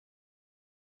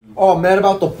Oh, mad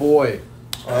about the boy.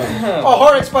 Oh,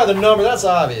 Heartaches by the Number, that's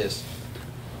obvious.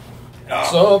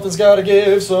 Something's gotta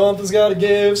give, something's gotta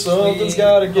give, something's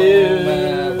gotta give.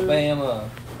 Alabama.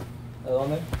 That on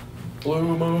there?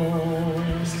 Blue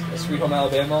moons. Sweet Home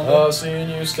Alabama on there? I've seen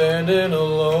you standing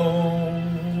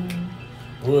alone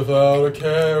without a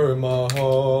care in my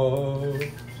heart.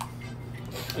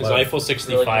 Is Eiffel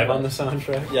 65 on the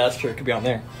soundtrack? Yeah, that's true. It could be on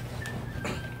there.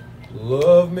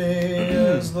 Love me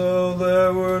as though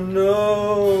there were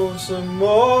no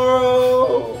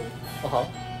tomorrow. Uh-huh.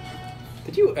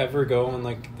 Did you ever go on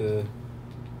like the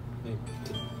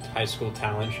high school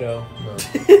talent show? No.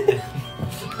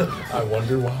 I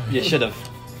wonder why. You should have.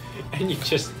 And you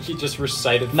just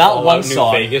recited Not Fallout one New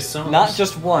song. Vegas songs? Not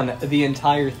just one, the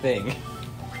entire thing.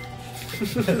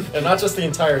 And not just the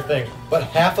entire thing, but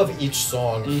half of each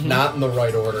song, not in the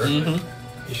right order.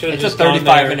 You should have It's a just gone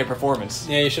 35-minute there. performance.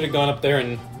 Yeah, you should have gone up there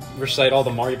and recite all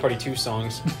the Mario Party 2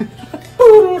 songs.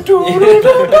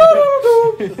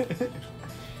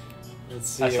 Let's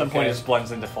see. At some point, it just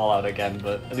blends into Fallout again,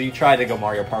 but you tried to go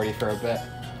Mario Party for a bit.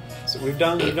 So we've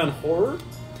done horror,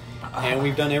 and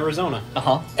we've done Arizona.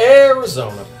 Uh-huh.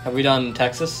 Arizona. Have we done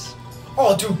Texas?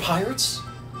 Oh, dude, Pirates?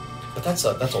 But that's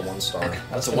a 1-star.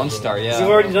 That's a 1-star, yeah. We've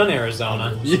already done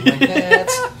Arizona.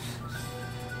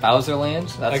 Bowser Land?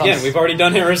 That Again, sounds... we've already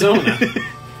done Arizona.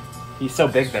 He's so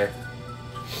big there.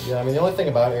 Yeah, I mean, the only thing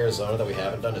about Arizona that we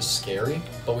haven't done is Scary,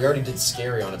 but we already did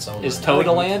Scary on its own. Is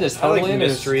Toadland? Is I like Toadland?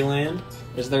 Mysteryland.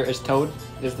 Is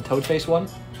the Toad Face one?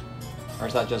 Or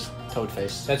is that just Toad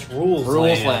Face? That's Rules Rules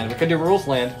Land. Land. We could do Rules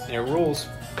Land. Yeah, rules.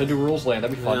 Could do Rules Land.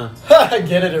 That'd be fun. Yeah. I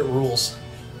get it, it rules.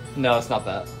 No, it's not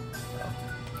that.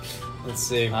 Let's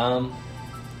see. I'm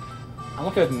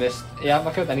okay with Yeah, I'm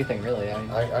okay with anything really.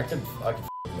 I could f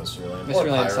Mysteryland.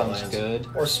 Mysteryland Or sounds Pyrolands. good.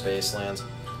 Or Spaceland.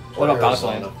 What Or about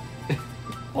Arizona. Bowserland?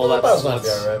 Well, that's Bowserland would be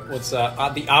alright. What's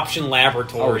the Option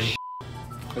Laboratory? Is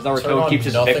that where Turn Toad on keeps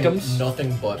his victims?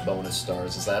 Nothing but bonus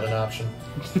stars. Is that an option?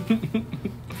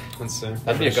 Let's see.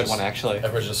 That'd be a good one, actually.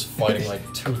 Everyone's just fighting like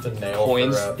tooth and nail.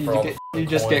 Coins. For all You the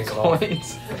just get and all.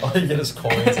 coins. All you get is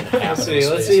coins and half Let's of see, his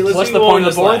let's face. see, let's What's see the who point won of the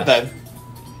this board last.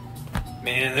 then?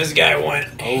 Man, this guy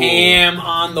went ham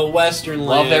on the Western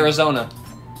land. Loved Arizona.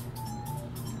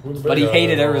 But he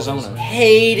hated Arizona.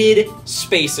 Hated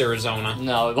Space Arizona.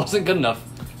 No, it wasn't good enough.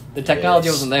 The technology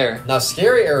Yes. wasn't there. Now,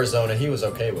 Scary Arizona, he was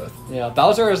okay with. Yeah,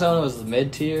 Bowser Arizona was the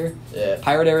mid tier. Yeah.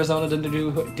 Pirate Arizona didn't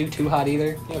do too hot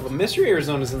either. Yeah, but Mystery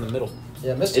Arizona's in the middle.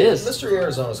 Yeah, It is. Mystery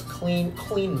Arizona's a clean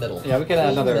middle. Yeah, we could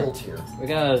add Clean another- middle tier. We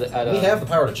got We have the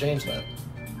power to change that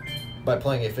by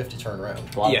playing a 50-turn round.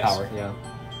 a lot Yes. of power. Yeah,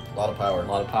 A lot of power. a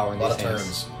lot of power in A lot these of hands.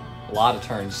 turns. A lot of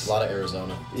turns. A lot of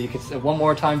Arizona. You could say one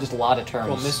more time, just a lot of turns.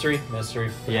 Well, Mystery.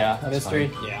 Yeah, that's Mystery.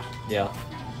 fine. Yeah. Yeah,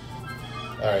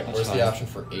 All right, That's where's fine. the option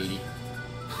for 80?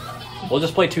 we'll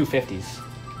just play 250s.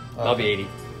 That'll be 80.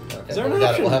 Okay, Is there an well,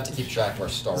 option? We'll have to keep track of our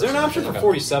stars. Is there an option for Okay.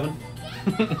 47?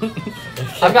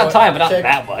 I've got time, but not Can't-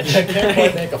 that much. Yeah, can't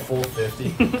quite make a full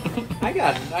 50.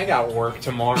 I got work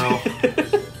tomorrow.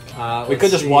 We could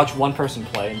just watch one person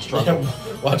play and struggle.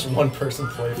 Watch one person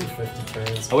play for 50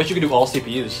 turns. I wish you could do all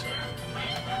CPUs.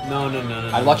 No.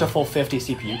 I'd watch a full 50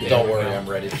 CPU game. Don't worry, I'm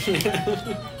ready.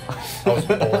 I was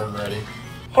born ready.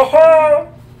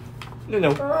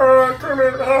 No.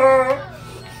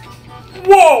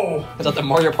 Whoa! Is that the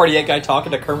Mario Party 8 guy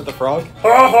talking to Kermit the Frog?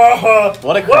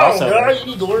 What a crossover. you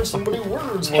need to learn some new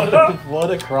words. What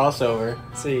a crossover.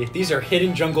 Let's see. These are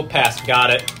hidden jungle pass. Got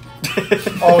it.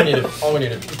 All we needed.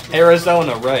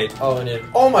 Arizona, right. All we needed.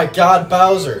 Oh my god,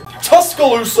 Bowser.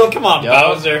 Tuscaloosa! Come on, Yup.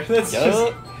 Bowser. That's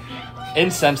just...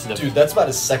 Insensitive. Dude, that's about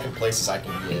as second place as I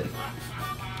can get.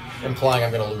 Implying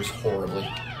I'm gonna lose horribly.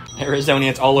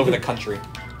 Arizonians all over the country.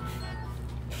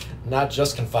 Not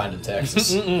just confined to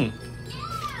Texas.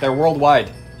 They're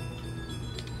worldwide.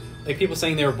 Like people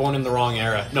saying they were born in the wrong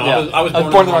era. No, Yeah. I was born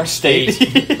in the wrong state.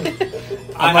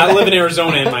 I live in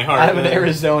Arizona in my heart. I'm an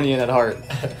Arizonian at heart.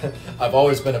 I've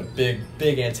always been a big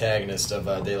antagonist of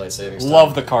daylight savings time.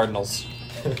 Love the Cardinals.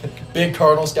 Big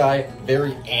Cardinals guy,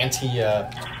 very anti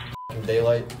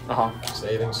daylight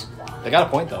savings. They got a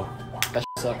point though. That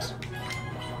sucks.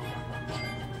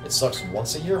 It sucks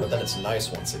once a year, but then it's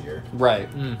nice once a year. Right.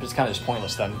 It's kind of just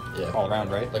pointless then. Yeah. All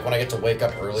around, right? Like when I get to wake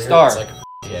up earlier, Star. it's like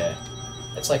yeah.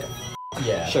 It's like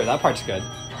yeah. Sure, that part's good.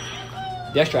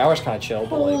 The extra hour's kind of chill,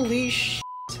 but like,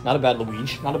 not a bad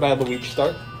Luigi. Not a bad Luigi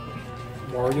start.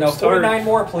 Wario No, start. 49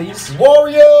 more, please.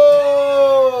 Wario!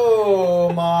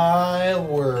 My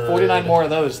word. 49 more of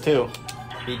those too.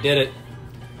 He did it.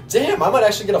 Damn, I might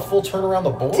actually get a full turn around the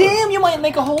board. Damn, you might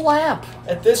make a whole lap.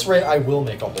 At this rate, I will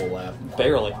make a whole lap.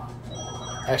 Barely.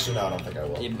 Actually, no, I don't think I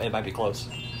will. It might be close.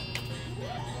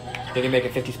 They can make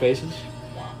it 50 spaces.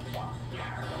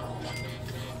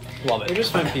 Love I it.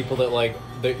 just find people that like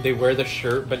they wear the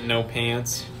shirt but no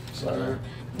pants. Sorry.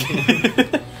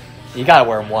 You gotta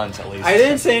wear them once at least. I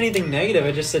didn't say anything negative.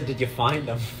 I just said, did you find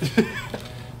him?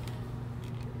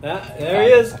 There he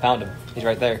is. I found him. He's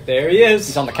right there. There he is.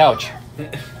 He's on the couch.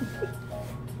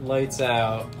 Lights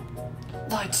out.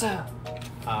 Lights out.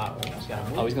 We just gotta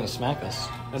move. Oh, he's gonna smack us.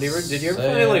 Now, did you ever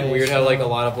find it like weird how like a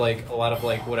lot of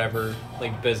whatever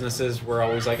like businesses were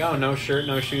always like, oh, no shirt,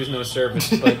 no shoes, no service,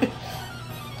 but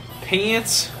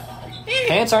pants.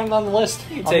 Pants aren't on the list.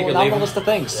 You On take the- it, not on leave the 'em. list of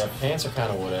things. Yeah, pants are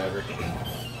kind of whatever.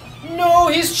 No,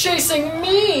 he's chasing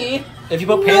me. If you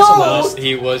put pants on the No! list,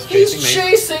 He was He's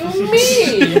chasing me. chasing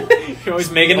me. You're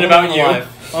always making it only about one you.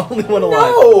 alive. Only one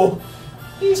alive. No,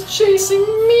 he's chasing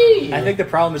me. I think the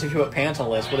problem is if you put pants on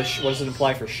the list, what does it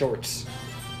imply for shorts?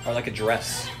 Or like a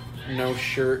dress? No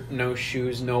shirt, no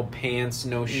shoes, no pants,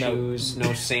 no shoes,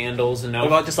 no sandals, no. What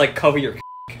about just like cover your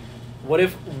What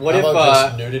if How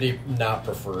about this nudity not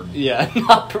preferred? Yeah,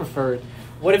 not preferred.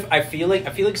 what if I feel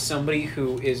like somebody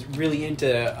who is really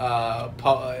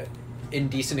into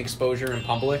indecent exposure in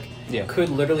public Yeah. could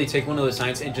literally take one of those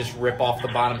signs and just rip off the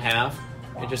bottom half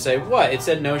and just say, what? It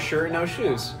said no shirt, no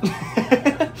shoes.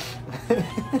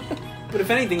 But if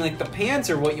anything, like the pants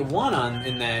are what you want on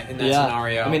in that Yeah.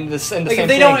 scenario. I mean, this and the like same if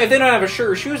they thing. don't have a shirt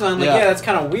or shoes on, like Yeah. yeah, that's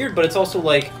kind of weird. But it's also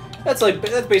like that's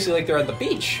basically like they're at the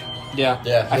beach. Yeah.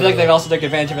 Yeah, I feel like they also take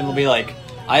advantage of it and will be like,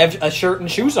 I have a shirt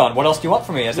and shoes on. What else do you want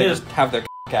from me? As they Yeah. just have their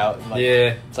out. And like,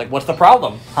 Yeah. It's like, what's the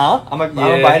problem? Huh? I'm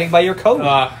abiding by your code.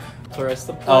 Press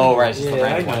the Oh, right. It's just yeah, the I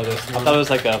random know one. this I one. thought it was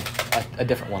like a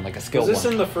different one, like a skill Was this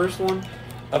one. in the first one?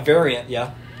 A variant,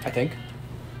 yeah. I think.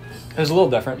 It was a little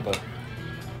different, but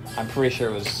I'm pretty sure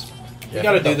it was Yeah, You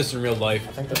gotta I do think this in real life.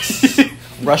 I think that's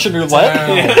Russian roulette.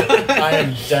 down. I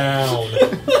am down.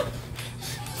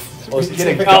 Oh, is he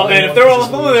Getting- taking Oh a man, gun?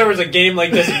 if only there was a game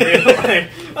like this in real life.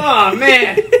 Oh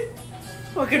man,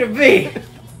 what could it be?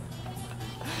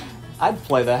 I'd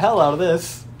play the hell out of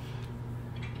this.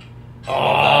 Oh,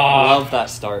 Love that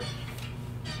start.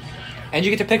 And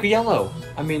you get to pick yellow.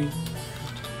 I mean,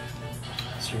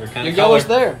 so you're kind your of yellow's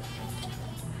there.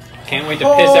 Can't wait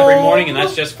to piss every morning, and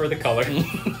that's just for the color.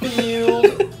 Field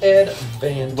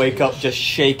advantage. Wake up just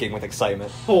shaking with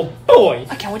excitement. Oh boy!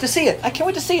 I can't wait to see it. I can't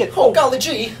wait to see it. Oh golly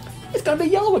gee! It's gonna be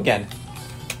yellow again.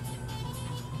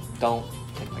 Don't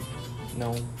take my.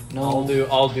 No. I'll do.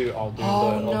 Oh I'll do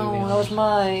no, the that was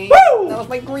my. Woo! That was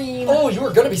my green. Oh, you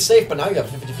were gonna be safe, but now you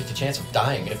have a 50-50 chance of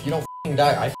dying. And if you don't f***ing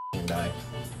die, I f***ing die.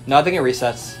 No, I think it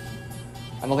resets.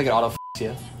 I don't think it auto f***s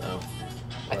you. No.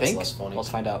 I That's think. less funny. Let's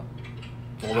find out.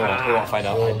 We won't find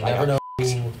out. We'll never know.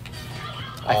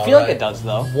 I feel like it does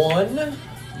though.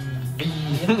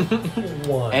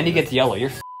 1v1. And you get yellow. You're.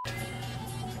 F-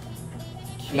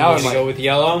 Can Now you I'm like- go with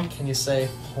yellow. Can you say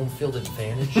home field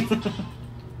advantage?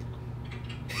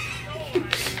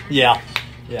 Yeah.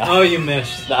 Yeah. Oh, you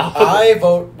missed. That, I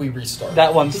vote we restart.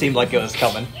 that one seemed like it was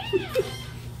coming.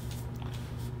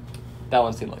 That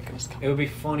one seemed like it was coming. It would be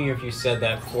funnier if you said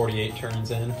that 48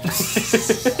 turns in.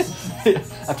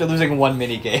 After losing one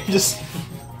mini game, just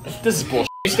this is bullshit.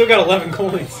 You still got 11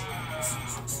 coins.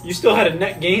 You still had a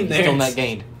net gain there. Still net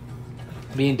gained.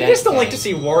 Being I dead. just don't like to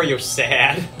see Wario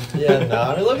sad. Yeah, no.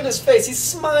 I mean, look at his face. He's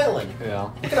smiling. Yeah,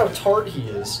 Look at how tart he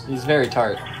is. he's very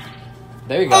tart.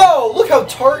 There you go. Oh, look how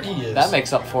tart he is. That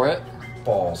makes up for it.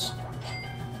 balls.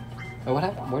 Oh, what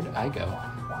happened? Where did I go?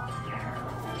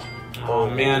 Oh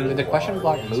man, Did the question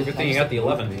block it's move? a good thing you got the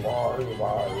 11. I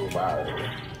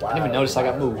didn't even notice I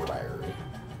got moved.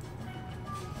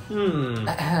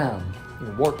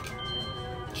 Hmm. Warp.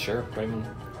 Sure, but even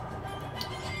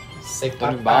Say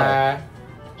Don't even bye.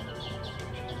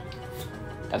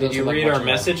 that Did doesn't you seem like read much our of a-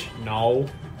 message? No.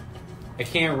 I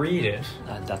can't read it.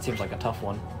 That seems like a tough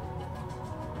one.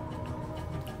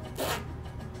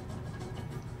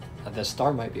 The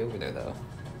star might be over there though.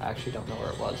 I actually don't know where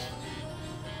it was.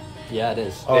 Yeah, it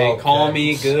is. Oh, They okay. call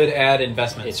me good at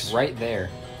investments. It's right there.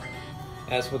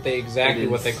 That's exactly It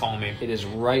what is- they call me. It is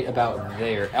right about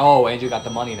there. Oh, Andrew got the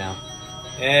money now.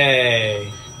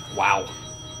 Hey. Wow.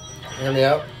 Hear me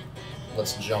out?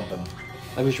 Let's jump him.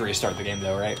 Like we should restart the game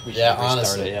though, right? We should Yeah, restart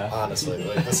honestly. it, yeah. Honestly.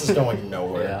 Like, this is going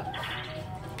nowhere. Yeah.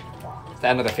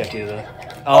 Add another 50 to the.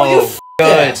 Oh, you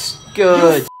good. ass.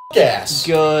 Good. Gas.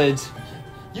 Good.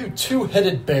 You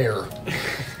two-headed bear.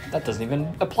 That doesn't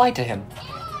even apply to him.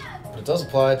 But it does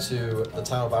apply to the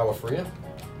town of Awafria,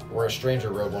 where a stranger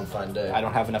rode one fine day. I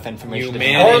don't have enough information You to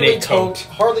man deny in you. a coat.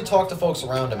 Hardly talked to folks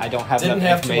around him. I don't have Didn't enough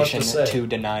have too much information to say. to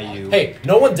deny you. Hey,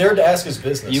 no one dared to ask his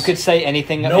business. You could say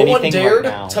anything, No one anything dared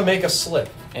right now, to make a slip.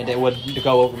 and it would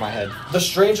go over my head. The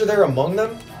stranger there among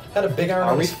them had a big iron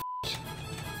Are on we his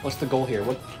What's the goal here?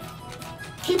 What?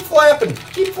 Keep flapping.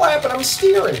 Keep flapping. I'm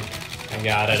steering. I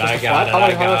got it. What's I the got it. flap? How I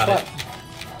do I got it.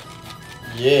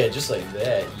 flap? Yeah, just like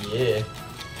that. Yeah.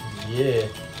 Yeah.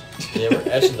 Yeah, we're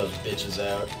etching those bitches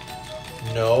out.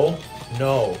 No.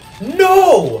 No.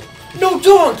 No! No,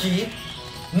 donkey!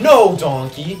 No,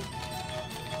 donkey!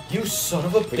 You son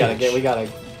of a bitch. We gotta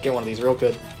get one of these real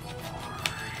good.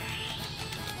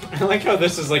 I like how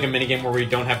this is like a minigame where we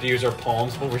don't have to use our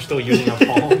palms, but we're still using our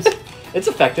palms. It's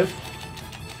effective.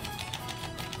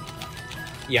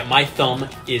 Yeah, my thumb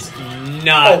is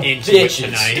not into bitches. it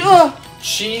tonight. Ah!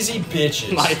 Cheesy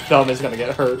bitches. My thumb is gonna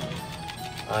get hurt.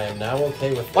 I am now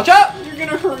okay with Watch out! You're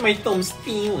gonna hurt my thumb's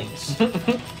feelings.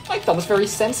 My thumb is very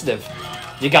sensitive.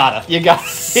 You gotta. We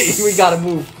gotta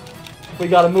move. We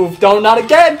gotta move. Don't, not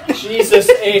again! Jesus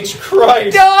H.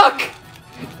 Christ! Duck!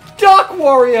 Duck,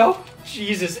 Wario!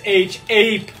 Jesus H.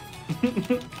 Ape.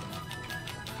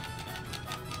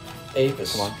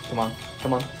 Apis. Come on, come on,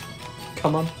 come on.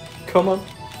 Come on, come on.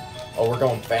 Oh, we're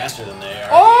going faster than they are.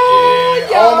 Oh,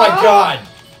 yeah! Oh my god!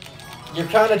 You're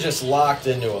kind of just locked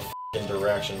into a f***ing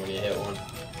direction when you hit one.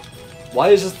 Why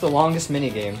is this the longest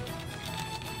minigame?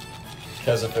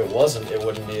 Because if it wasn't, it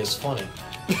wouldn't be as funny.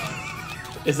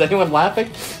 Is anyone laughing?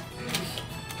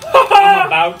 I'm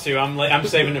about to. I'm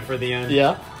saving it for the end.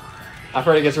 Yeah. I've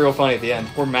heard it gets real funny at the end.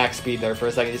 We're max speed there for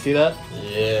a second. You see that?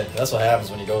 Yeah, that's what happens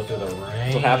when you go through the rain.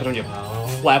 That's what happens when you Oh.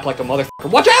 flap like a motherfucker.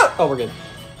 Watch out! Oh, we're good.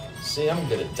 See, I'm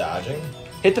good at dodging.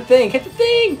 Hit the thing! Hit the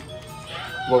thing!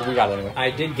 Well, we got it anyway. I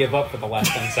did give up for the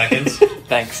last 10 seconds.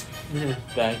 Thanks.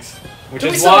 Thanks. Which Did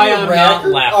we is set a why new I'm record? not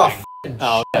laughing.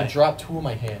 Oh, I okay. dropped 2 of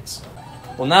my hands.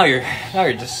 Well, now you're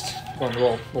just going a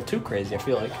little too crazy, I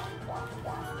feel like.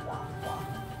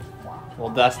 Well,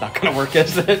 that's not gonna work,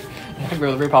 is it? I'm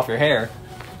gonna rip off your hair.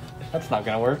 That's not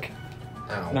gonna work.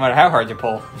 Ow. No matter how hard you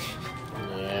pull.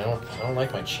 Yeah, I don't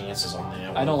like my chances on that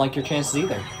one. I don't like your chances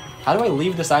either. How do I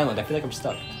leave this island? I feel like I'm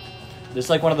stuck. This is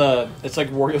like one of the... It's like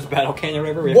Wario's Battle Canyon or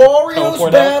whatever. we have to Wario's teleport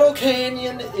out. Battle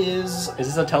Canyon is...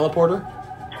 Is this a teleporter?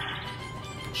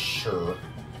 Sure.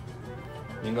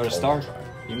 You can go to Star.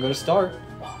 You can go to Star.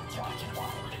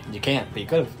 You can't, but you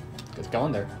could have. Just go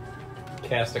in there.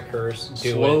 Cast a curse.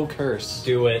 Do Slow it. curse.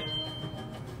 Do it.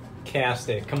 Cast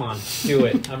it. Come on. Do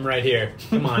it. I'm right here.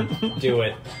 Come on. Do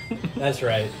it. That's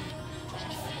right.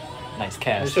 Nice It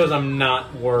cast. shows I'm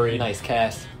not worried. Nice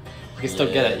cast. You can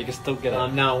still get it. You can still get it.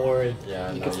 I'm not worried.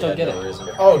 Yeah, You no, can still get no it. reason.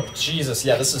 Oh, Jesus,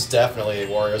 yeah, this is definitely a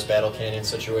Wario's Battle Canyon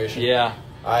situation. Yeah.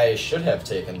 I should have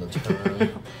taken the turn.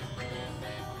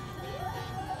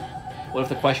 What if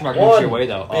the question mark moves One your way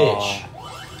though? bitch.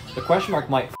 The question mark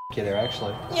might f you there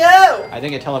actually. Yeah! I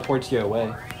think it teleports you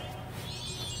away.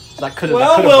 That could have.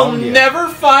 Well, we'll never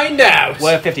find out.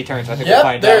 What if 50 turns? I think we'll Yep,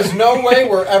 find there's out. no way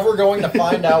we're ever going to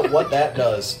find out what that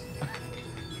does.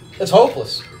 It's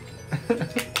hopeless.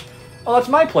 Oh, that's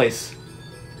my place.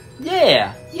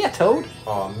 Yeah. Yeah, Toad.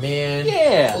 Oh man.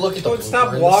 Yeah. Look at the Toad, stop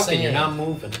blooper in the walking. sand. You're not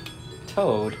moving.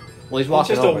 Toad. Well, he's It's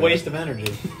walking just a over. waste of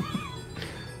energy.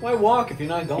 Why walk if you're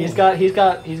not going? He's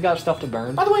got stuff to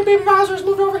burn. By the way, Baby Bowser's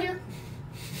moved over here.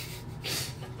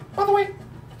 By the way.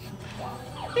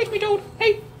 It's me, Toad.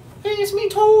 Hey. Hey, it's me,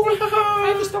 Toad. I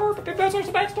have a store, but Bowser's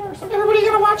a bad store. So Everybody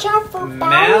gotta watch out for Bowser.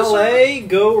 Melee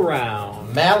go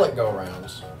round. Mallet go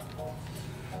rounds.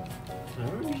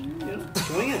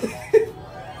 Swing it.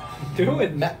 Do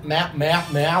it.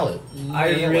 Mallet.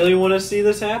 I really want to see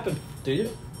this happen. Do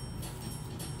you?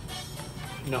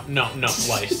 No,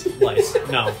 lice, lice,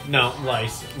 no,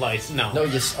 lice, no. No,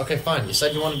 okay, fine. You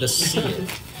said you wanted to see it.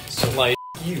 So lice,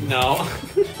 You. no.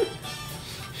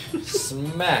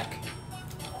 Smack.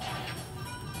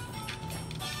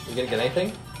 You gonna get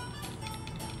anything?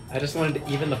 I just wanted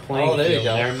to even the playing Oh, there you field.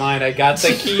 go. Never mind, I got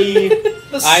the key.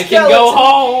 The I can go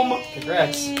home.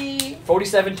 Congrats.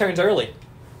 47 turns early.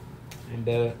 I did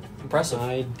it. Impressive.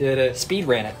 I did it. Speed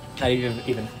ran it. Not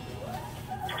even.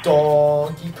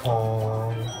 Donkey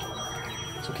Kong.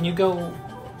 So can you go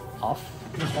off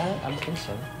with that? I don't think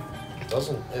so.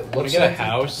 Doesn't it When I looks get a like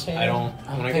house, you I don't.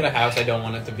 can. When I get a house, I don't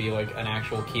want it to be like an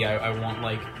actual key. I want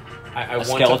like, I want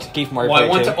skeleton to. key from Mario Well, I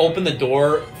Party want 2. to open the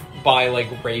door by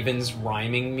like ravens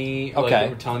rhyming me. Okay.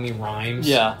 Like, telling me rhymes.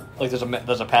 Yeah, like there's a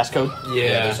passcode. Yeah.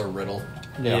 Yeah, there's a riddle.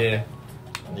 Yeah.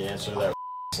 The answer to that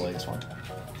is like This one.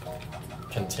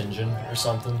 contingent or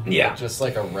something. Yeah. Just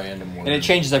like a random word. And it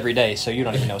changes every day, so you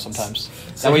don't even know sometimes.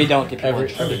 That way you don't get people in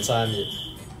trouble. every time you.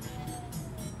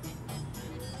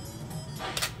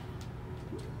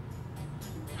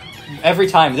 Every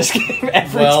time this game,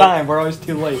 every Well- time we're always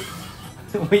too late.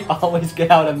 We always get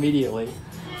out immediately.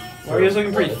 Mario's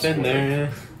looking pretty That's thin weird. there.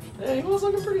 Yeah, he was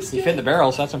looking pretty You skinny. fit in the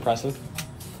barrel, so that's impressive.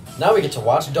 Now we get to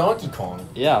watch Donkey Kong.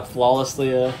 Yeah,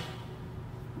 flawlessly.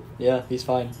 Yeah, he's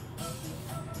fine.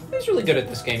 He's really good at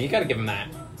this game. You gotta give him that.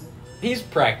 He's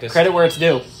practiced. Credit where it's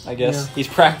due, I guess. Yeah. He's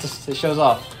practiced. It shows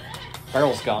off.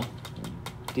 Barrel's gone.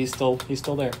 He's still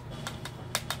there.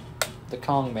 The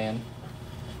Kong man.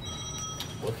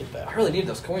 Look at that. I really need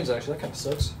those coins, actually. That kind of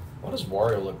sucks. Why does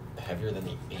Wario look heavier than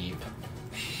the ape?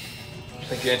 I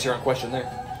think you answered your own question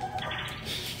there.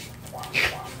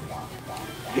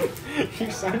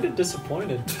 You sounded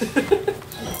disappointed.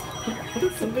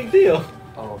 What's the big deal?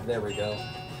 Oh, there we go.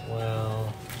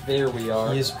 Well, There we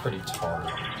are. he is pretty tall.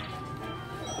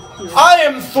 I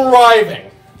am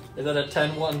thriving! Is that a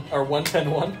 10-1 or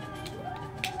 1-10-1?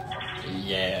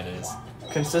 Yeah, it is.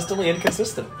 Consistently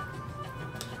inconsistent.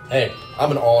 Hey,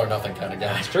 I'm an all or nothing kind of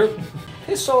guy. It's true.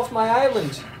 Piss off my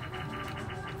island.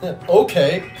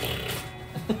 Okay.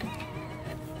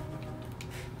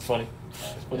 It's funny.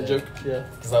 What a Yeah. joke. Yeah.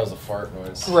 Because that was a fart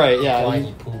noise. Right, yeah. Why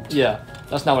he pooped. Yeah.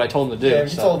 That's not what I told him to do. Yeah, you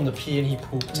so. told him to pee and he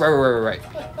pooped. Right.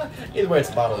 Either way, it's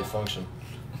a bodily function.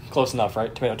 Close enough,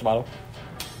 right? Tomato.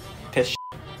 Piss.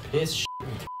 Piss,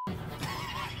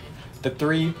 The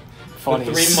three funnies.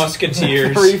 The Three Musketeers.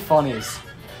 The three funnies.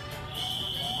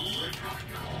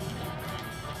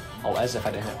 Oh, as if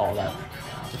I didn't hit all that.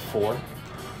 4.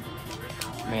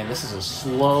 Man, this is a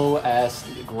slow ass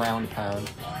ground pound.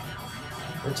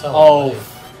 We're telling Oh. you.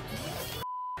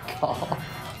 God.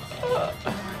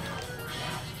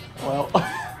 Well,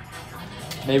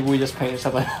 maybe we just painted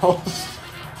something else.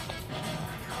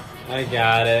 I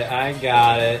got it.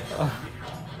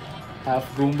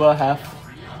 Half Goomba, half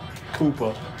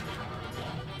Koopa.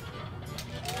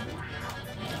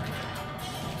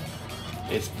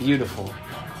 It's beautiful.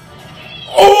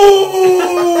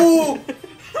 Oh!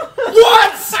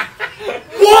 What?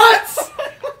 What?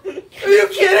 Are you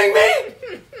kidding me?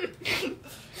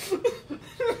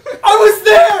 I was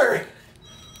there!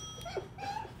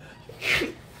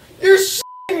 You're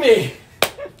shitting me!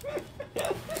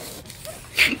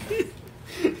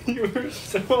 You were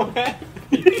so happy.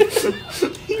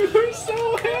 You were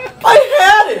so happy. I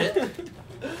had it!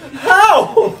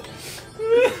 How?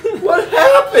 What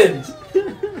happened?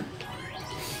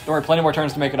 Don't worry, plenty more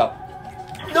turns to make it up.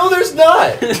 No, there's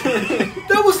not!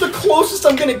 That was the closest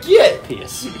I'm gonna get!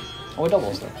 P.S. Oh, it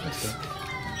doubles though. That's good.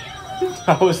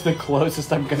 That was the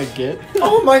closest I'm gonna get to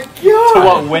Oh my god!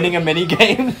 what, winning a mini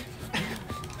game?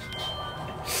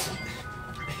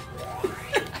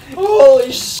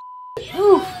 Holy shit!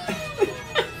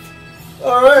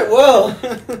 Alright, well.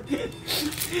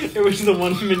 It was the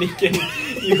one mini game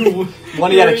you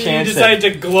One he had a chance You decided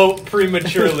to gloat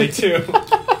prematurely too.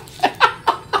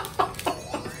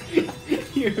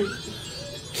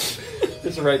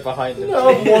 It's right behind him. Now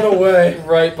I'm one away.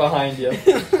 Right behind you.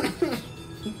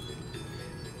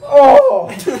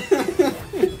 Oh!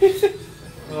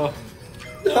 Oh.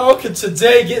 How could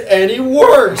today get any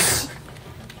worse?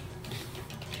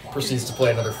 Proceeds to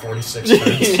play another 46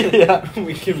 turns. Yeah.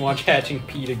 We can watch Hatching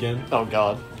Pete again. Oh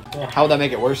god. How would that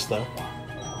make it worse though?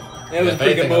 That was a If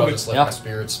pretty good anything, I'll movie. just lift Yeah. my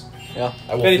spirits. Yeah.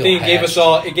 I will If anything, feel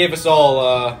it gave us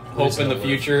all hope Reason in the to live.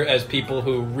 future as people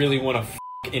who really want to f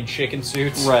in chicken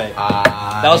suits. Right. That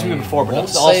That was me before, but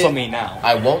that's also me now.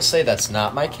 I won't say that's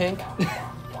not my kink.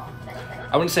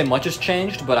 I wouldn't say much has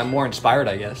changed, but I'm more inspired,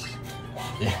 I guess.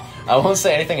 Yeah. I won't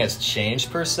say anything has changed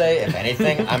per se. If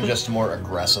anything, I'm just more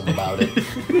aggressive about it.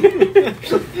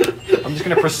 I'm just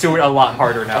gonna pursue it a lot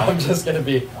harder now. I'm just gonna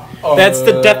be. That's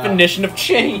the definition of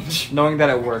change. Knowing that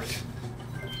it worked.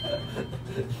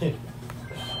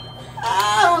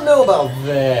 I don't know about I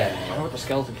that. wonder what the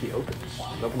skeleton key opens.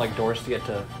 It opened like doors to get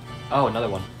to. Oh, another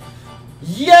one.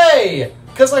 Yay!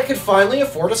 Because I could finally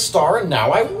afford a star, and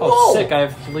now I won't. Oh, sick! I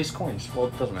have the least coins. Well,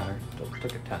 it doesn't matter.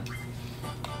 Took it 10.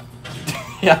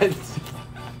 Yeah. It's...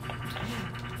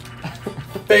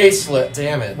 Baselit,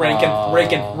 damn it. Raking. not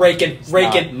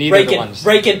neither the ones. The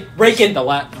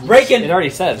Raking. It already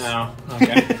says. No.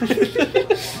 Okay.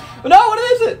 No, what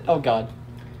is it? Oh god.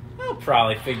 I'll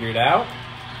probably figure it out.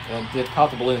 It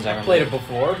popped the balloons. I I remember. played it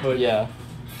before, but Yeah.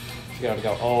 You gotta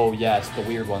go. Oh yes, the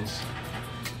weird ones.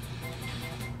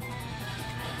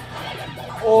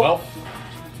 Well,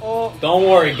 Oh. don't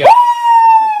worry, guys.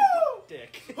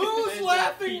 Dick. Who's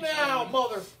laughing now,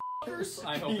 motherfuckers?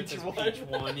 I hope it's a Peach peach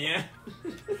one, yeah.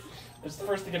 It's the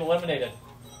first to get eliminated.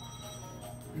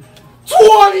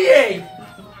 28!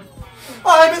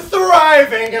 I'm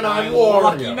thriving and I'm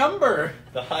Lucky Wario. number.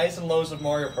 The highs and lows of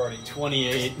Mario Party.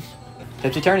 28.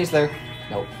 Tipsy Tourney's there.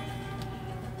 Nope.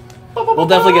 We'll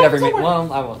definitely get every.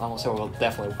 Well, I won't say we'll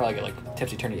definitely. We'll probably get like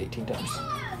Tipsy Tourney 18 times.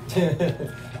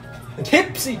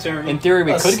 Tipsy turn. In theory,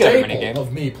 we A could get every staple minigame.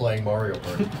 of me playing Mario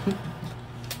Party.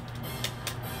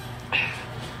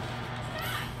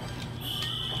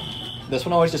 This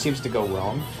one always just seems to go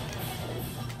wrong.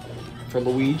 For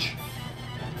Luigi.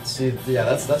 See, yeah,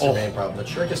 that's your Oh. main problem. The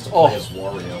trick is to Oh. play as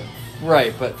Wario.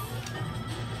 Right, but...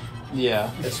 Yeah.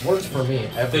 It's worked for me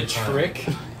every The time. trick.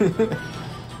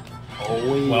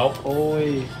 Oi. Well.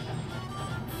 Oi.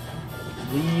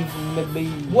 Leave me be.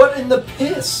 What in the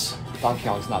piss? Donkey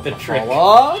Kong's not The gonna trick. fall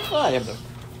off. I am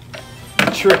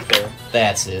the trick there.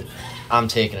 That's it. I'm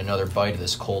taking another bite of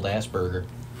this cold ass burger.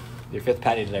 Your 5th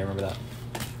patty today, remember that.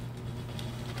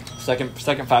 Second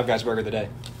Five Guys burger of the day.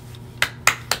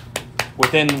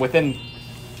 Within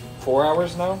 4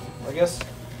 hours now, I guess.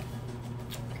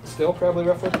 Still, probably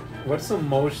roughly. What's the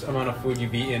most amount of food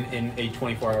you've eaten in a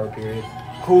 24-hour period?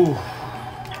 Ooh.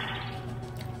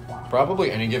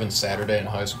 Probably any given Saturday in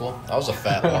high school. I was a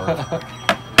fat lord.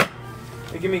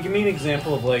 Hey, give me an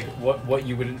example of like what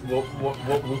you would what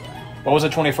What was a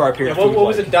 24-hour period? yeah, of food what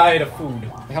was a like? diet of food?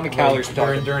 Like, how many calories we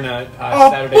during talking? a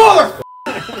Oh, Saturday? mother-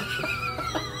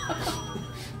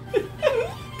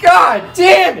 God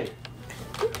damn it!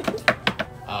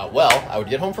 Well, I would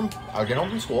get home from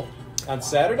school. On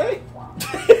Saturday?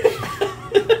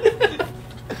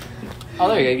 Oh,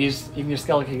 there you go. You can just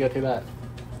go through that.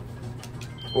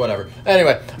 Whatever.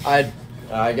 Anyway, I'd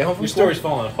get home from Your school. story's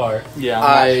falling apart. Yeah, I'm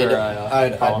not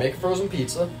I'd, sure. I'd make frozen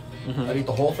pizza. Mhm. I'd eat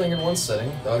the whole thing in one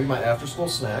sitting. That would be my after-school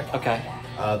snack. Okay.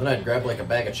 Then I'd grab like a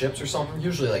bag of chips or something,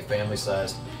 usually like family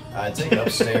sized. I'd take it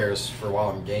upstairs for while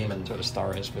I'm gaming. That's what a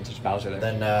star is, but there's Bowser there.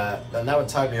 Then that would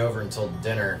tide me over until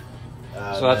dinner.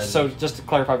 So just to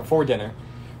clarify, before dinner,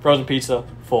 frozen pizza,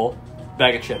 full,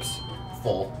 bag of chips.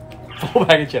 full. Full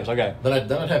bag of chips, okay. Then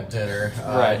I'd have dinner.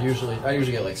 Right. I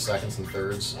usually get like seconds and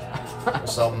thirds or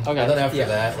something. Okay. And then after Yeah.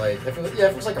 that, like if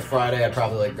it was like a Friday, I'd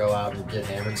probably like go out and get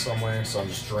hammered somewhere. So I'm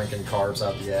just drinking carbs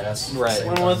out the ass. Right. Same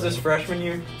When time. was this, freshman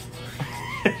year?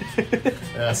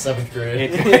 7th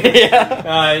grade.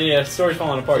 Yeah. Yeah, story's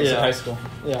falling apart. You said Yeah. high school.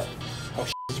 Yeah. Oh,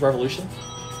 this is Revolution.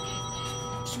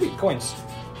 Sweet coins.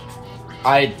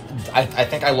 I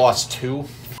think I lost 2.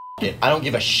 It. I don't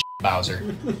give a shit,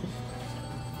 Bowser.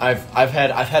 I've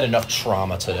had enough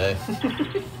trauma today.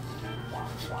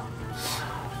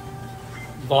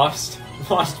 Lost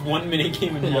 1 minute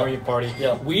game in Yeah. Mario Party.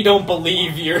 Yeah. We don't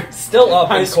believe your Still up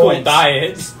high in school coins.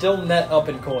 diet. Still net up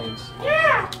in coins.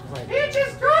 Yeah, Right. it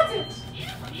just got it.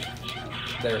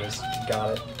 There it is.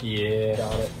 Got it. Yeah.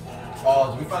 Got it.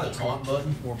 Oh, did we find the taunt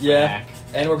button? We're Yeah. back.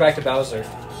 And we're back to Bowser.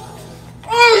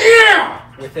 Oh yeah!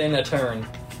 Within a turn.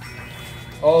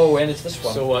 Oh, and it's this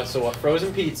one. So what?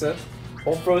 Frozen pizza.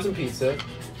 Whole frozen pizza.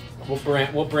 What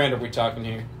brand are we talking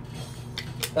here?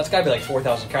 That's gotta be like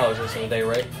 4,000 calories or something a day,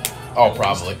 right? Oh,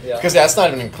 probably. Yeah. Because that's not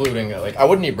even including like I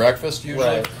wouldn't eat breakfast usually.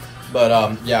 Right. But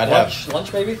yeah, I'd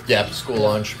Lunch maybe? have school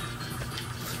lunch.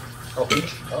 Oh,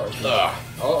 Peach. Oh, Peach. Ugh.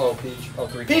 Oh, Peach. Oh,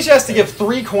 3 Peach coins. has to give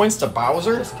 3 coins to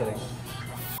Bowser. Just kidding.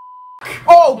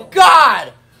 Oh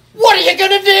God! What are you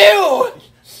gonna do?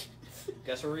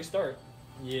 Guess we'll restart.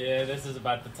 Yeah, this is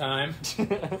about the time.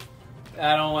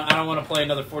 I don't want to play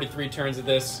another 43 turns of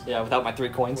this. Yeah, without my 3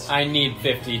 coins. I need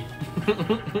 50.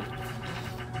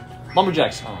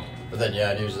 Lumberjacks. Oh, But then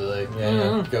yeah, I'd usually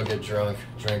like go get drunk,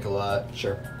 drink a lot,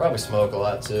 sure. probably smoke a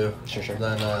lot too. Sure.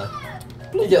 Then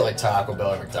you get like Taco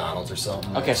Bell or McDonald's or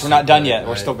something. Okay, like, so we're not done super yet. late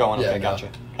We're at still night. going. Yeah, Okay, no. gotcha.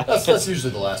 That's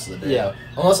usually the last of the day. Yeah.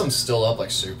 Unless I'm still up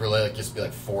like super late, like just be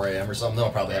like 4 a.m. or something, then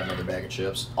I'll probably have another bag of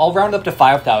chips. I'll round up to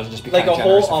 5,000 just because Like a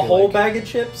whole bag of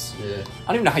chips. Yeah. I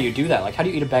don't even know how you do that. Like, how do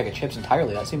you eat a bag of chips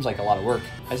entirely? That seems like a lot of work.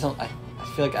 I just don't. I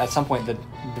feel like at some point the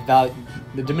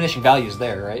diminishing value is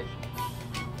there, right?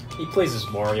 He plays as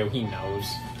Mario. He knows.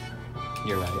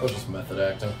 You're That right. was just method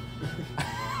acting.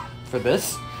 For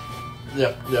this,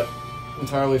 Yep.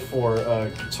 Entirely for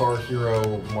Guitar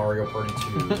Hero Mario Party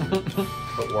 2.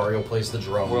 But Wario plays the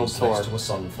drums World next Tour. to a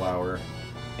sunflower.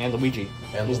 and Luigi,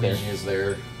 And he's Luigi is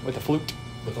there with the flute.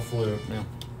 with a flute. Yeah.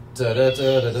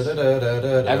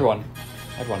 Da-da-da-da-da-da-da-da. Everyone.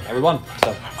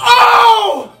 So.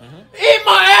 Oh! Eat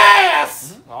my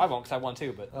ass! Well, I won't because I won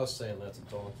too, but I was saying that to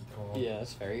Donkey Kong. yeah,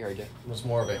 that's fair. You heard It was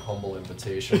more of a humble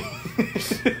invitation.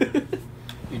 you.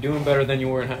 You're doing better than you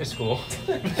were in high school.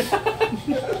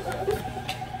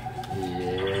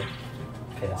 Yeah.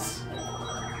 Piss.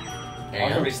 I'm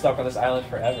And gonna be stuck on this island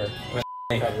forever.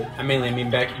 I mean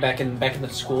back in the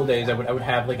school days, I would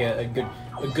have like a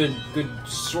good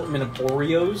assortment of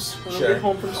Oreos when I Sure. would get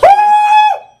home from school.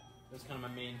 That's kind of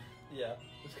my main. Yeah.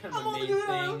 That's kind of my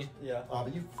main thing. Yeah. oh,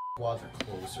 but you quads are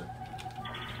closer.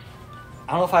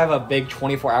 I don't know if I have a big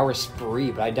 24-hour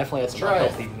spree, but I definitely had some Try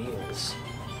it. healthy meals.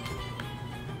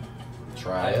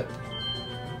 Try it.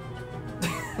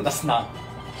 That's not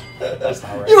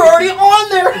right. You're already on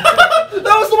there!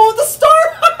 That was the one with the star!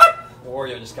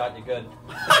 Wario just got you good.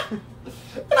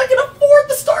 And I can afford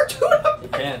start doing You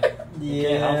can. Yeah.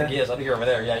 I don't think he is. I think you're over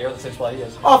there. Yeah, you're in the same spot he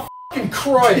is. Oh, fucking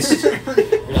Christ. You're not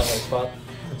in the right spot.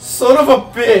 Son of a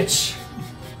bitch.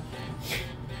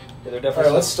 Yeah, there Alright,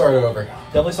 definitely let's start over.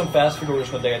 definitely some fast food orders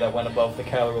in the day that went above the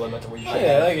calorie limit to where you should. Oh,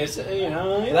 yeah, like I said, you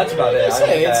know. That's about it. I I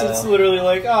say, think, it's literally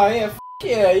like, oh yeah,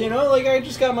 yeah, you know, like I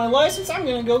just got my license, I'm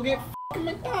gonna go get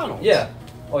McDonald's. Yeah.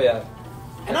 Oh yeah.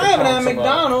 And I haven't had Some,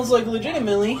 McDonald's like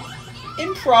legitimately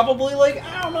in probably like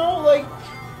I don't know like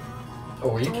A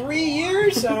week? 3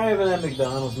 years. I haven't had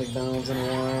McDonald's in a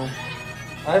while.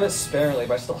 I have it sparingly,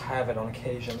 but I still have it on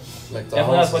occasion. Definitely not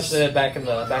McDonald's as much as I did back in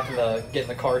the getting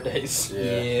the car days.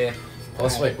 Yeah.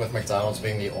 Plus, like, with McDonald's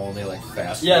being the only, like,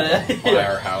 fast food Yeah, by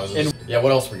yeah. our houses. Yeah,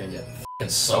 what else are we gonna get?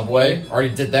 Fucking Subway?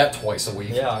 Already did that twice a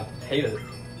week. Yeah, I hate it.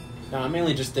 No, I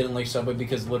mainly just didn't like Subway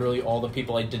because literally all the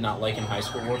people I did not like in high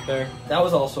school worked there. That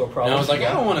was also a And problem. I was like,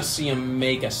 I don't want to see him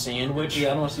make a sandwich. Yeah,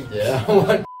 I don't want to see. Yeah, I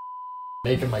want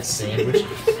making my sandwich.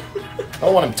 I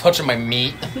don't want him touching my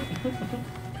meat.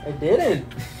 I didn't.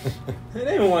 I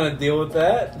didn't want to deal with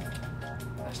that.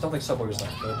 I just don't think Subway was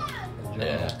that good. in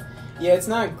general. Yeah. Yeah, it's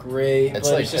not great. It's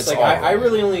but like- it's just it's like I alright.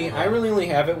 really only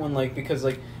have it when like because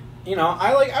like you know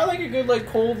I like a good like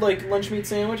cold like lunch meat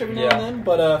sandwich every now Yeah. and then.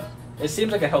 But It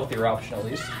seems like a healthier option at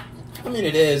least. I mean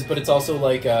it is, but it's also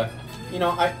like you know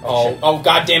I Oh, shit. oh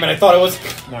god damn it I thought it was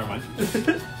never mind.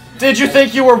 Did you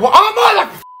think you were...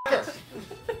 Oh, mother...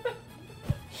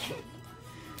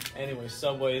 Anyway,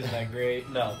 Subway isn't that great.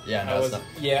 No. Yeah, I no, was it's not.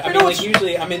 yeah. I You mean know like what's-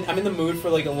 usually I'm in the mood for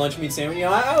like a lunch meat sandwich. You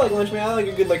know I like lunch meat. I like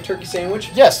a good like turkey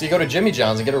sandwich. Yes, you go to Jimmy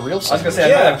John's and get a real I was sandwich. gonna say I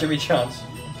Yeah. might have Jimmy John's.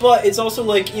 But it's also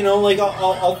like you know like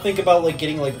I'll think about like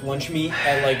getting like lunch meat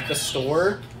at like the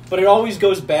store, but it always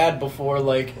goes bad before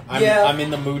like Yeah. I'm in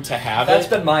the mood to have That's it.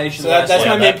 been my issue. So that's last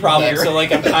my year. main problem. So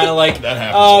like I'm kind of like, That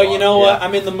happens oh, a lot. you know what? Yeah.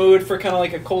 I'm in the mood for kind of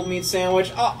like a cold meat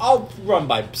sandwich. I'll run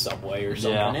by Subway or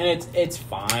something, Yeah. and it's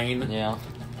fine. Yeah.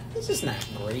 It's just not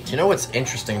great. You know what's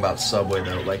interesting about Subway,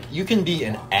 though? Like, you can be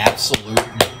in absolute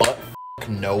butt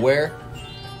nowhere.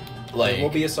 Like, There will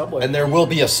be a Subway. and there will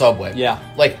be a Subway. Yeah.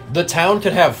 Like, the town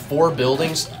could have 4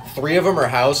 buildings, 3 of them are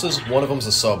houses, 1 of them's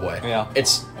a Subway. Yeah.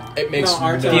 It makes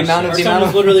our no town, The amount of- our the town amount was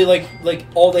of- literally like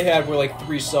all they had were like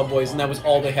 3 Subways, and that was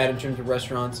all they had in terms of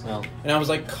restaurants. No. And I was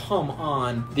like, come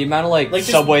on. The amount of like, Like,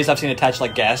 just- Subways I've seen attached to,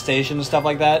 like gas stations and stuff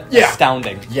like that. Yeah.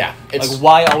 Astounding. Yeah, it's Like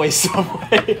why always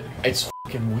Subway? it's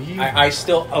fucking weird. I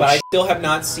still, Oh, but I sh- still have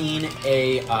not seen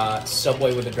a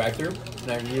Subway with a drive-through,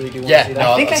 and I really do want yeah, to see no, that.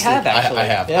 I think I that's have, the- actually. I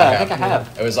have. Yeah, I think I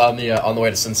have. It was on the way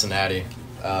to Cincinnati.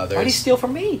 Why did he There's steal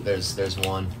from me? there's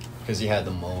one because he had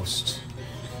the most.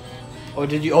 Oh,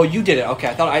 did you? Oh, you did it. Okay,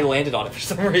 I thought I landed on it for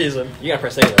some reason. You gotta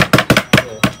press A there. Did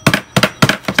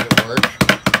it work?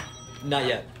 Not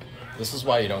yet. This is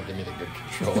why you don't give me the good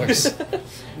controllers.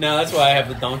 No, that's why I have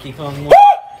the Donkey Kong one.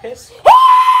 Piss.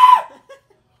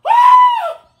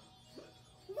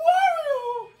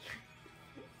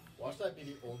 Watch that be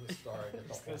the only star I get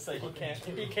the whole Say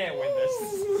he can't win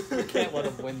this. You can't let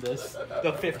him win this.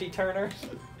 The 50 turner.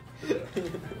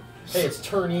 Hey, it's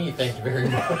turn E, thank you very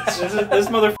much. This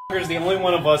motherfucker is the only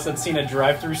one of us that's seen a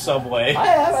drive-through Subway. I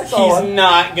have. I saw He's one.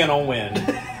 not gonna win.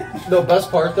 No, best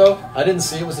part though, I didn't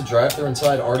see it was a drive-thru until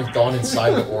I'd already gone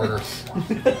inside the order.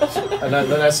 And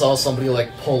then I saw somebody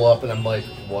like pull up, and I'm like,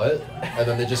 what? And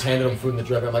then they just handed them food in the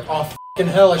drive. I'm like, oh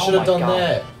fucking hell, I should have my done God.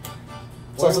 that.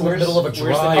 So I was in the Where's- middle of a where's the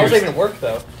drive. How does that even work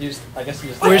though? Do you just, I guess you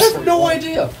just. I have no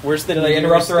idea. Where's the Did they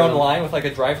interrupt their own nearest, line with like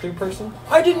a drive-through person?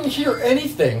 I didn't hear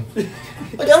anything.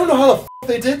 Like, I don't know how the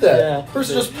they did that. Yeah.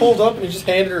 Person just pulled up and he just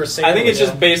handed her a sandwich. I think it's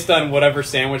just based on whatever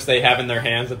sandwich they have in their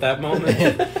hands at that moment.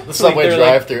 the Subway they're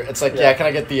like- drive-thru. It's like, yeah, can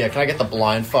I get the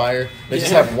blind fire? They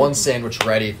just have one sandwich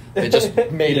ready. They just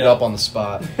made it Yeah. up on the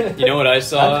spot. You know what I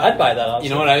saw? I'd buy that. Honestly.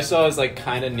 You know what I saw is like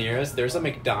kind of near us. There's a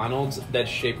McDonald's that's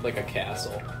shaped like a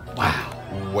castle. Wow.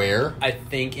 Where? I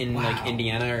think in like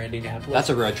Indiana or Indianapolis. That's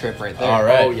a road trip right there. All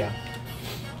right. Oh yeah.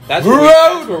 That's Road!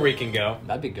 that's where we can go.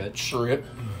 That'd be good. Trip.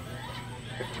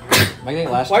 I think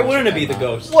last Why time we wouldn't it should be the have,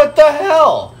 ghost? What the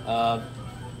hell?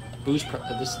 Booze.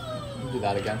 This. Do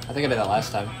that again. I think I did that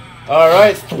last time. All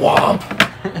right, thwomp.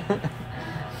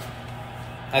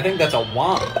 I think that's a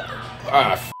womp.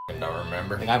 I f***ing don't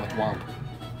remember. I think I'm with Womp.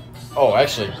 Oh,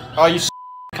 actually. Oh, you.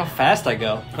 Look how fast I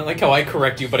go. I like how I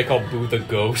correct you, but I call Boo the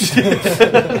ghost.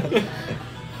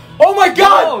 Oh my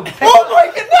god! No, Oh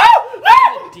my god!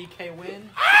 No! Let DK win.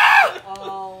 Ah!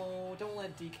 Oh, don't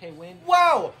let DK win.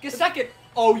 Wow! Get second.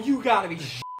 Oh, you gotta be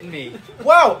shitting me.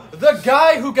 Wow! The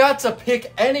guy who got to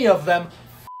pick any of them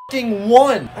f***ing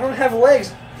won. I don't have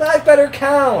legs. That better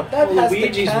count. That Well, has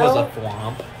Luigi's to was count. a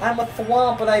thwomp. I'm a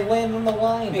thwomp, but I land on the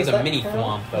line. I think it's Does a that mini count?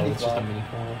 thwomp though. Mini It's just a thwomp. mini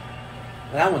thwomp.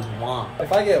 That one's Womp.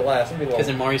 If I get last, I'm gonna be Because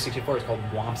in Mario 64, it's called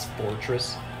Womp's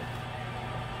Fortress.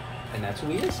 And that's who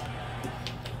he is.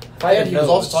 And he was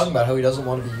also talking about how he doesn't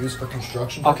want to be used for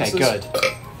construction Okay, purposes. good.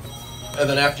 And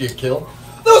then after you kill,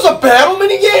 there was a battle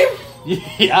minigame?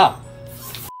 Yeah.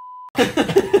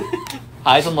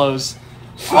 Highs and lows.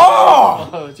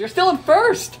 Oh! You're still in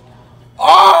first.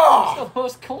 Oh! Still the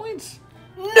most coins.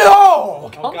 No! Oh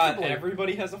god, Comfortably.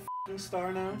 everybody has a f***ing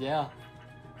star now? Yeah.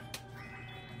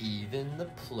 Even the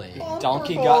play.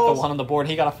 Donkey got the one on the board.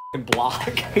 He got a fucking block.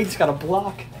 He's got a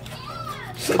block.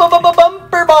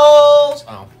 Bumper balls!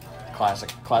 Oh.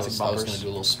 Classic I was bumpers. going to do a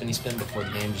little spinny spin before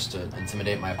the game just to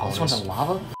intimidate my Oh, this opponents. one's in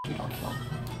lava? You don't kill him.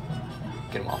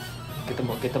 Get him off. Get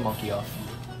the monkey off.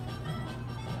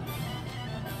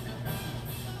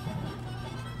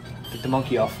 Get the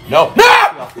monkey off. No!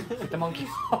 Get the monkey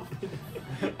off.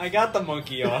 I got the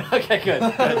monkey off. Okay, good.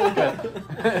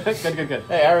 Good.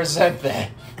 Hey, I resent that.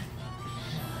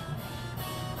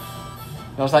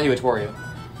 No, it's not you, it's Wario.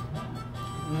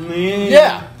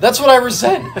 Yeah, that's what I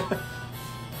resent.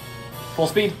 Full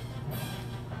speed.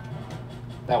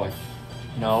 That way.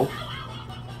 No.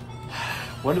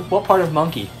 What part of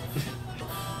monkey?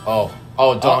 Oh,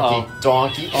 donkey. Uh-oh.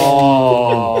 Donkey.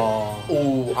 Oh.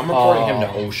 Ooh, I'm reporting him to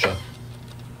Oh. OSHA.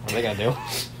 What are they gonna do?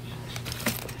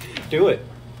 Do it.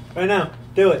 Right now.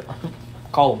 Do it.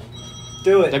 Call them.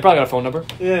 Do They it. probably got a phone number.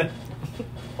 Yeah.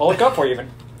 I'll look up for you even.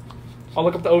 I'll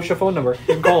look up the OSHA phone number.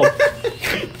 You can call them.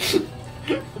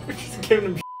 We're just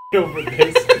giving him over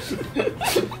this.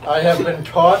 I have been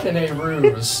caught in a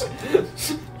ruse.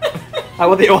 How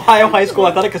about the Ohio High School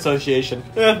Athletic Association?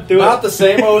 Yeah, do Not it. the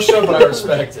same OSHA, but I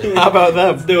respect it. How about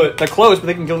them? Let's do it. They're closed, but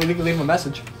they can leave them a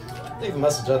message. Leave a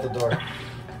message at the door.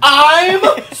 I'm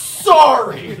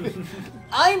sorry!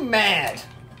 I'm mad.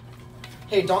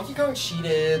 Hey, Donkey Kong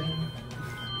cheated.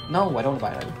 No, I don't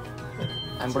buy it.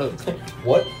 I'm broke.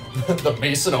 What? The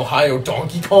Mason, Ohio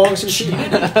Donkey Kongs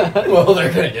cheated? Well,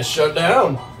 they're gonna get shut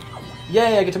down.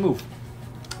 Yay, I get to move.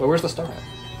 Well, where's the star at?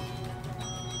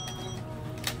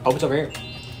 Hope it's over here.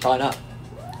 Probably not.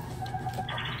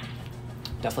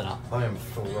 Definitely not. I am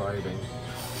thriving.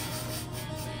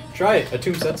 Try it. A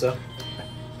tomb setsa.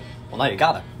 Well, now you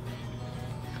got it.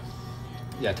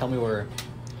 Yeah, tell me where.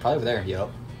 Probably over there,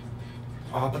 yo.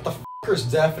 Oh, but the f***er's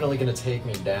definitely gonna take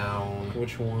me down.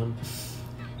 Which one?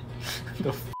 The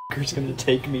f***er's gonna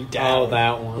take me down. Oh,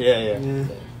 that one. Yeah.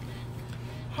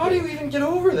 How do you even get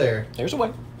over there? There's a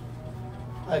way.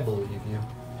 I believe you.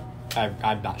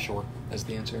 I'm not sure is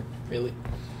the answer, really.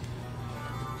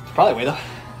 It's probably a way, though.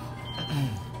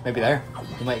 Maybe there.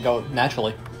 You might go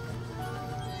naturally.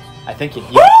 I think you...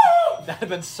 That'd have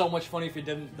been so much funny if you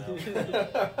didn't, though.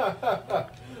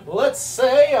 Let's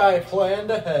say I planned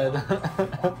ahead.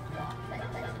 God,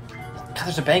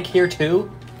 there's a bank here, too?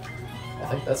 I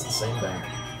think that's the same bank.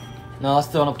 No, that's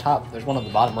the one up top. There's one on the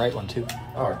bottom right one, too.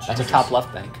 Oh, Jesus. That's a top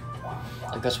left bank.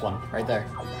 Like this one, right there.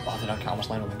 Oh, they don't almost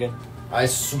land on the good. I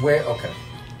swear. Okay.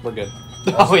 We're good.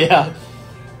 Oh, yeah.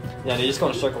 Yeah, you just go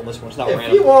in a circle on this one. It's not If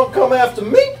random. you won't come after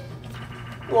me,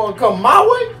 you want to come my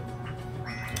way,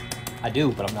 I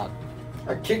do, but I'm not.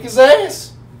 I kick his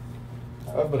ass.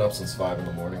 I've been up since 5 in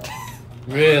the morning.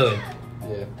 Really?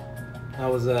 Yeah.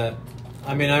 How was that?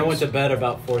 I mean, I went to bed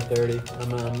about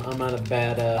 4:30. I'm on a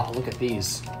bad. Oh, look at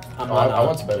these. I'm Oh, on. I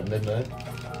went to bed at midnight.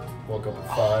 Woke up at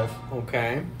 5.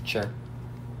 Okay. Sure.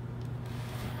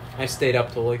 I stayed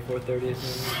up till like 4:30.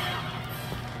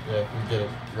 Yeah, you get it.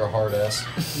 You're a hard ass.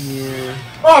 Yeah.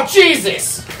 Oh,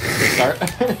 Jesus! Start.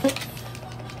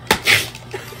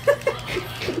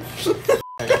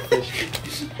 I got fish.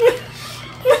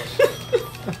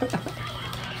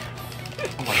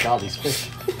 Oh my god, these fish.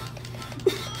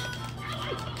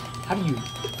 How do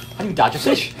you dodge a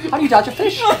fish? How do you dodge a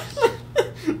fish?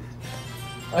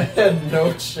 I had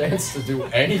no chance to do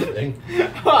anything.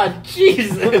 Oh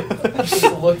Jesus! I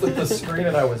just looked at the screen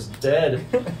and I was dead.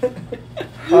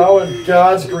 How in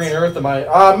God's green earth am I?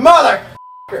 Mother!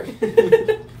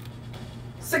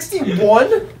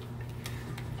 61?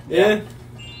 Yeah.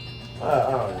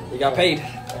 I don't know. You got paid.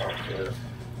 I don't care.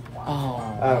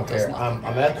 Oh, I don't that's care. not-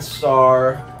 I'm at the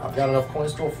star. I've got enough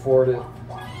coins to afford it.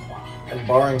 And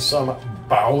barring some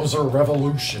Bowser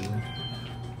revolution,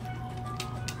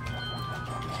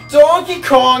 Donkey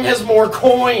Kong has more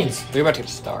coins. We're about to get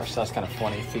a star, so that's kind of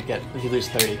funny if you lose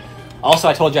 30. Also,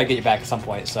 I told you I'd get you back at some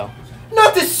point, so.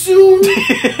 Not this soon.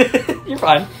 You're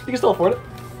fine. You can still afford it.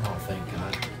 Oh, thank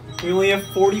God. We only have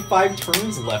 45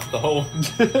 turns left, though.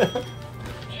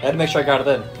 I had to make sure I got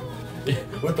it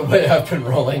in. With the way I've been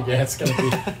rolling, yeah, it's gonna be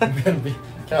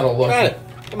kind of lucky. Try it.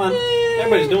 Come on.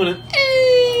 Everybody's doing it.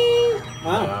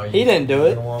 Wow. Wow, He didn't do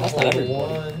it. you're gonna That's want not to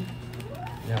everybody. one.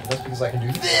 Yeah, but that's because I can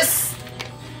do this!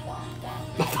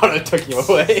 I thought I took you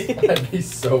away. I'd be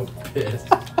so pissed.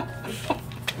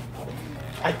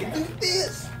 I can do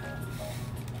this!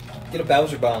 Get a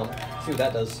Bowser bomb. See what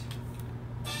that does.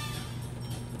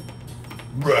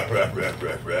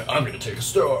 I'm gonna take a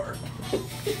star.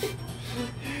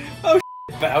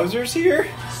 Bowser's here?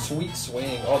 Sweet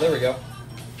swing. Oh, there we go.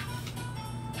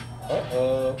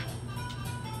 Uh-oh.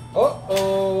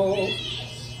 Uh-oh.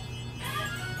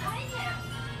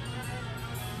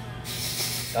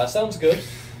 That sounds good.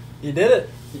 You did it.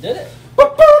 You did it.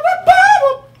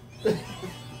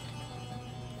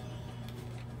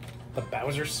 The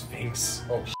Bowser Sphinx.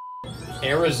 Oh, The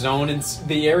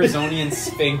Arizonian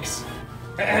Sphinx.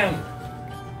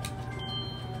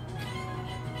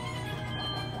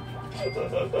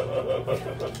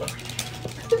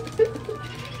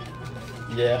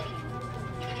 Yeah.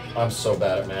 I'm so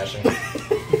bad at mashing.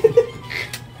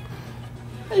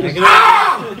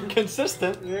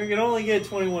 Consistent. You can only get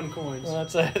 21 coins. Well,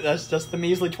 that's just the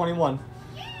measly 21.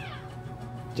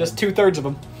 Just 2/3 of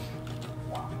them.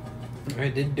 I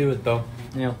did do it though.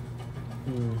 Yeah.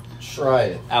 Try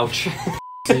it. Ouch.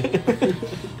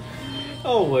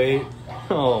 Oh wait,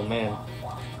 Oh man.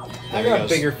 I There he got goes.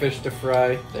 bigger fish to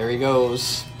fry. There he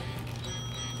goes.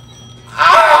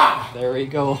 There he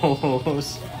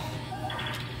goes.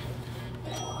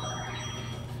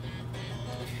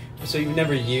 So you've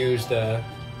never used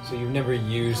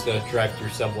drive-through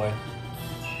Subway?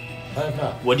 I have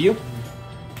not. Would you?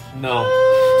 No.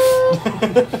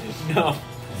 No.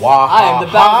 I am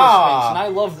the Bowser Sphinx, and I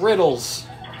love riddles.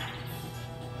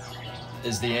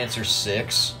 Is the answer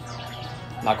 6?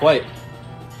 Not quite.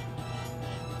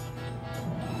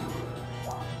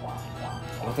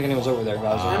 I don't think anyone's over there,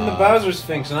 Bowser. I'm the Bowser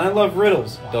Sphinx, and I love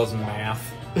riddles. Does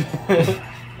math.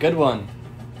 Good one.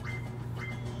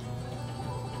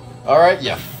 Alright,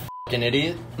 you fucking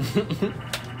idiot.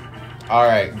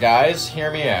 Alright, guys,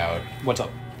 hear me out. What's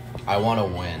up? I want to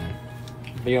win.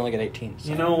 But you only get 18. So.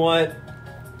 You know what?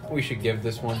 We should give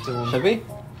this one to him. Should we?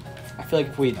 I feel like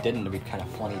if we didn't, it'd be kind of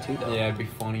funny too, though. Yeah, it'd be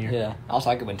funnier. Yeah. Also,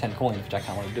 I could win 10 coins, which I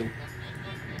kind of want to do.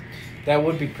 That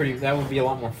would be pretty. That would be a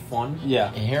lot more fun.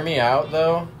 Yeah. You hear me out,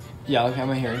 though? Yeah, okay,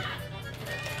 I'm hearing.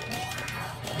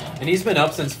 And he's been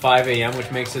up since 5 a.m., which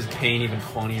makes his pain even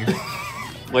funnier.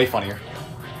 Way funnier.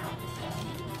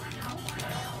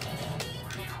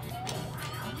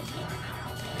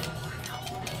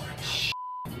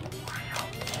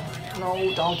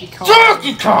 No, Donkey Kong.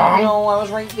 Donkey Kong! No, I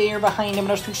was right there behind him and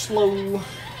I was too slow.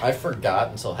 I forgot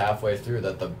until halfway through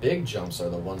that the big jumps are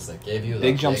the ones that give you the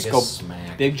Big jumps biggest go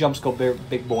smack. big jumps go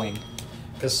big boing.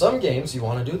 Because some games you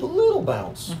want to do the little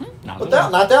bounce. Not But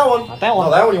that not that one. Not that one.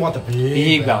 No, that one you want the big,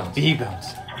 Big bounce. bounce. Big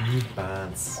bounce. Big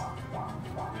bounce.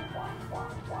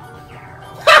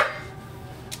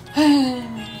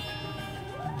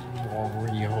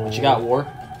 What you got, War?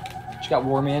 What you got,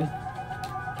 War Man?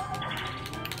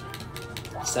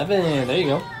 7. There you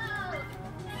go.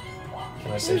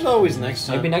 Can I say There's always next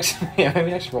time. Maybe next. Yeah,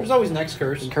 maybe next roll. There's always next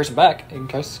curse. You can curse him back. You can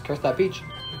curse that peach.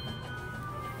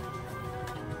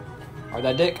 Or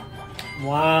that dick.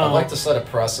 Wow. I'd like to set a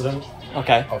precedent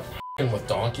Okay. of f***ing with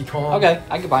Donkey Kong. Okay,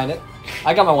 I can bind it.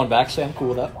 I got my one back, so I'm cool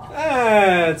with that.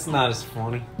 It's not as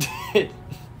funny. He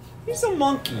He's a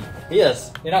monkey.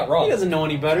 is. You're not wrong. He doesn't know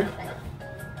any better.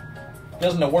 He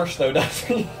doesn't know worse though, does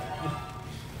he?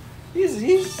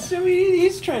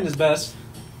 He's trying his best.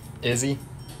 Is he?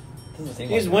 Doesn't seem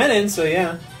He's like winning, so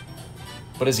yeah.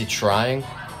 But is he trying? it.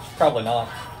 Probably not.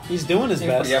 He's doing his Seems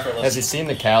best. pretty effortless. Has he seen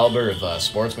the caliber of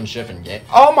sportsmanship and game?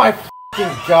 Oh my f***ing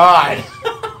god!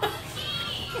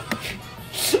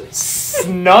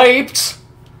 Sniped!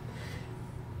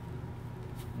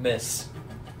 Miss.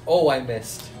 Oh, I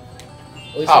missed.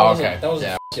 At least Oh, that wasn't- okay. That was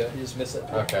Yeah. you. You just missed it.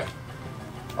 Okay.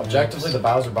 Objectively, the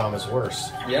Bowser Bomb is worse.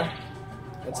 Yeah,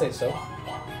 I'd say so.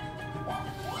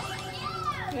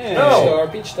 Yeah. No.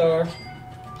 Peach Star.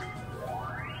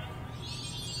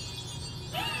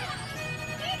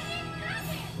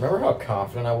 Remember how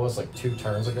confident I was like 2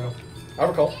 turns ago? I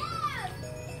recall.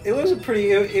 It was a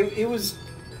pretty. It was.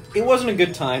 It wasn't a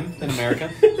good time in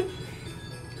America.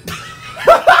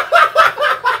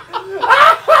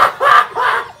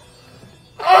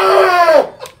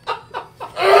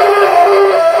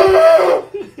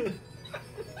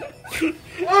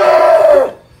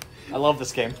 I love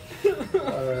this game.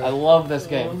 I love this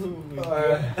game.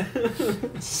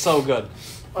 It's so good.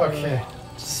 Okay.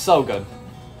 So good.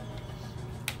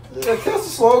 Cast a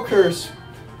slow curse.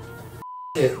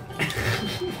 It.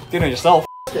 Good on yourself.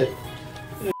 It.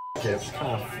 It's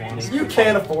kind of funny. You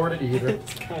can't afford it either.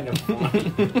 It's kind of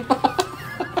funny.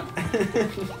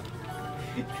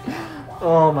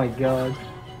 Oh my god.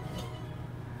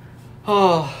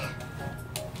 Oh,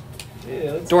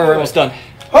 Yeah, let's Dory, do we're it. almost done.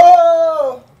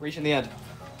 Oh! Reaching the end.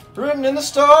 Written in the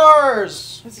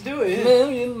stars. Let's do it.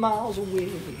 Million miles away.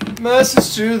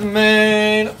 Message to the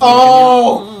main.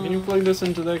 Oh! Can you plug this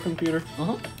into that computer?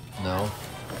 No.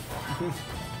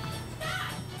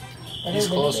 He's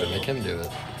closer. Make him do it.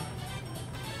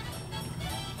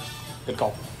 Good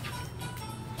call.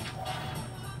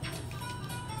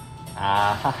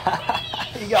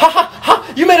 Ah, you got Ha ha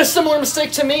ha! You made a similar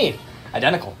mistake to me.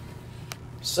 identical.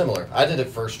 Similar. I did it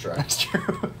first try. That's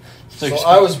true. So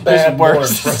I was bad more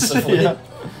worse. impressively. Yeah.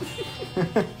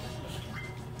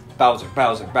 Bowser,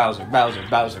 Bowser, Bowser, Bowser,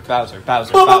 Bowser, Bowser, Bowser,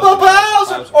 Bowser!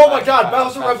 Oh my god,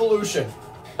 Bowser Revolution.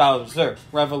 Bowser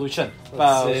Revolution. Let's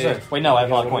Bowser. see. Wait, no, I have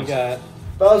a lot of What we points.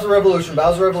 got? Bowser Revolution,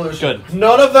 Bowser Revolution. Good.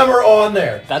 None of them are on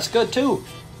there. That's good too.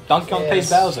 Donkey Kong pays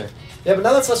Yes. Bowser. Yeah, but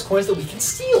now that's less coins that we can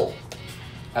steal.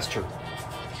 That's true.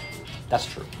 That's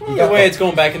true. You Either got way, the- it's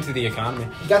going back into the economy.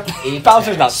 You got the 8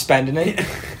 Bowser's not tax. spending it.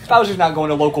 Bowser's not going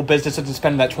to local businesses and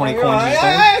spending that 20 coins he's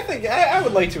doing. I think I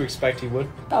would like to expect he would.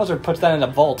 Bowser puts that in a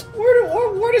vault.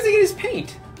 Where does he get his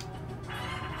paint?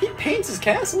 He paints his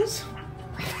castles.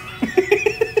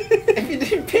 If he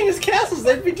didn't paint his castles,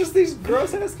 they'd be just these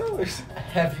gross ass colors.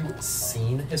 Have you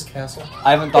seen his castle?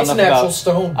 I haven't thought It's enough natural about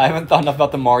stone. I haven't thought enough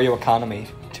about the Mario economy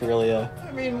to really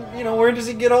I mean, you know, where does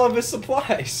he get all of his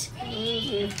supplies?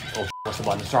 Oh, what's the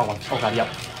button? It's the wrong one. Oh god, yep.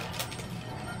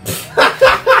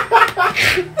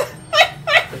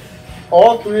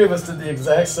 All three of us did the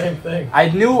exact same thing. I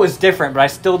knew it was different, but I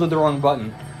still did the wrong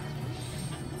button.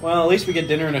 Well, at least we get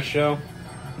dinner and a show.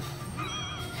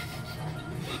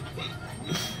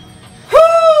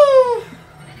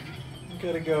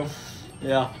 Gotta go.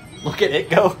 Yeah. Look at it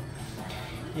go.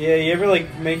 Yeah, you ever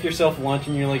like make yourself lunch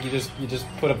and you're like you just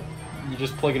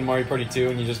plug in Mario Party 2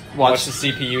 and you just watch the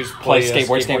CPUs play play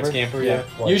Skateboard Skateboard Scamper? Scamper? Yeah.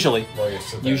 Usually. While you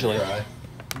sit there Usually. and cry.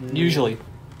 Usually.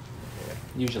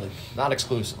 Usually. Not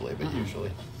exclusively, but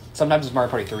usually. Sometimes it's Mario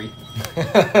Party 3.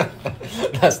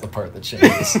 That's the part that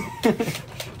changes.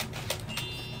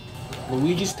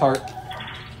 Luigi's Tart.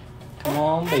 Come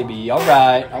on, baby.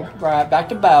 Alright. Alright. Back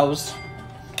to Bowser.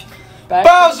 Back to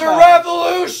Bowser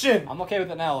Revolution! I'm okay with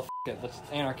it now. F it. Let's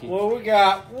anarchy. What we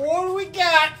got? What do we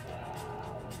got?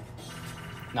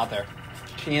 Not there.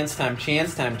 Chance time,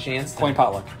 chance time, chance time. Coin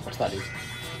potluck. What's that, dude?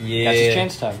 Yeah. That's just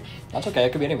chance time. That's okay.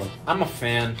 It could be anyone. I'm a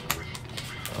fan.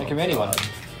 It could be anyone.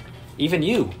 Even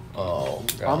you. Oh,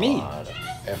 God. Or me.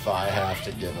 If I have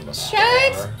to give him a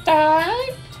star.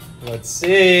 time. Let's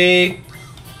see.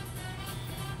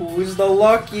 Who's the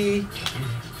lucky?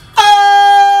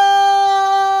 Oh!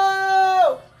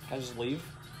 Can I just leave?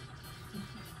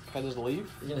 Can I just leave?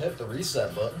 You can hit the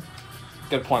reset button.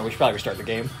 Good point. We should probably restart the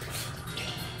game.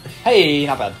 Hey,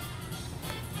 not bad.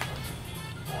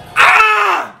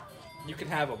 Ah! You can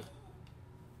have them.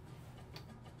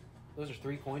 Those are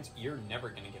 3 coins you're never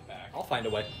gonna get back. I'll find a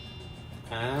way.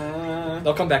 Ah.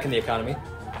 They'll come back in the economy.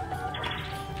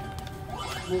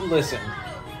 Well, listen.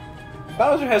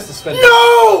 Bowser has to spend.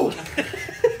 No!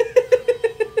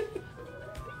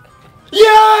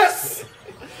 Yes!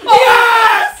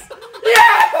 Yes!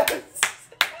 Yes!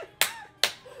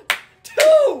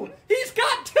 2! He's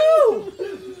got 2!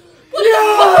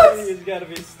 Yes! He's gotta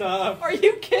be stopped. Are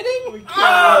you kidding? We can't.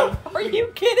 Ah! Are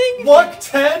you kidding? Luck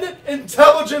 10,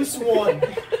 intelligence 1.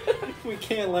 We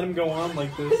can't let him go on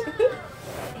like this.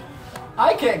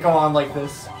 I can't go on like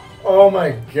this. Oh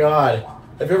my god.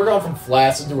 Have you ever gone from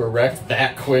flaccid to erect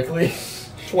that quickly?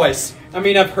 Twice. I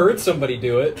mean, I've heard somebody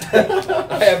do it.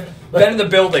 I have been in the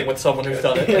building with someone who's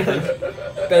done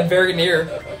it. Been very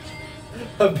near.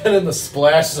 I've been in the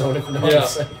splash zone, if you know what I'm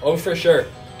saying. Oh, for sure.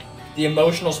 The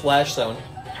emotional splash zone.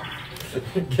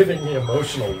 Giving me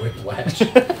emotional whiplash.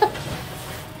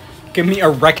 Give me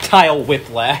erectile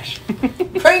whiplash.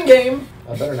 Crane game!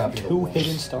 I better not be the 2 one.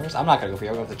 hidden stars? I'm not gonna go for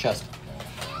you. I'll go for the chest.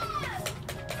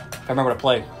 If I remember to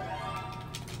play.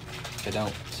 I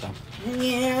don't, so.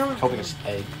 Yeah. Hoping it's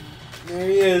A. There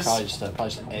he is. Probably just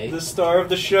an A. The star of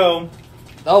the show.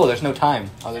 Oh, there's no time.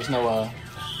 Oh, there's no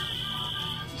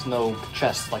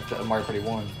chest like the Mario Party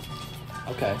 1.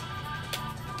 Okay.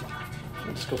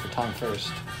 Let's go for time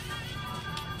first.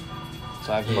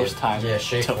 So I have most time. Yeah,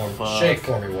 shake to for me. fuck. Shake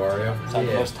for me, Wario. So I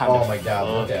have Yeah. most time Oh to my god,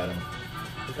 look fuck. at him.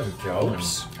 Look at him go.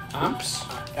 Oops. Oops.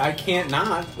 I can't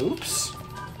not. Oops.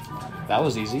 That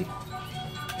was easy.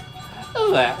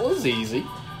 Oh, that was easy.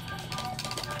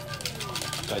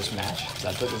 Do I just mash? Is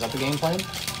that the game plan?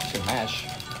 Just gonna mash.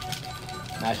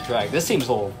 Mash drag. This seems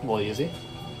a little easy.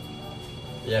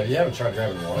 Yeah, if you haven't tried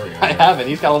grabbing Wario. I haven't.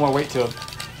 He's got a little more weight to him.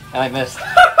 And I missed.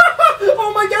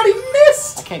 Oh my god, he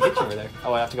missed! I can't get you over there.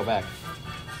 Oh, I have to go back.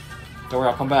 Don't worry,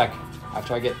 I'll come back.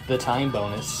 After I get the time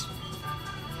bonus.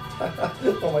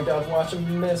 Oh my god, watch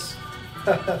him miss.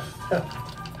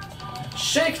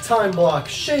 Shake time block,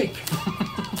 shake!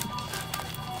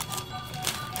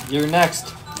 You're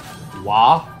next.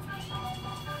 Wah.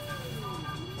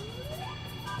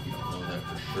 You don't know that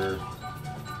for sure.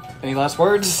 Any last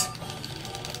words?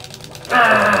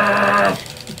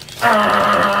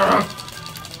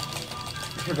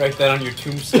 Write that on your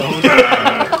tombstone.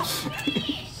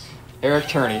 Eric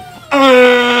Turney.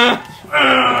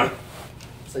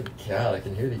 It's like, God, I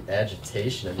can hear the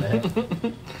agitation in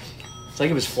that. It's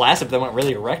like it was flaccid, but then went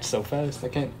really erect so fast. I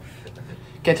can't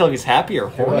tell if he's happy or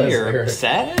horny was, or Eric.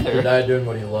 sad He or. died doing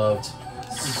what he loved.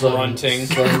 Grunting.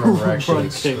 Sudden erection,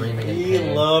 Grunting. screaming in He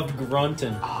pain. loved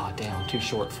grunting. Oh damn, too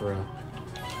short for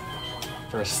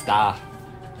a star.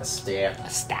 A stare. A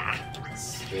star.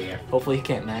 Stare. Hopefully he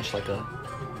can't match like a.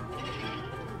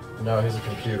 No, he's a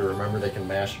computer. Remember, they can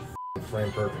mash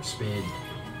frame perfect speed.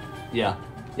 Yeah,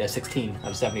 16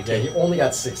 out of 72. Yeah, he only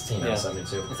got 16 out Yeah. of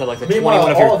 72. Instead of like the Meanwhile,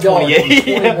 21 of all your of y'all are getting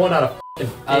 28. 21 out of f***ing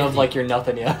 50. Out of like your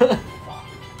nothing, yeah.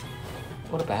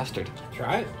 What a bastard.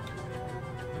 Try it.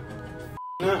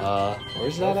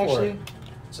 Where's Go that for actually? it.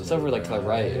 It's over like to the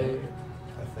right. Yeah. I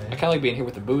I think. kind of like being here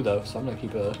with the boo though, so I'm gonna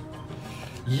keep a.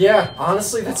 Yeah,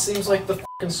 honestly, that seems like the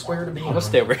f***ing square to be I'm in. gonna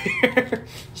stay over here.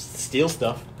 Just steal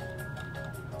stuff.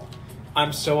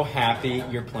 I'm so happy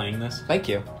you're playing this. Thank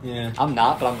you. Yeah. I'm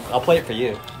not, but I'll play it for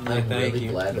you. I'm Thank really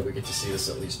you. glad that we get to see this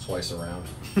at least twice around.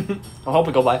 I hope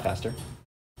it go by faster.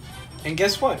 And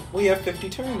guess what? We have 50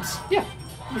 turns. Yeah.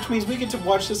 Which means we get to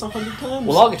watch this 100 times.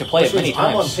 We'll all get to play it Which many means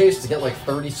I'm on times. pace to get like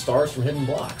 30 stars from hidden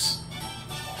blocks.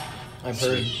 I've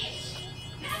heard.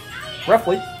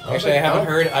 Roughly. Actually, I haven't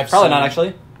heard. I've Probably seen. not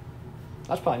actually.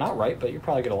 That's probably not right, but you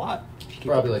probably get a lot. If you keep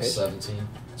Probably up like the pace. 17.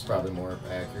 It's probably more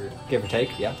accurate. Give or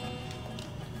take, yeah.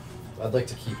 I'd like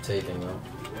to keep taking though.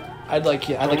 I'd like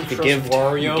if you Trust give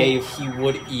Wario. you gave He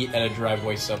would eat at a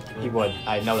driveway sub through. he would.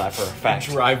 I know that for a fact.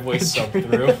 Driveway sub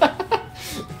through.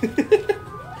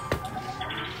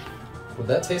 Would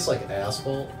that taste like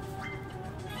asphalt?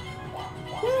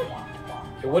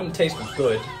 It wouldn't taste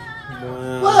good.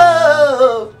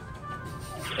 Whoa!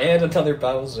 And another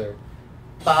Bowser.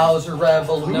 Bowser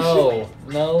Revolution.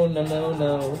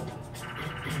 No.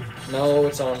 No,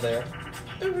 it's on there.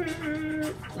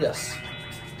 Yes.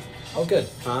 Oh, good.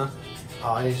 Huh?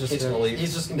 Oh, and he's just He's gonna, gonna leave.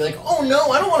 he's just gonna be like, oh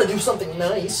no, I don't want to do something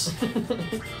nice.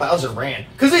 Bowser ran.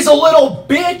 Cause he's a little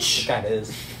bitch! Kinda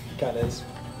is. Kinda is.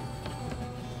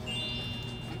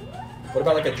 What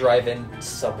about like a drive-in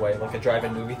subway, like a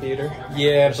drive-in movie theater?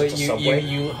 Yeah, Just but a you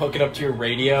Subway? hook it up to your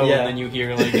radio Yeah. and then you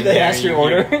hear like in They there, ask your you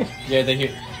order. hear- yeah, they hear.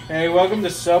 Hey, welcome to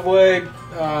Subway.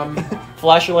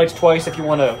 Flash your lights twice if you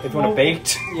want to Well,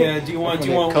 baked. Yeah, do you want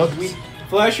Cooked. wheat?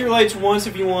 Flash your lights once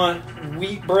if you want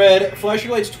wheat bread. Flash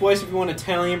your lights twice if you want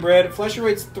Italian bread. Flash your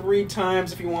lights 3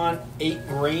 times if you want 8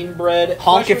 grain bread.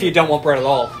 Honk Flash if you don't want bread at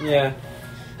all. Yeah.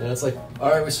 And it's like,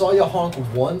 alright, we saw you honk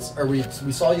once, or we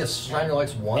saw you shine your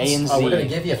lights once. A and We're Z. gonna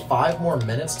give you 5 more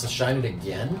minutes to shine it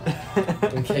again.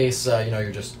 In case,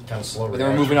 you're just kind of slow. Then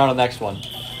we're moving on to the next one.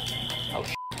 Oh,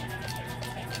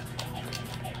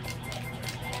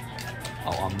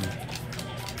 Oh,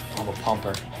 I'm a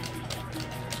pumper.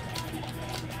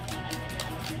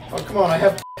 Oh, come on, I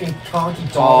have fucking Conky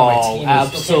Dog on my Oh, team.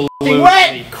 absolutely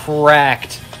wet!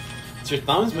 cracked. It's your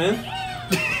thumbs, man.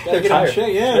 They're Gotta get them tired.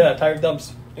 checked. Yeah. tired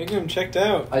thumbs. Gotta get them checked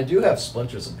out. I do have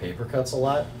splinters and paper cuts a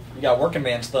lot. You got working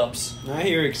man's thumbs. I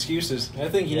hear excuses. I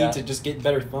think you Yeah. need to just get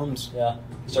better thumbs. Yeah.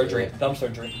 Surgery. Yeah. Thumb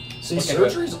surgery. See, Look into it.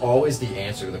 surgery's always the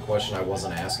answer to the question I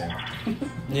wasn't asking.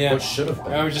 Yeah. What should have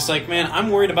been. I was just like, man,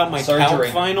 I'm worried about my Surgery. calc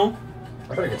final.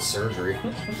 I better get surgery.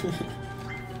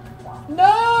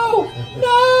 No!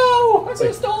 No! I It's like-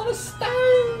 just stolen a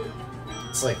stone!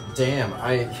 It's like, damn,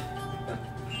 I'm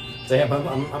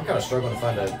kind of struggling to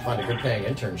find a good paying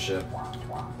internship.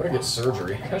 Better get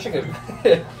surgery. I should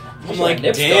get. I'm like,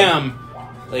 damn.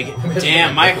 Like,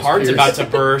 damn, my Nipples heart's pierced. about to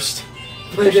burst.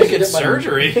 I I should get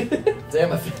surgery.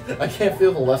 Damn, I can't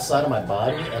feel the left side of my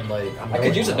body, and like I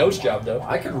could use a nose job though.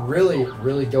 I could really,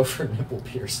 really go for nipple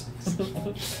piercings.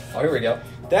 Oh, here we go.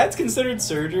 That's considered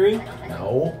surgery?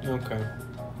 No. Okay.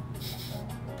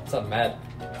 It's not mad.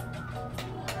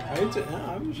 I was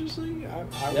just like,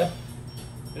 Yeah.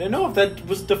 I didn't know if that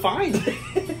was defined.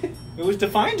 It was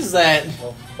defined as that.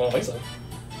 Well, I don't think so.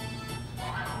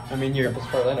 I mean, you're. As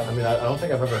far as I know. I mean, I don't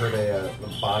think I've ever heard a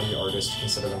body artist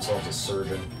consider themselves a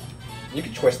surgeon. You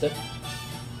could twist it.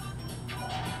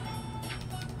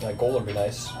 Yeah, gold would be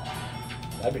nice.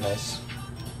 That'd be nice.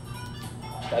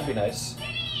 That'd be nice.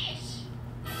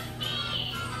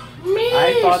 I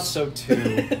I thought so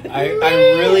too. I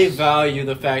really value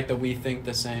the fact that we think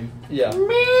the same. Yeah.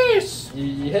 Miss.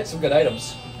 You hit some good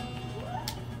items.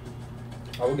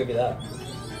 I will give you that.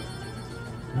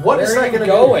 What Where is are that you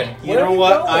gonna going? You Where know are you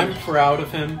what? going? I'm proud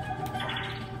of him.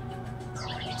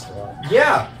 do?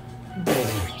 Yeah.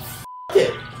 F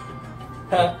it.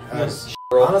 Huh. I was-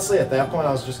 honestly, at that point,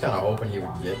 I was just kind of hoping he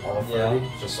would get all 30,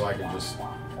 just so I could just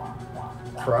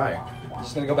cry.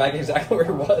 Just gonna go back exactly where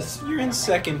it was. You're in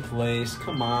second place.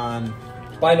 Come on.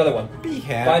 Buy another one. Be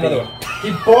happy. Buy another one.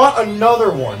 He bought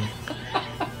another one.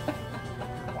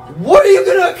 What are you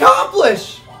gonna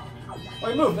accomplish? Oh,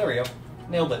 you moved. There we go.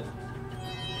 Nailed it.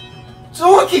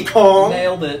 Donkey Kong.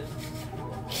 Nailed it.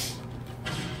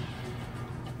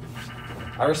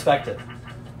 I respect it.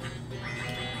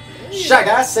 Shy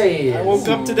Guy says. I woke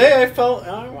up today. I felt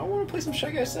I want to play some Shy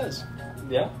Guy Says.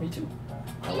 Yeah, me too.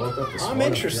 I woke up this I'm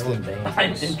morning interested. feeling dangerous.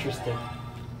 I'm interested.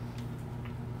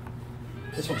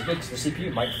 This one's good because the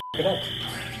CPU might f it up.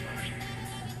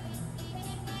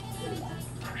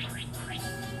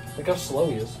 Look how slow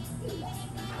he is.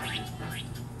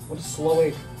 What is slow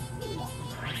ape?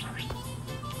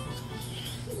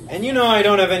 And you know I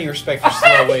don't have any respect for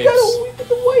slow waves.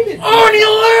 Oh, and he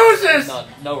loses! None.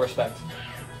 No respect.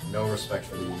 No respect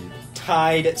for the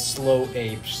Tied slow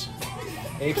apes.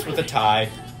 Apes with a tie.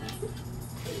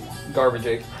 Garbage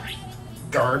ape.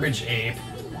 garbage ape.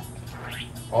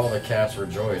 All the cats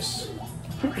rejoice.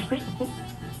 Too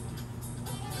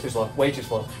slow. Way too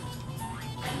slow.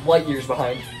 Light years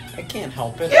behind. I can't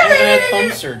help it. I haven't had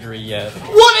thumb surgery yet.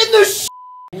 What in the sh**?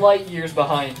 Light years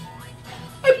behind.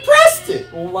 I pressed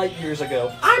it! Light years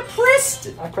ago. I pressed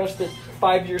it! I pressed it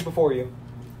 5 years before you.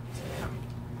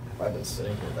 Have I been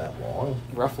sitting here that long?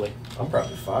 Roughly. I'm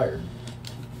probably fired.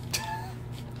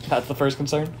 That's the first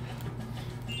concern.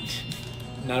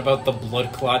 Not about the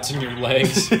blood clots in your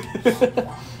legs or I'm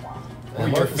your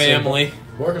more concerned family.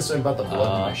 about- More concerned about the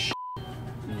blood in my sh**.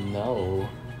 No.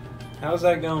 How's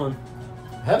that going?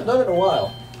 Haven't done it in a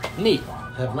while. Neat.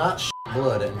 Have not sh**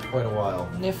 blood in quite a while.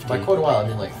 Nifty. By quite a while, I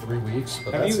mean like 3 weeks,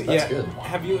 but Have that's good.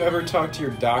 Have you ever talked to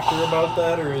your doctor about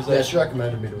that, or is Yeah, that? she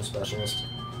recommended me to a specialist.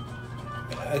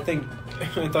 I think I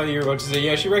thought you were about to say.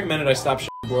 Yeah, she recommended I stop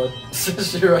blood.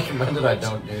 She recommended I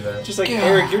don't do that. Just like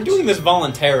Eric, you're doing this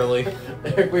voluntarily.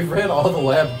 Eric, we've ran all the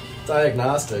lab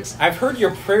diagnostics. I've heard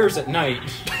your prayers at night.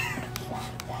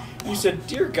 You said,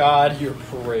 "Dear God, Your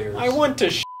prayers. I want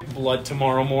to blood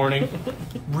tomorrow morning."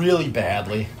 Really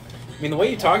badly. I mean, the way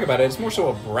you talk about it, it's more so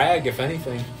a brag, if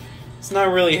anything. It's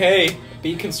not really, "Hey,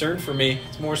 be concerned for me."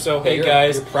 It's more so, "Hey,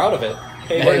 guys, You're proud of it.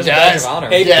 hey, Hey, guys, badge of honor.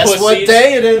 hey, Guess pussies." what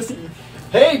day it is?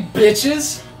 Hey,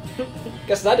 bitches!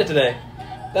 Guess what I did today?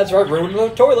 That's right, ruined the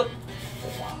toilet.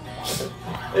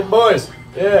 Hey, boys.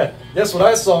 Yeah, guess what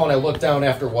I saw when I looked down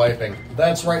after wiping?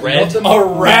 That's right. Red. nothing A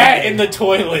but rat red. in the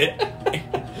toilet.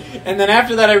 And then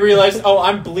after that, I realized, oh,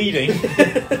 I'm bleeding.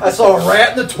 I saw a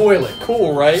rat in the toilet.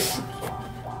 Cool, right?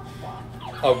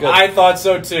 Oh, good. I thought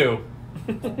so too.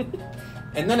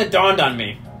 And then it dawned on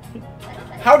me.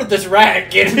 How did this rat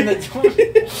get in the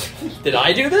toilet? Did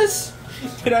I do this?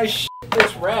 Did I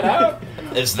this rat out?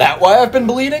 Is that why I've been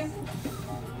bleeding?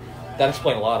 That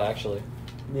explains a lot, actually.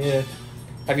 Yeah.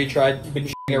 Have you tried? You've been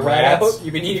shitting a rat out?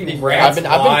 You've been eating I've rats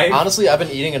live? honestly, I've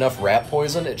been eating enough rat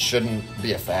poison. It shouldn't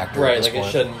be a factor. Right, at this like it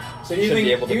point. shouldn't. So do you should think?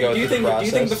 be able to do go you through think? the Do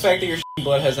you think the process. fact that you're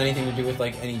blood has anything to do with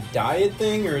like any diet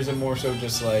thing, or is it more so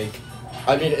just like?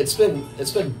 I mean, it's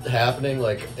been happening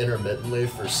like intermittently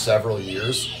for several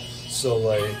years. So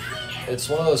like, it's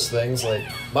one of those things. Like,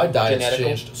 my diet's Genetical?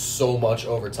 changed so much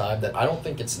over time that I don't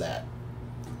think it's that.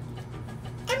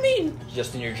 I mean,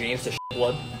 Just in your genes to shit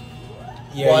blood?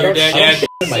 yeah, Well, I your don't- dad. I don't Yeah, shit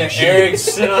in my yeah, genes. Eric,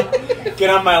 sit on, get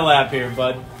on my lap here,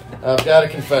 bud. I've got a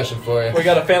confession for you. We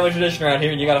got a family tradition around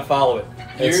here, and you gotta follow it.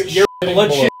 It's You're shitting blood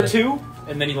blood. shitter too,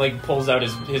 and then he like pulls out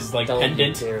his like Don't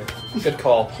pendant. care. Good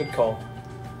call. Good call.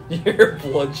 You're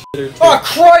blood shitter too. Oh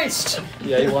Christ!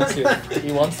 Yeah, he wants you.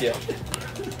 He wants you.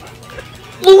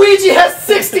 Luigi has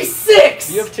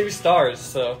 66. You have 2 stars,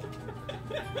 so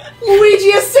Luigi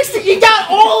has 60. You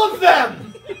got all of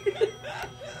them.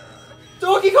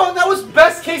 Donkey Kong, that was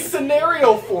best case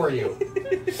scenario for you,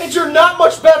 and you're not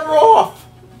much better off.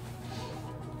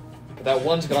 but that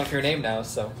one's gone for your name now.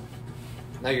 So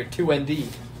now you're 2ND.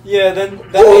 Yeah, then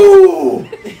that Ooh!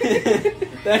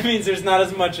 means, that means there's not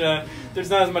as much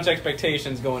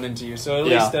expectations going into you. So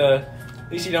at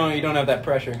least you don't have that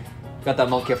pressure. Got that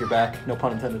monkey off your back. No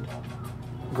pun intended.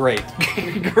 Great.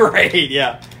 Great.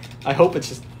 Yeah. I hope it's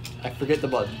just I forget the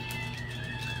button.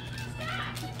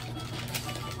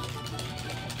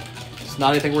 It's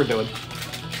not anything we're doing.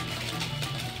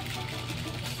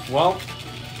 Well,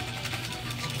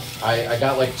 I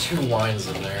got like 2 lines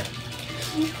in there.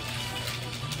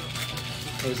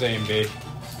 Who's A and B?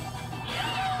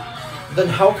 Then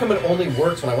how come it only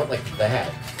works when I went like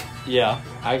that? Yeah,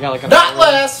 I got like a... Not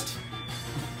last!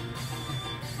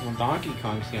 Well, Donkey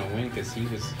Kong's gonna win because he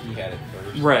had it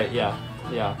first. Right, yeah.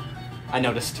 Yeah. I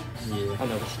noticed. Yeah. I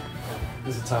noticed.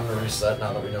 Is it time to reset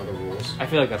now that we know the rules? I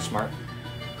feel like that's smart.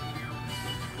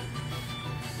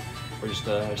 We're just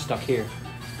stuck here.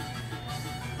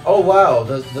 Oh wow,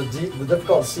 the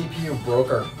difficult CPU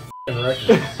broke our f***ing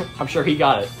record. I'm sure he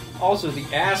got it. Also, the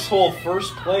asshole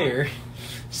first player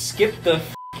skipped the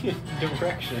f***ing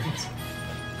directions.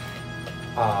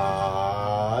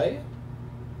 I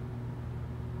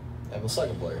am the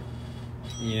second player.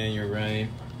 Yeah, you're right.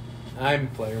 I'm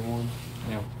player 1.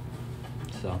 Yeah.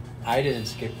 So. I didn't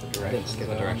skip the directions. skip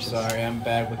the though. directions. I'm sorry, I'm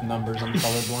bad with numbers. I'm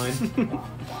colorblind.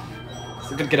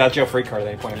 It's a good get out jail free card at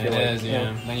any point. I It feel like. is,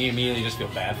 yeah. Then you immediately just feel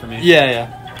bad for me. Yeah,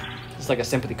 yeah. It's like a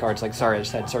sympathy card. It's like, sorry, I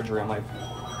just had surgery on my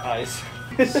eyes.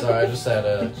 So I just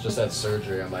had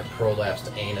surgery on my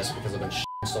prolapsed anus because I've been shitting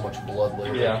so much blood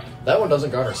lately. Yeah. That one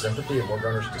doesn't garner sympathy, it more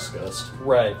garners disgust.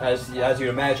 Right, as you'd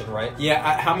imagine, right?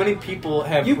 Yeah, how many people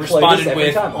have You play this responded every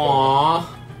with time, "Aww"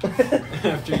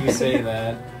 after you say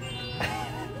that?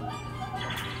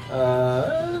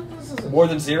 This is More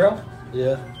than 0?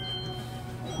 yeah,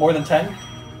 More than 10?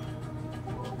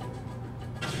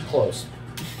 close.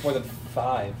 More than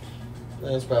 5?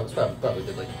 It's probably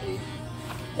good like 8.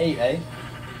 8, eh?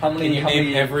 How many? Can you how name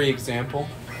many? every example?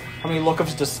 How many looks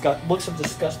of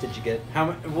disgust did you get?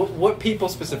 What people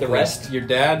specifically? The rest? Your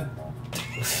dad?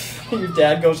 Your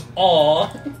dad goes, "Aw."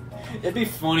 It'd be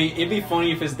funny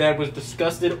if his dad was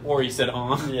disgusted or he said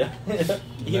 "Aw." Yeah. Either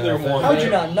Yeah, one. How'd you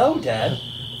not know, Dad?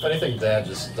 If anything, Dad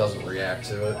just doesn't react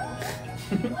to it.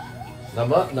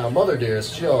 Now, Mother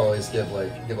Dearest, she always give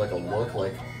like a look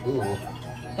like, ooh.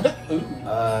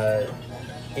 Ooh.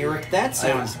 Eric, that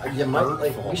sounds You might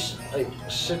like hurtful.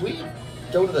 should we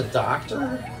go to the doctor?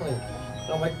 Like,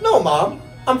 I'm like, no, Mom,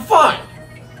 I'm fine.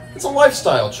 It's a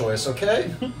lifestyle choice, okay?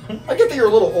 I get that you're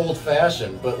a little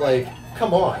old-fashioned, but like,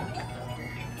 come on.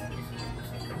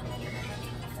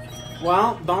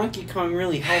 Well, Donkey Kong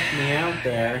really helped me out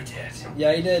there.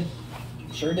 Yeah, he did.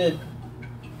 Sure did.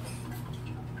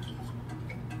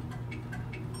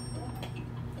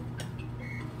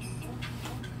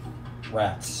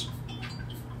 Rats.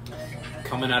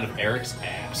 Coming out of Eric's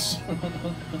ass.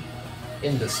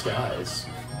 In disguise.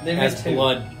 They As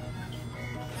blood.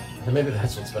 And maybe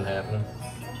that's what's been happening.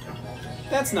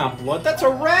 That's not blood, that's a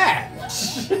rat!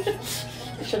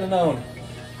 I should have known.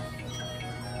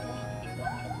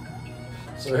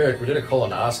 So Eric, we did a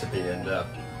colonoscopy, and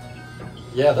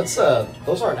yeah, that's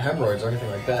those aren't hemorrhoids or anything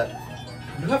like that.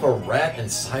 You have a rat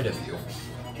inside of you.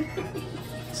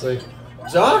 It's like,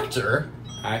 doctor,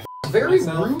 I f***ed very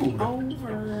myself rude.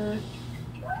 over.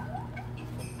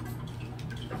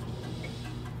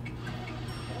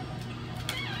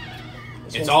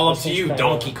 It's all up to you,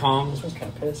 Donkey Kong. This one's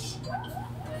kind of piss.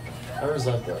 I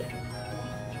resent that.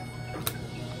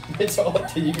 It's all up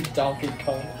to you, Donkey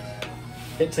Kong.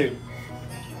 Hit 2.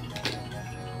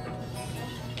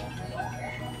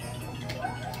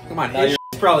 Come on, Now it's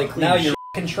probably clean. Now as you're shit.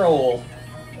 in control.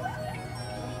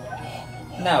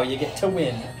 Now you get to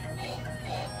win.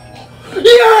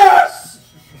 Yes!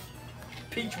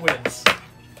 Peach wins.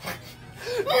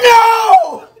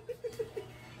 No!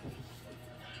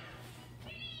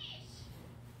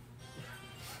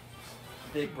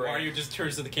 Big brain. Mario just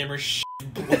turns to the camera,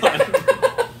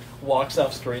 blood. Walks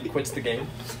off screen, quits the game.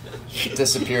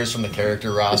 Disappears from the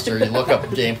character roster. You look up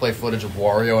gameplay footage of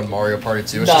Wario and Mario Party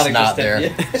 2. It's just not Non-existent, there.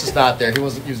 yeah. It's just not there. He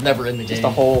was never in the game. Just a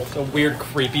whole. A weird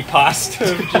creepy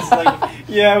pasta of just like,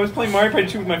 yeah, I was playing Mario Party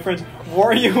 2 with my friends.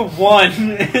 Wario won,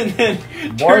 and then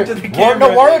turned to the camera. No,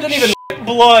 Wario didn't even.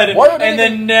 Blood, Wario didn't and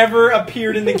then even- never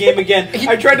appeared in the game again.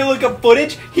 I tried to look up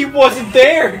footage, he wasn't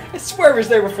there. I swear it was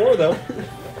there before, though.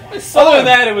 Other than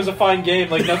that, it was a fine game.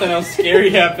 Like nothing else scary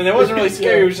happened. It wasn't really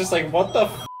scary. It was just like, what the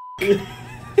f?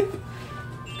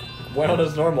 Went on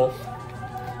as normal.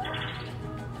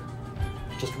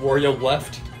 Just Wario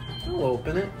left. I'll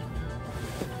open it.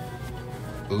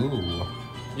 Ooh.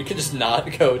 You can just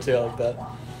not go to like that.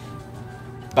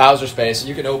 Bowser space.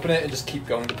 You can open it and just keep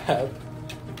going to path.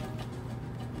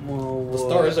 Well, The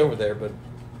star is over there, but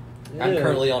I'm Yeah.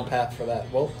 currently on path for that.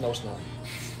 Well, no, it's not.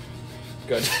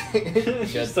 Good.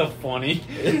 It's just so funny.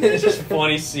 It's just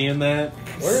funny seeing that.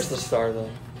 Where's the star, though?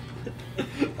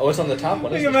 Oh, it's on the top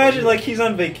one. Like, isn't it? imagine like he's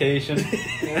on vacation,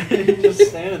 He's just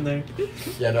standing there.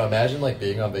 Yeah, no. Imagine like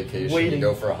being on vacation. Waiting. You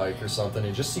go for a hike or something.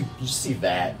 You just see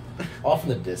that off in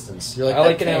the distance. You're like, I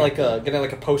like that getting can't- getting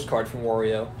like a postcard from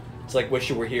Wario. It's like, wish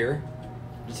you were here.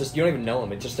 It's just you don't even know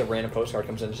him. It's just a random postcard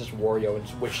comes in. It's just Wario and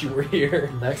just wish you were here.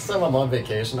 Next time I'm on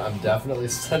vacation, I'm definitely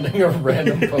sending a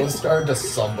random postcard to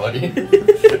somebody.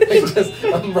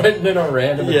 I'm writing in a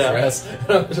random address,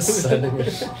 and I'm just sending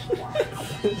it.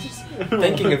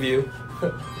 Thinking of you.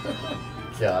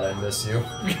 God, I miss you.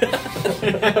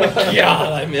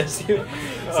 God, I miss you.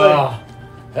 It's like,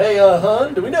 hey,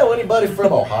 hon, do we know anybody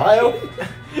from Ohio?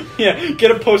 Yeah,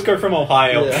 get a postcard from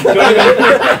Ohio.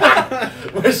 Yeah.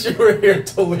 Wish you were here,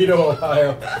 Toledo,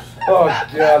 Ohio. Oh,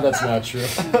 God, that's not true.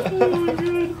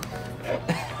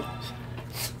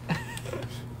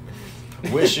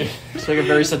 Wish you. Just take a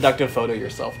very seductive photo of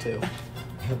yourself too.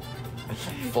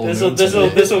 Full moon today.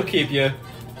 This'll keep you.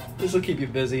 This'll keep you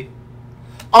busy.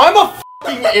 I'm a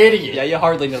fucking idiot. Yeah, you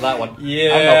hardly know that one. Yeah. I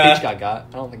don't know if Peach got.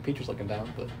 I don't think Peach was looking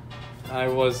down, but I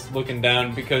was looking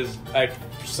down because I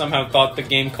somehow thought the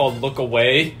game called Look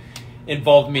Away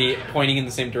involved me pointing in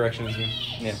the same direction as you.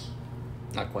 yeah,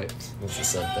 not quite. That's the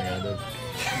sad thing I did.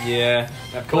 Yeah,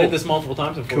 I've Cool. played this multiple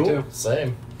times before too.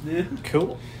 Same. Yeah.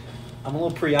 Cool. I'm a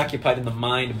little preoccupied in the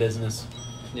mind business.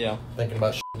 Yeah. Thinking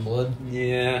about shitting blood.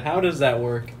 Yeah, how does that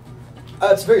work?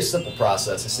 It's a very simple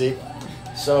process, you see.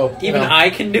 So you Even know, I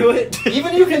can do it?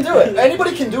 even you can do it.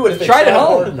 Anybody can do it if they Try it at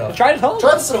hard home. enough. Try it at home.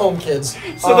 Try this at home, kids.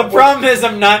 So the problem is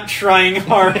I'm not trying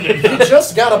hard you enough.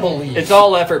 just gotta believe. It's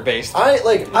all effort based. I'm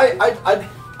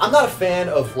not a fan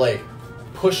of like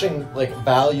pushing like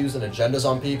values and agendas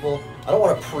on people. I don't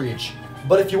want to preach,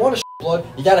 but if you want to shit blood,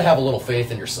 you gotta have a little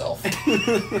faith in yourself.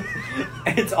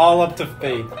 It's all up to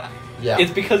faith. Yeah.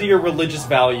 It's because of your religious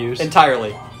values.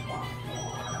 Entirely.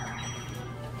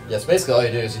 Yes, basically all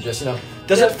you do is you just,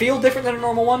 Does Yeah. it feel different than a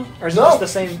normal one, or is it No. just the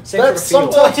same sort of That's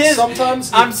feel?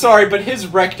 sometimes I'm sorry, but his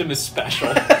rectum is special.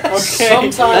 Okay.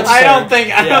 Sometimes- I don't think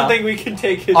Yeah. we can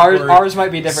take his Ours, word. ours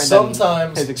might be different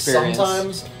sometimes than his experience.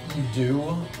 sometimes you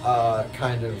do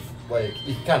kind of like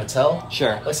you can kind of tell.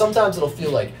 Sure. Like sometimes it'll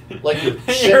feel like you're you're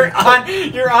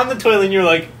shitting. you're on the toilet and you're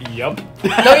like, yup.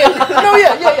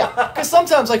 Yeah. Because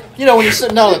sometimes, like, when you're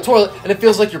sitting down on the toilet and it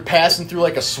feels like you're passing through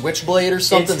like a switchblade or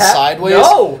something sideways.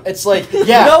 No. It's like,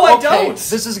 yeah, No, I okay, don't.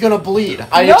 this is gonna bleed.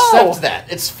 I No. accept that.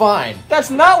 It's fine. That's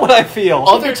not what I feel.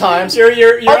 Other times, You're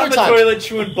other on the times- toilet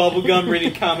chewing bubblegum,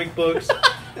 reading comic books.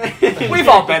 We've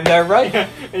all been there, right?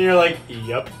 And you're like,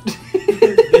 yup.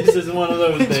 This is one of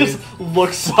those It days. just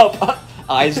looks up,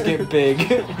 eyes get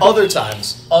big. Other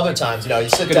times, you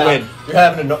sit Good down,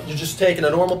 win. you're just taking a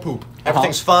normal poop.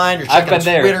 Everything's fine. You're I've checking been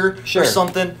there. Twitter Sure. or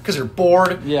something because you're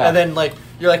bored. Yeah. And then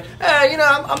you're like,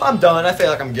 I'm done. I feel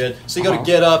like I'm good. So you go to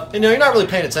get up, and you're not really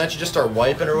paying attention. You just start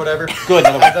wiping or whatever. Good.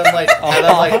 And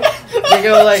then you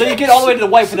go like. So you get all the way to the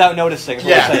wipe without noticing. is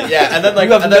what you're saying. Yeah, and then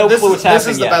You have no clue what's this is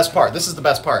happening the yet. best part. This is the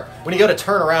best part. When you go to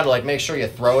turn around to make sure you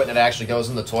throw it and it actually goes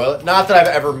in the toilet. Not that I've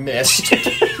ever missed.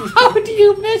 How do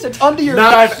you miss? It's under your.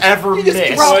 Not I've ever You just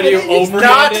missed. drop What do you it in, you just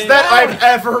overhand Not it? that I've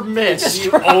ever missed.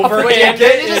 You drop it. But overhand you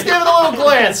it. just give it a little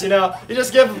glance, You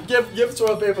just give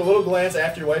toilet paper a little glance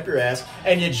after you wipe your ass,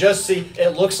 and you just see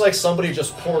it looks like somebody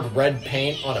just poured red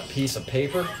paint on a piece of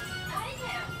paper.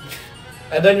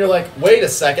 And then you're like, wait a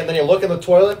second. Then you look in the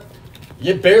toilet.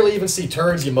 You barely even see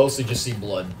turds. You mostly just see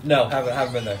blood. No,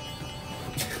 haven't been there.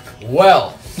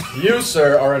 Well, you,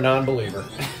 sir, are a non-believer.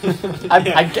 I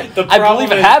The believe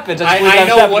problem it is- happens. I, believe I that's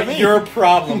know happened what to me. your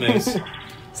problem is.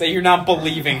 Say you're not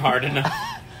believing hard enough.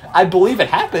 I believe it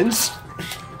happens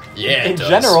Yeah, in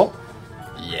general.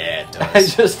 Yeah, it I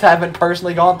does. just haven't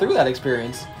personally gone through that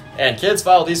experience. And kids,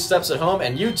 follow these steps at home,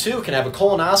 and you too can have a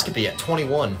colonoscopy at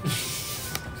 21.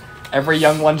 Every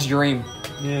young one's dream.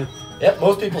 Yeah. Yep,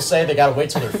 most people say they gotta wait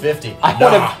till they're 50.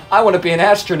 I want to be an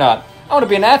astronaut. I want to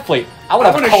be an athlete. I want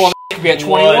to have a colonoscopy at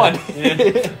 21.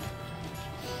 Yeah.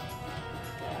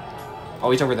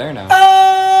 Oh, he's over there now.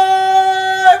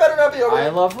 I better not be over I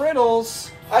there. love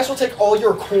riddles. I shall take all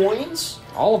your coins.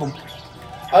 All of them.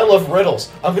 I love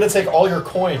riddles. I'm gonna take all your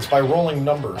coins by rolling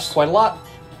numbers. Quite a lot.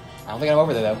 I don't think I'm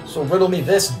over there, though. So riddle me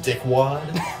this, dickwad.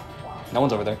 No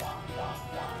one's over there.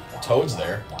 Toad's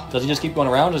there. Does he just keep going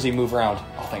around, or does he move around?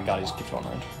 Oh, thank God he just keeps going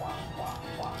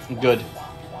around. Good.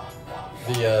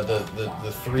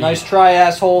 The three. Nice try,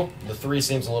 asshole. The 3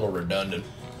 seems a little redundant.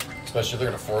 Especially if they're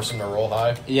gonna force him to roll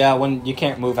high. Yeah, when you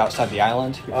can't move outside the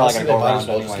island, you're probably Honestly, going to they go might as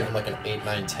around well just give anyway. him like an 8,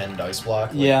 9, 10 dice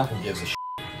block. Yeah. Who gives a shit?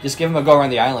 Just give him a go around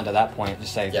the island at that point.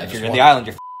 Just say, Yeah, if just you're in one. the island,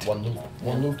 you're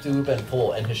One loop de loop and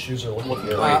pull, and his shoes are looking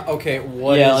good. Okay,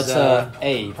 what yeah, is, let's,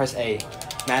 A. Press A.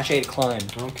 Mash A to climb.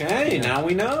 Okay, Yeah. now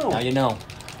we know. Now you know.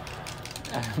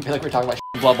 I feel like we were talking about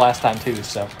blood last time, too,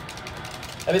 so.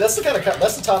 I mean, that's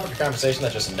the topic of conversation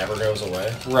that just never goes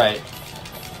away. Right.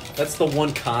 That's the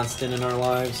one constant in our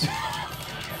lives.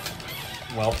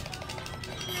 Well,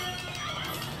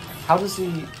 How does he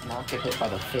not get hit by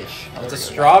the fish? Oh, It's a there we go.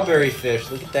 strawberry fish.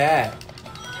 Look at that.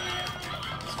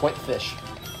 It's quite the fish.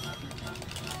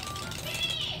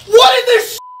 What in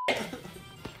this?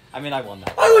 I mean, I won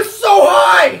that. I was so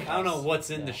high. I don't know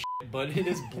what's in the shit, but it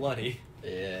is bloody.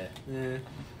 Yeah. Eh.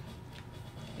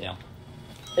 Yeah.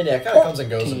 And yeah, it kind of comes and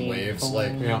goes in waves.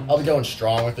 Like, Yeah. I'll be going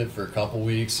strong with it for a couple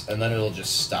weeks, and then it'll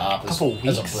just stop as Couple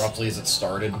weeks? abruptly as it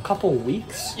started. A couple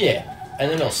weeks? Yeah. And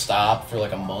then it'll stop for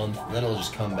like a month, and then it'll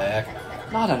just come back.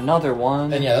 Not another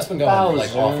one. And yeah, that's been going like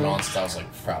Bowser. off and on since I was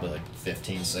like probably like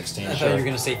 15, 16. I thought you were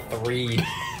gonna say 3.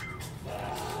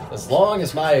 As long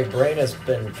as my brain has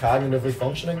been cognitively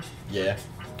functioning, yeah.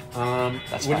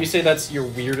 That's Would fine. you say that's your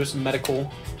weirdest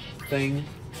medical thing?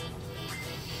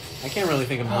 I can't really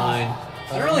think of mine.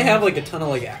 I don't really have like a ton of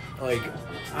like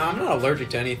I'm not allergic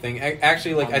to anything.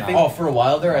 Actually, like I'm I not. think Oh, for a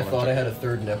while there, I thought I had a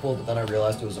third nipple, but then I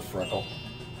realized it was a freckle.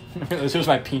 This was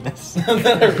my penis. And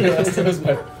then I realized it was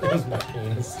my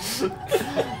penis.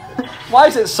 Why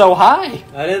is it so high?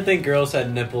 I didn't think girls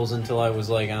had nipples until I was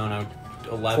like, I don't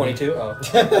know, 11. 22? Oh.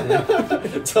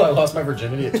 Until I lost my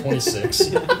virginity at 26.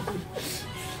 And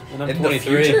I'm In the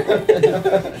 23.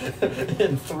 future?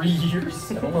 In 3 years.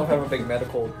 I don't know if I have a big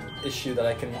medical issue that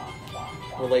I can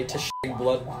relate to shitting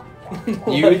blood.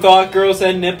 You thought girls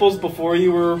had nipples before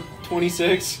you were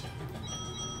 26?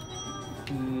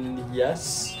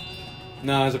 Yes.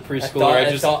 No, as a preschooler, I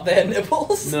just thought they had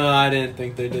nipples. no, I didn't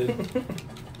think they did.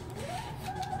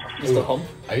 Just a hump.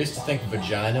 I used to think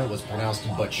vagina was pronounced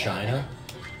butchina.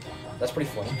 That's pretty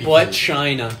funny. Butt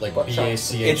China. Like Butt china.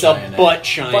 B-A-C-H-I-N-A. It's a butt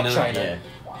China. Butt China. Yeah.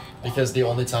 Because the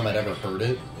only time I'd ever heard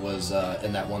it was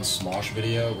in that one Smosh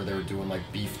video where they were doing like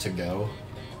beef to go,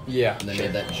 Yeah. and they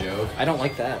made that joke. I don't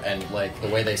like that. And like the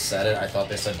way they said it, I thought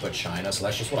they said vagina, so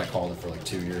that's just what I called it for like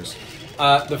 2 years.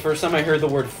 The first time I heard the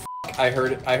word f***, I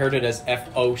heard it as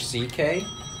F-O-C-K.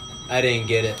 I didn't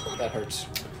get it. That hurts.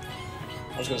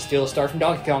 I was gonna steal a star from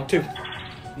Donkey Kong too.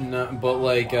 No, but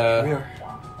like, We are.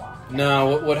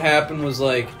 no, what happened was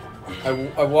like,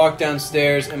 I walked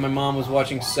downstairs and my mom was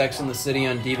watching Sex and the City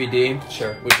on DVD,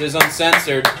 Sure. which is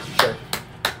uncensored, Sure.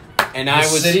 and The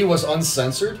city was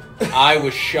uncensored? I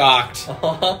was shocked.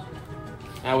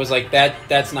 I was like,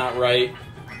 that's not right.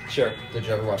 Sure. Did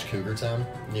you ever watch Cougar Town?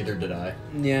 Neither did I.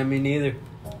 Yeah, me neither.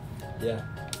 Yeah.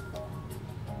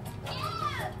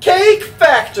 Cake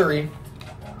Factory!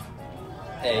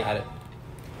 Got it.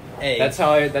 Hey. That's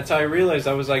how I realized.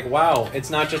 I was like, wow, it's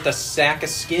not just a sack of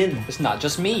skin. It's not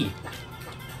just me.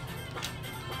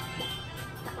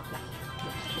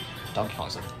 Donkey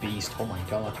Kong's a beast. Oh my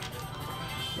god.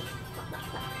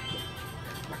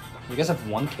 You guys have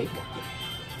one cake?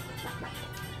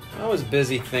 I was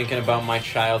busy thinking about my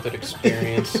childhood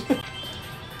experience.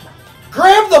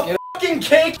 Grab the fucking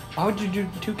cake! Why would you do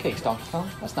 2 cakes, Donkey Kong?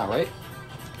 That's not right.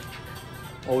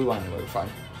 Well, we won anyway. We're fine.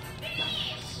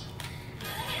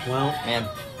 Well, Man.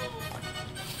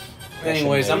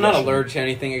 anyways, I'm not allergic to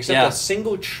anything except Yeah. a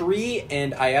single tree.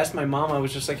 And I asked my mom, I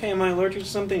was just like, hey, am I allergic to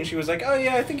something? And she was like, oh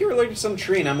yeah, I think you're allergic to some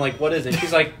tree. And I'm like, what is it? And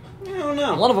she's like, I don't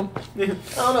know. One of them. I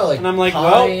don't know, like, And I'm like,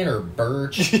 well- pine or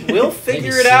birch. We'll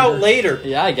figure it out cedar. later.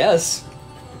 Yeah, I guess.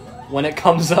 When it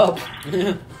comes up.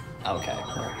 It's Okay.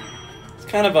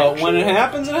 kind of a when it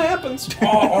happens, it happens.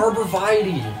 Oh,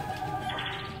 arborvitae.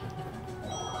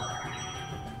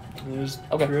 There's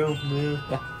Okay. true.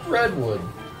 Yeah. Redwood.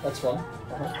 That's fun.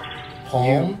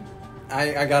 Palm.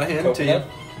 I got a hand it to you.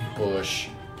 Bush.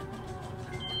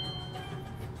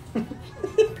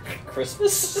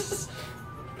 Christmas?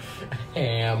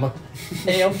 Ham.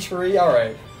 Ham tree?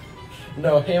 Alright.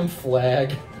 No, ham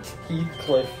flag.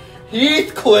 Heathcliff.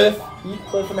 Heathcliff!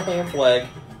 Heathcliff and a ham flag.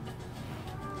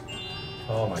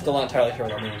 Oh my Still not entirely sure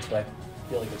what that means, but I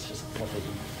feel like it's just what they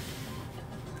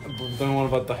eat. Then what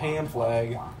about the ham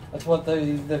flag? That's what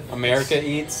the America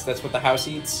eats. That's what the house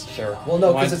eats. Sure. Well,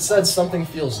 no, Why- because it said something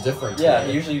feels different. Yeah,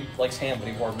 today. he usually likes ham, but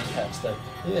he wore meat hat instead.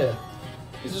 Yeah.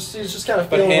 He's just kind of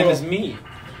But feeling ham a is little... meat.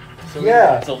 So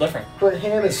Yeah. It's a little different. But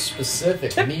ham is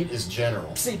specific. Meat is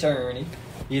general. Sea turny.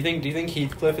 Do you think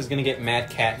Heathcliff is gonna get mad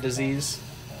cat disease?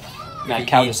 Mad If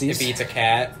cow he eats- disease? If he eats a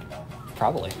cat.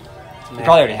 Probably. It's He mad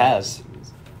probably already cat has.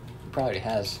 disease. He probably already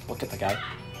has. Look at the guy.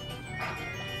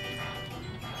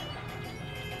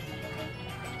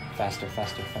 Faster,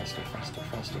 faster, faster, faster,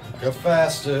 faster, faster. Go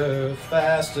faster,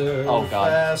 faster, Oh, God.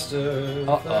 faster,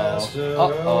 Uh-oh. faster.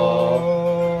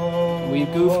 Uh-oh. We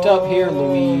goofed up here,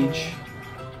 Luigi.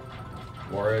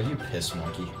 Wario, you piss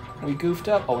monkey. We goofed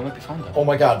up. Oh, we might be fine though. Oh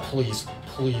my god, please,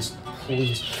 please,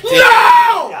 please.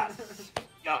 No! Yes!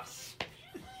 Yes!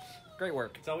 Great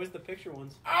work. It's always the picture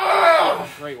ones.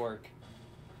 Great work.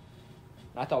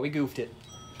 I thought we goofed it.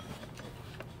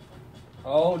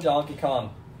 Oh, Donkey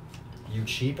Kong. You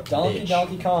cheap Donkey bitch.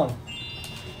 Donkey Kong.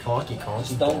 Conky Conky.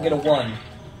 Just don't get a 1.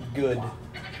 Good.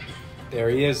 There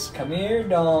he is. Come here,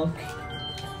 Donk.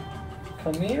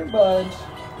 Come here, bud.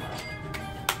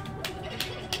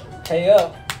 Pay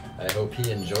up. I hope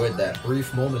he enjoyed that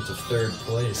brief moment of third Pay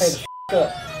place. the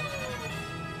up.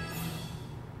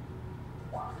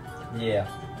 Yeah.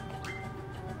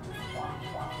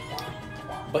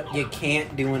 But you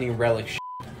can't do any relic shit.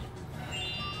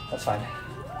 That's fine.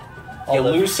 You I'll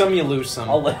live. lose some, you lose some.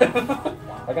 I'll live.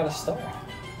 I got a star.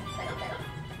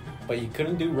 But you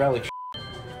couldn't do relic shit.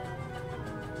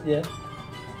 Yeah.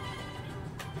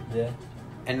 Yeah.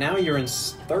 And now you're in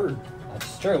third.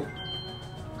 That's true.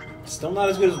 Still not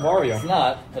as good as It's Wario.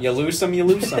 not. but- You lose some, you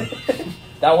lose some.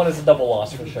 That one is a double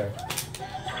loss for sure.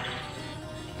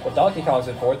 But Donkey Kong's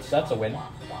in 4th, so that's a win.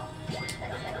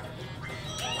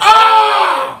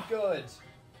 Ah! Good.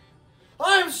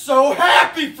 I'm so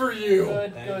happy for you!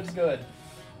 Good, Thanks. good.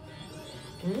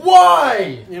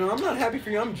 Why? You know, I'm not happy for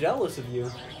you. I'm jealous of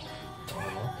you.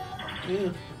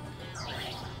 Mm.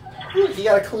 Look, you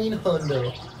got a clean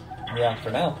hundo. Yeah, for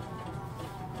now.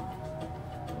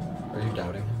 Are you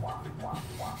doubting him?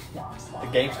 The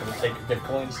game's gonna take your good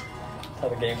coins. That's how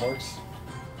the game works.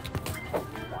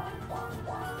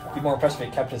 Be more impressed if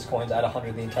he kept his coins at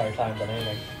 100 the entire time than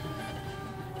anything.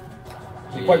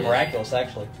 Be quite Yeah. miraculous,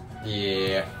 actually.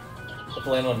 Yeah. If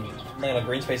land on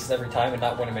green spaces every time and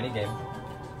not win a minigame.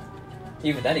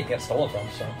 Even then, he gets stolen from,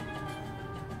 so.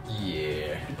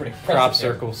 Yeah. Be pretty impressive. Crop here.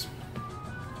 circles.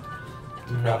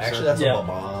 No, actually, that's Yeah. a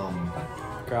bomb.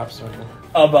 Crop circle.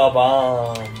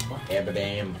 Ba-ba-bam.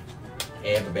 Abba-bam.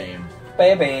 Abba-bam.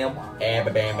 Bam-bam.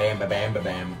 Abba-bam, bam, ba bam, ba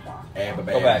bam. Abba-bam.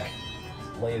 Go back.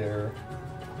 Later.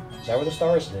 Is that where the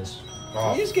stars it is?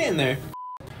 Oh, He's getting there.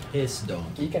 piss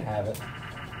donkey. You can have it.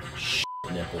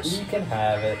 Nipples. You can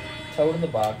have it. Toad in the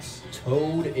box.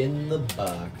 Toad in the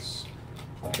box.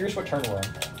 Now, here's what turn we're on.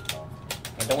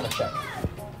 I don't want to check.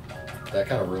 That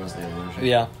kind of ruins the illusion.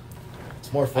 Yeah.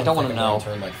 It's more fun I don't wanna thinking we're on know.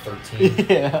 turn like 13.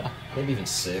 Yeah. Maybe even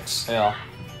 6. Yeah.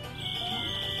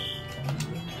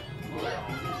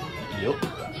 Yup.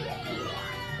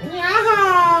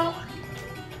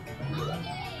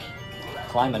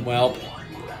 Climbing. Well,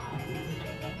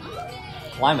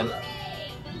 Climbing.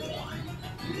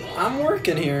 I'm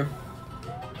working here.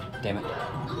 Damn it.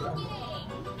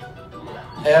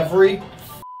 Every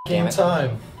Damn it.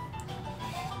 time.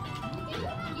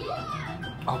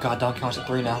 Oh god, Donkey Kong's at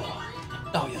 3 now.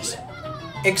 Oh yes.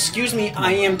 Excuse me,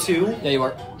 I am too. Yeah, you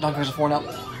are. Donkey Kong's at 4 now.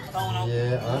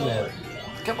 Yeah, I'm at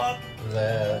Come on.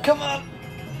 that. Come on.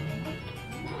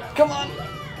 Come on.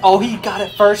 Oh, he got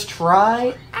it first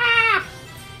try?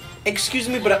 Excuse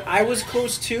me, but I was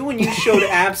close too, and you showed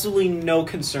absolutely no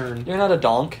concern. You're not a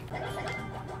donk.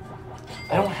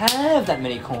 I don't have that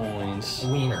many coins.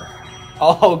 Wiener.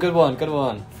 Oh, good one, good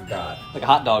one. Forgot. Like a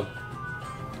hot dog.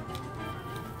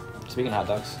 Speaking of hot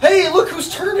dogs. Hey, look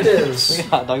whose turn it Speaking is! of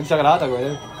hot dogs, you still got a hot dog right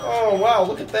there. Oh, wow,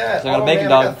 look at that. Still got a oh, bacon man,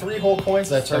 dog. I got 3 whole coins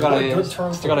that Still turn. got What a- good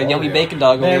turn still for got a yummy Wario. bacon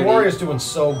dog over Man, here. Warrior's doing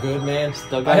so good, man.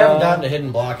 Still I got haven't a- gotten a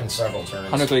hidden block in several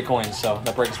turns. 103 coins, so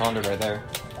that breaks 100 right there.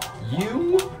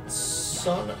 You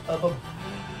son of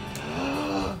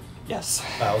a Yes.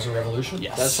 Bowser Revolution?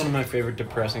 Yes. That's one of my favorite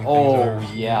depressing things Oh, ever.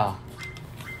 yeah.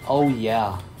 Oh,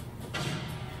 yeah.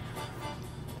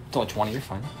 It's only 20, you're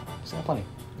fine. Still got plenty.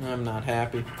 I'm not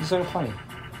happy. You still got plenty.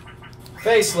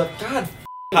 Facelift. God.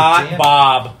 Hot damn.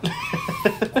 Bob.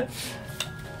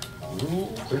 Rule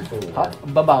 34.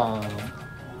 Hot ba-bam.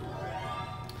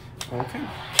 Okay.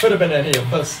 Could have been any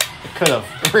of us. It could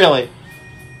have. Really.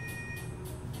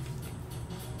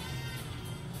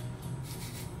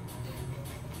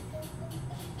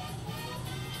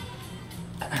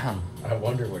 I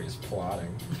wonder what he's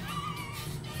plotting.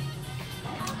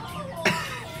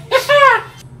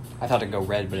 I thought it'd go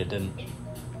red, but it didn't.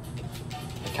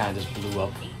 It kind of just blew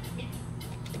up.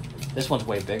 This one's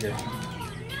way bigger.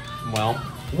 Well,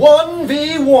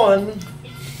 1v1.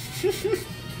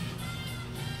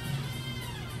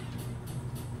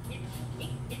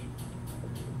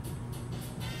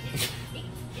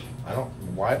 I don't.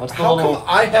 Why? What's the How little- come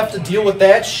I have to deal with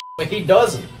that shit, but he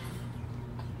doesn't?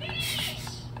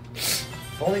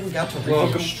 If only we got to read the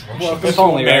welcome instructions. If to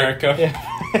only, right? America.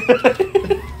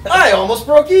 Yeah. I almost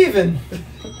broke even.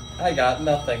 I got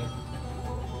nothing.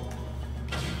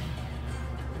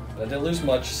 But I didn't lose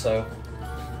much, so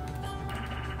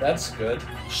that's good.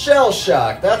 Shell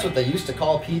shock. That's what they used to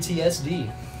call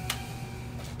PTSD.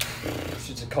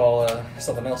 Should call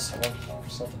something else.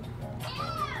 Something.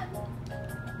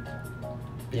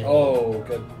 Being Oh,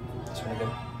 good. That's really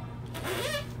good.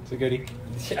 It's a goodie.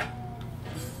 Yeah.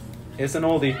 It's an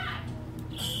oldie.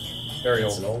 Very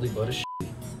It's old. an oldie but a shitty.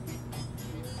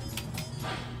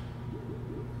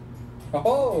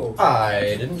 Oh! I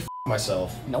didn't f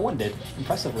myself. No one did.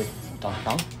 Impressively. Donkey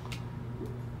Kong.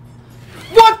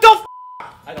 What the f?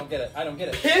 I don't get it. I don't get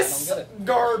it. Piss I don't get it.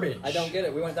 garbage. I don't get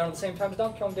it. We went down at the same time as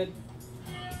Donkey Kong did.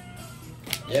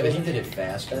 Yeah, but he did it I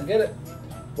faster. don't get it.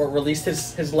 What, released his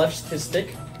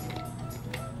stick?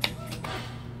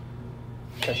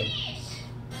 Catch him.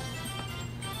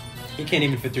 He can't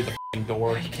even fit through the f***ing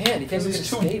door. He can't. He can't He's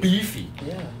too escape. beefy.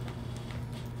 Yeah.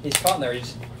 He's caught in there. He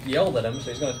just yelled at him, so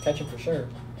he's going to catch him for sure.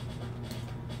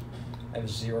 I have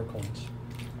 0 coins.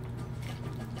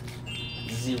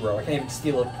 0. I can't even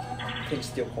steal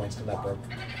coins because that broke.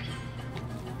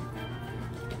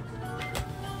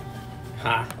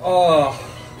 Ha. Oh.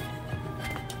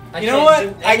 You know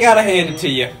what? I gotta hand it to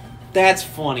you. That's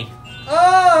funny.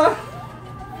 Ah!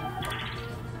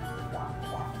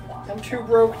 I'm too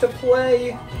broke to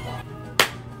play.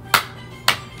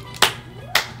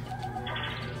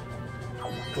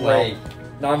 Great.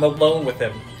 Now I'm alone with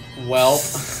him. Well,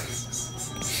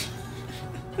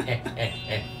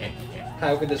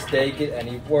 How could this day get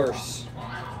any worse?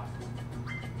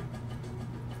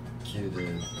 Cue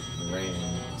the rain.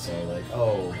 So like,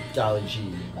 oh, golly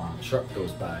gee, truck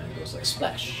goes by and it goes like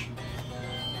splash.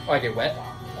 Oh, I get wet?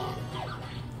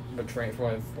 From a train, from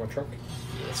a truck?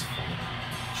 Yeah, that's funny.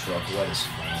 Truck wet is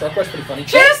funny. Truck was pretty funny.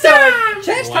 Chance time!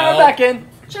 Chance Well- time back in!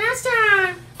 Chance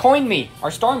time! Coin me, or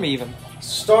star me even.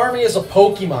 Starmie is a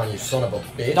Pokemon, you son of a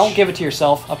bitch. Don't give it to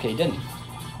yourself. Okay, you didn't.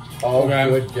 Oh, Okay.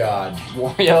 good God.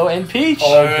 Wario and Peach.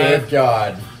 Oh, good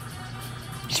God.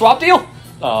 Swap deal? hey.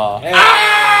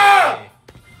 Ah!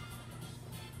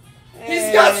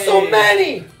 He's got so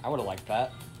many! I would have liked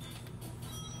that.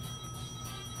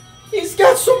 He's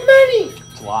got so many!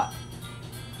 It's a lot.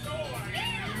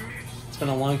 It's been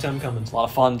a long time coming. It's a lot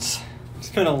of funds. It's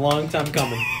been a long time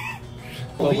coming.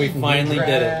 But we finally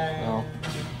did it. No.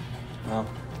 No.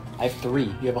 I have 3.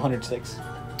 You have 106.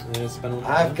 It's been a long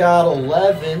I've got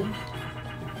 11.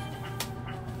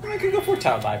 I could go for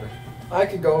Towel Diver. I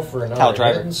could go for Towel another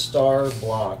driver. hidden star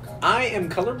block. I am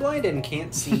colorblind and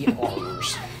can't see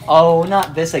ours. Oh,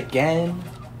 not this again.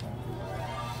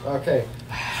 Okay.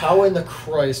 How in the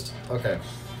Christ? Okay.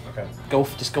 Okay.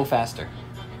 Just go faster.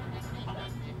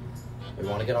 We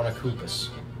want to get on a Koopas.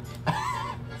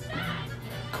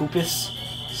 Koopus,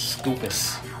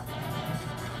 Scoopus.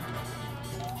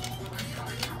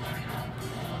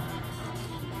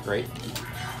 Great.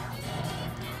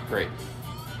 Great.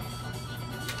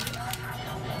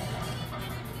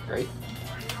 Great.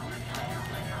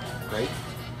 Great.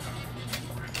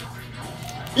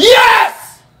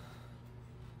 Yes!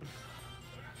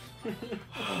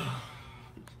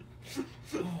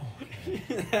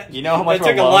 You know how much that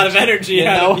took I a would lot love- of energy You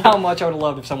out know of me. how much I would have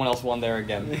loved if someone else won there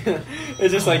again.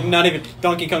 It's just like not even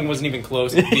Donkey Kong wasn't even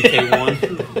close. DK won.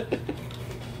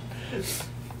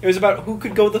 It was about who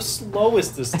could go the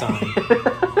slowest this time.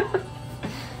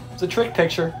 It's a trick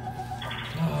picture.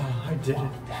 Oh, I did it.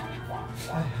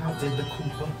 I did the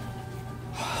Koopa.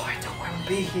 Oh, I don't want to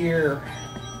be here.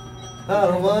 I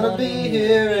don't want to be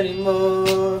here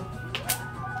anymore.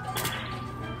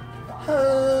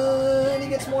 And he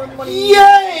gets more money.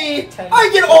 Yay! 10. I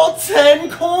get all 10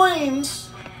 coins!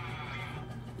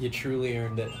 You truly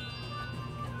earned it.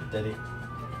 Did he?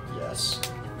 Yes.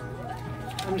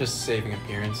 I'm just saving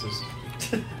appearances.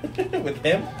 With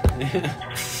him?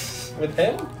 With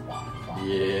him?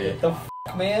 Yeah. The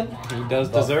man? He does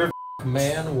deserve.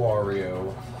 Man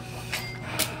Wario.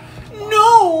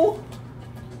 No.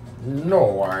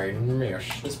 No, I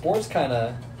missed. This board's kind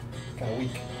of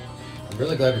weak. I'm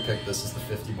really glad we picked this as the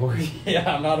 50 board.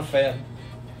 Yeah, I'm not a fan.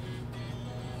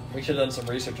 We should have done some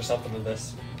research or something with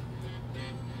this.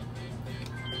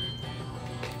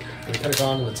 We could have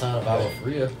gone to the town of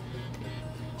Alafria.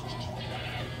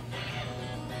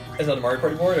 Is that a Mario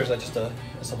Party board, or is that just a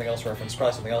something else reference?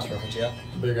 Probably something else reference, yeah.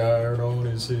 Big iron on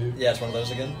his hip. Yeah, it's one of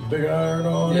those again. Big iron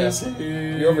on Yeah. his hip.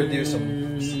 You overdue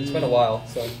some. It's been a while,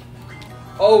 so.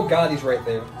 Oh God, he's right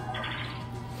there.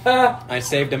 Ah, I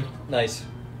saved him. nice.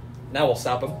 Now we'll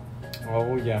stop him.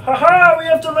 Oh yeah. Haha, we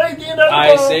have to make the inevitable!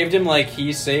 I saved him like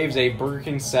he saves a Burger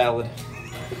King salad.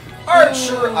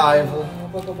 Archer Ival.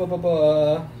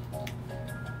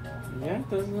 Yeah,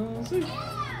 that's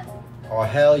Oh,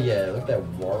 hell yeah. Look at that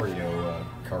Wario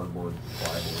cardboard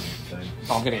plywood thing.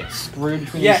 Oh, I'm gonna get screwed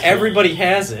between yeah, these two. everybody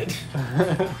has it.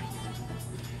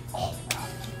 Oh God.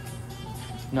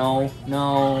 No,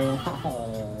 no.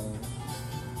 Oh.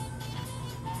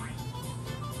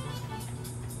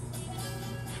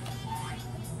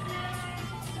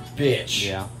 Bitch.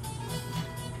 Yeah.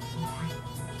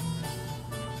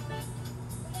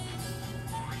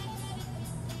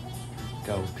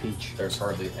 Go Peach. There's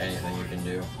hardly anything you can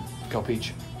do. Go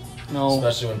Peach. No.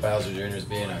 Especially when Bowser Jr. is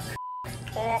being a.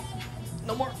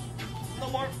 No more. No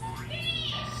more.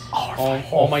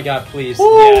 Oh my god, please.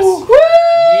 Woo!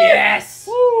 Yes!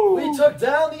 Woo! We took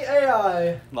down the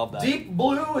AI. Love that. Deep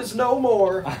Blue is no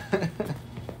more.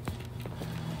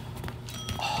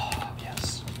 Oh,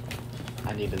 yes.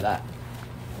 I needed that.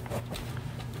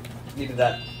 Needed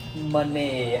that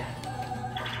money.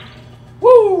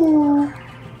 Woo!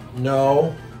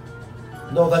 No.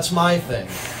 No, that's my thing.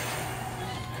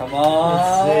 Come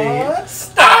on. Let's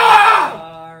see.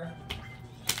 Star.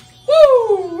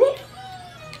 Woo!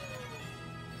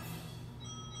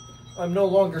 I'm no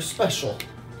longer special.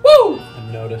 Woo!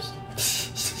 I've noticed.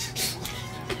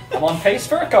 I'm on pace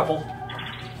for a couple.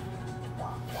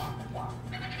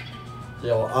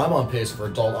 Yeah, well, I'm on pace for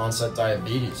adult onset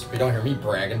diabetes. But you don't hear me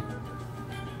bragging.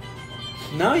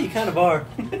 No, you kind of are.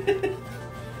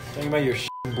 Talking about your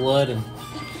blood and...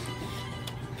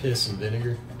 Piss and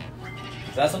vinegar.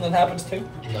 Is that something that happens too?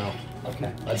 No.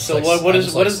 Okay. I just So like- what I does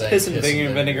just what like does saying piss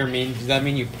and vinegar mean? Does that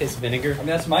mean you piss vinegar? I mean,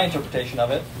 that's my interpretation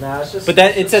of it. Nah, it's just. But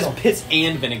that it it's says some- piss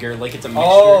and vinegar, like it's a mixture.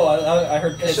 Oh, I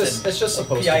heard It's pissin. just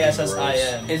supposed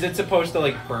P-I-S-S-I-N. Is it supposed to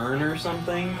like burn or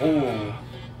something? Ooh.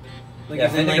 Like, Yeah,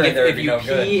 as in, vinegar like there if would be you no pee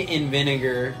good. in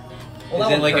vinegar, Well, is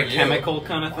that it like won't a hurt you. chemical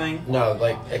kind of thing? to be gross. No,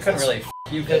 like It couldn't really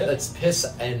you, could it? It's piss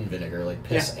and vinegar, like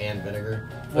piss and vinegar.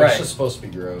 Right. It's just supposed to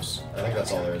be gross. I think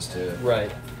that's all there is to it.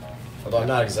 Right. Although I'm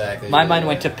not exactly. My mind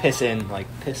went to piss in, like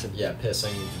pissing. Yeah,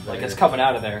 pissing. Like vinegar. it's coming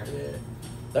out of there. Yeah.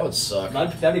 That would suck.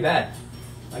 That'd be bad.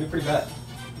 That'd be pretty bad.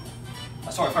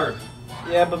 That's what I've heard.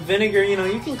 Yeah, but vinegar, you know,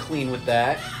 you can clean with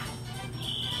that.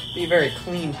 Be very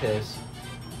clean piss.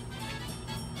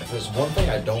 If there's one thing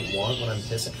I don't want when I'm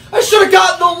pissing, I should have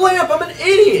gotten the lamp. I'm an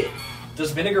idiot.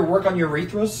 Does vinegar work on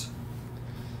urethras?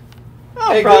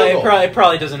 Oh, Hey, probably, Google.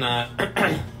 probably does not.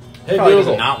 Hey Probably Google,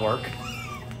 does not work.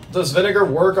 does vinegar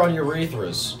work on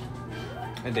urethras?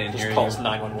 I didn't Just hear calls you.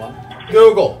 911.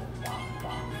 Google,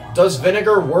 does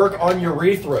vinegar work on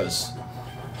urethras?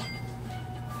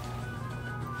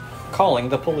 Calling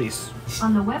the police.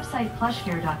 On the website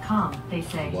plushcare.com, they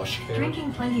say, Plushcare?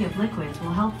 drinking plenty of liquids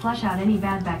will help flush out any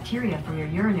bad bacteria from your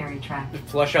urinary tract.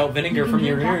 Flush out vinegar You from can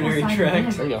your drink urinary apple cider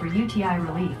tract. There you vinegar for UTI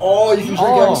relief. Oh, you can drink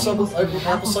Oh.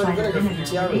 apple cider vinegar for UTI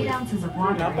with 8 relief. ounces of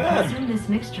water Not and bad. consume this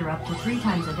mixture up to 3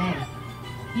 times a day.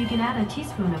 You can add a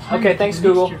teaspoon of honey Okay, to thanks, the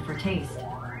Google. mixture for taste.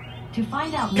 To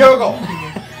find out Google.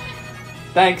 more,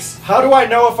 Thanks. How do I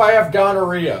know if I have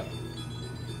gonorrhea?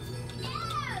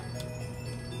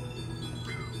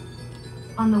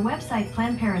 on the website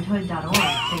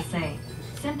PlannedParenthood.org, they say,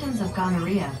 symptoms of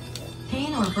gonorrhea,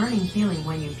 pain or burning feeling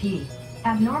when you pee,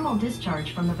 abnormal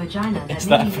discharge from the vagina that Is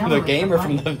may that be from the yellowish game or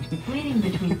from bloody, the? bleeding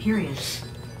between periods.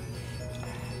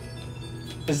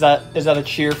 Is that a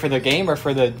cheer for the game or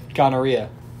for the gonorrhea?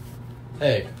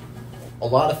 Hey, a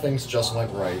lot of things just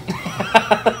went right.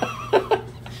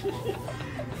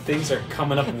 Things are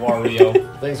coming up,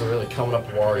 Wario. Things are really coming up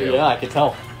Wario. Yeah, I could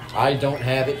tell. I don't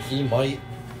have it, he might.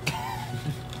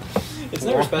 It's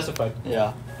never specified.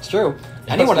 Yeah, it's true.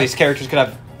 Any one of these characters could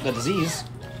have the disease.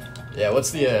 Yeah,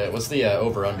 what's the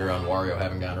over under on Wario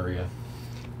having gonorrhea?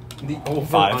 The over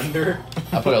 5. under.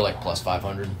 I put it like plus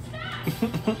 500.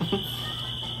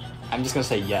 I'm just gonna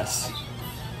say yes.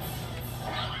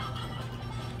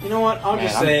 You know what? I'll Man,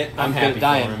 just I'm- say it. I'm I'm good happy at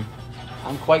dying. for him.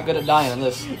 I'm quite good at dying in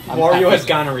this. I'm Wario happy. has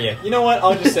gonorrhea. You know what?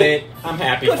 I'll just say it. I'm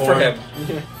happy Good for him.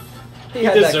 He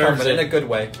had that coming in a good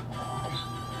way.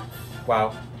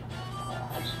 Wow.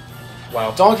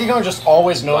 Wow. Donkey Kong just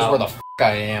always knows Wow. where the f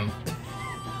I am.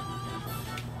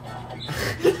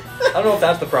 I don't know if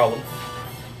that's the problem.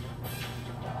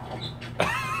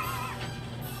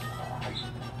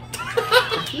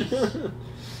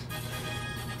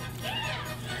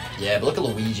 Yeah, but look at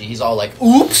Luigi. He's all like,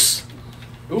 oops!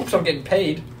 Oops, I'm getting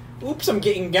paid. Oops, I'm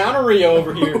getting gonorrhea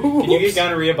over here. Can you get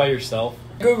gonorrhea by yourself?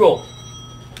 Google.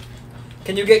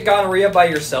 Can you get gonorrhea by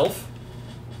yourself?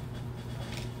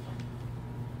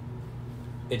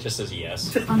 It just says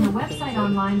yes. On the website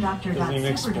Doesn't even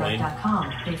explain.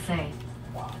 onlinedoctor.superdrug.com, they say,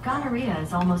 gonorrhea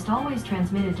is almost always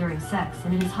transmitted during sex,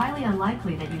 and it is highly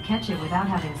unlikely that you catch it without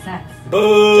having sex.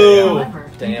 Boo! However,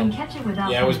 you Damn. can catch it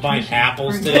without Yeah, I was buying penetration.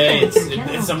 apples For today. example, It's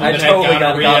genital someone I that sex- had totally got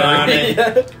gonorrhea on it.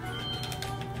 gonorrhea.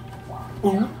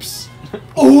 Oops.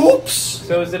 Oops!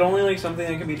 So is it only like something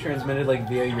that can be transmitted like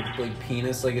via your like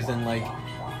penis? Like, as in like,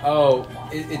 oh,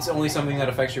 it's only something that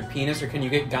affects your penis, or can you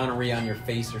get gonorrhea on your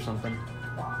face or something?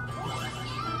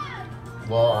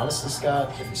 Well, honestly,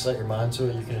 Scott, if you set your mind to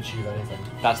it, you can achieve anything.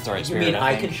 That's the right You spirit. mean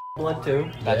I think. can blood too?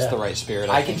 That's Yeah. the right spirit.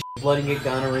 I can blood and get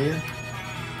gonorrhea?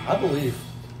 I believe.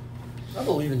 I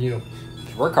believe in you. If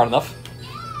you work hard enough.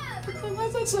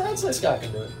 I'd say Scott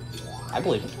can do it. I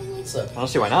believe it. So, I don't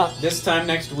see why not. This time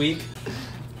next week,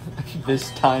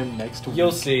 This time next week.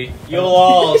 you'll see. You'll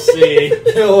all see.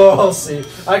 you'll all see.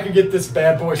 I can get this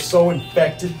bad boy so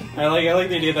infected. I like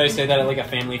the idea that I say that at like a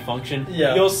family function.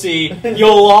 Yeah. You'll see.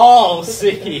 You'll all see.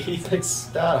 It's like,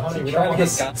 stop, honey. We Try don't to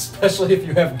want get to, especially if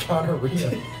you have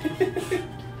gonorrhea.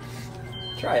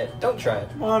 Try it. Don't try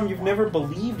it. Mom, you've never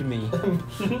believed me.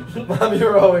 Mom, you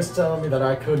were always telling me that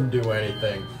I couldn't do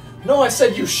anything. No, I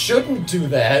said you shouldn't do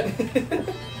that.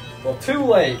 Well, too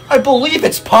late. I believe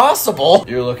it's possible.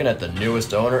 You're looking at the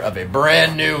newest owner of a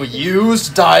brand new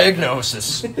used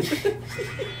diagnosis.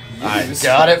 I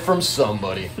got it from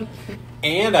somebody.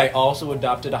 And I also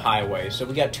adopted a highway, so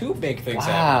we got two big things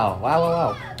happening.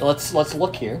 Wow. Let's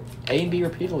look here. A and B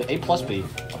repeatedly. A plus B.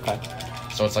 Okay.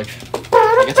 So it's like,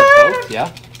 I guess it's both.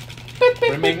 Yeah.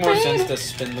 Would it make more sense to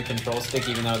spin the control stick,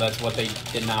 even though that's what they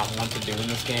did not want to do in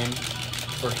this game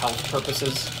for health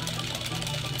purposes?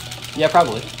 Yeah,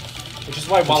 probably. Which is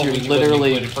why Because you're Waluigi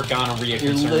literally- wasn't included for gonorrhea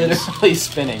You're concerns. literally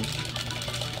spinning.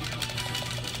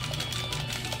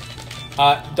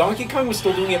 Donkey Kong was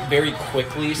still doing it very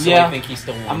quickly, so Yeah. I think he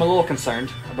still won. I'm a little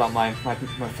concerned about my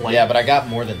flight. yeah, but I got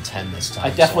more than 10 this time. I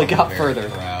definitely so I'm got very further.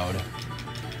 Proud.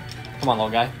 Come on,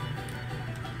 little guy.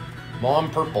 Mom,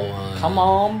 purple one. Come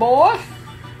on, boy.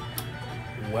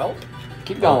 Well,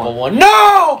 Keep Purple going. one.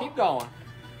 No! Keep going.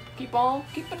 Keep on.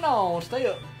 Keep it on. Stay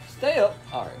up. Stay up.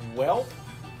 All right. well.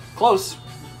 Close.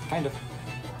 Kind of.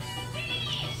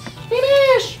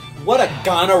 Finish! What a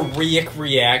gonorrheic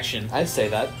reaction. I'd say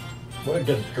that. What a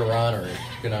good gonorrhea.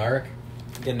 Gonaric?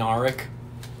 Gonaric.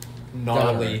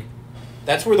 Gnarly. Gonarrhea.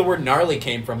 That's where the word gnarly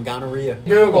came from, gonorrhea.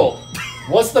 Google.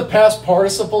 What's the past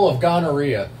participle of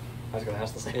gonorrhea? I was gonna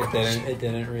ask the same. It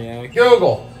didn't react.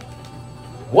 Google.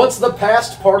 What's the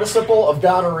past participle of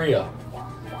gonorrhea?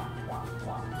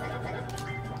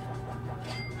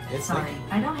 It's Sorry,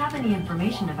 I don't have any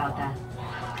information about that.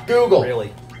 Google. Really?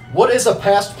 What is a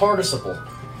past participle?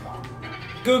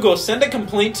 Google, send a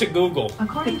complaint to Google.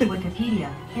 According to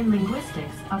Wikipedia, in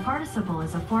linguistics, a participle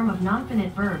is a form of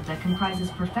non-finite verb that comprises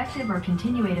perfective or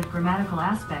continuative grammatical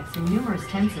aspects in numerous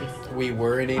tenses. We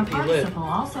were in A AP Lit. participle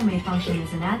also may function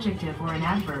as an adjective or an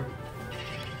adverb.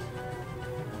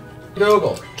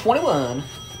 Google. 21.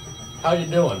 How you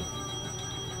doing?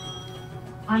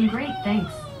 I'm great,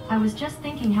 thanks. I was just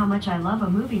thinking how much I love a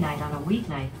movie night on a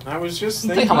weeknight. I was just If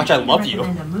Think thinking. how much I you'd love you.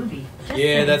 recommend a movie, just Yeah,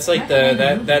 say, that's like "Recommend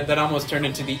a movie." that almost turned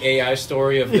into the AI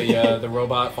story of the the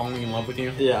robot falling in love with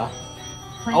you. Yeah.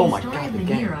 Play Oh the my story God, of the the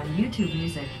game. year on YouTube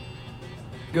Music.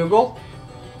 Google.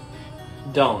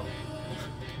 Don't.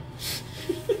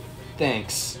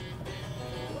 Thanks.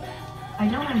 I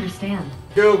don't understand.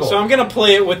 Google. So I'm gonna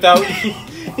play it without.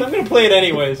 I'm gonna play it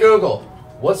anyways. Google.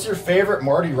 What's your favorite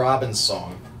Marty Robbins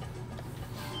song?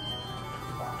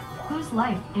 Whose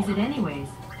Life Is It Anyways?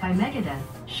 By Megadeth.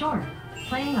 Sure.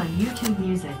 Playing on YouTube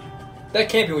Music. That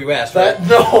can't be what you asked, That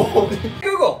no.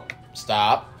 Google.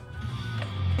 Stop.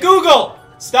 Google,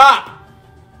 stop.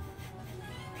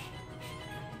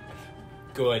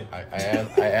 Good. I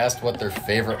asked what their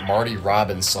favorite Marty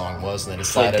Robbins song was, and they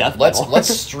decided death let's metal.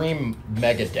 stream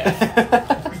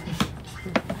Megadeth.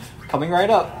 Coming right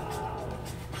up.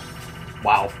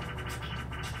 Wow.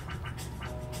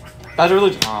 That's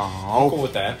really. I'm Oh. cool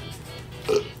with that.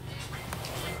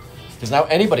 Because now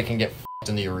anybody can get f***ed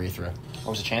in the urethra.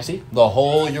 What was it, Chansey? The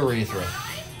whole urethra.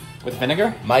 With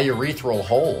vinegar? My urethral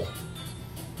hole.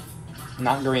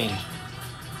 Not green.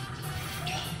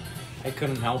 I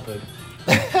couldn't help it.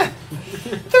 30!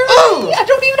 I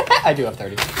don't even have. I do have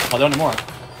 30. Well, don't anymore.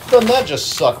 Doesn't that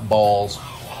just suck balls?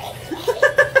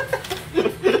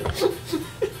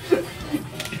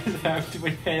 Have to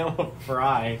inhale a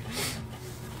fry.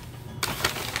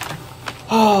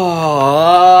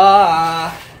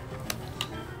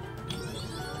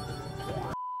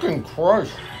 Fucking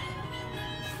Christ.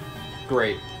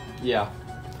 Great. Yeah.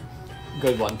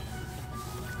 Good one.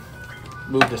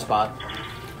 Move the spot.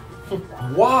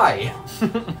 Why?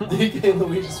 He and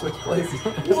Luigi switched places.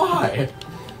 Why?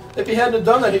 If he hadn't have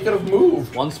done that, he could have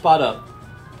moved. One spot up.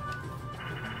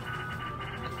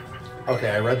 Okay,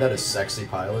 I read that as sexy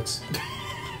pilots.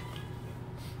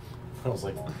 I was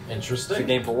like, It's interesting. a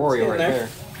game for Wario right there. there.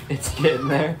 It's getting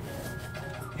there.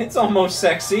 It's almost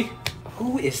sexy.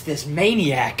 Who is this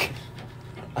maniac?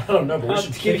 I don't know, but we I'll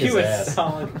should give kick his you a ass.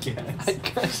 solid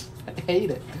guess. I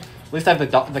hate it. At least I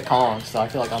have the Kong, so I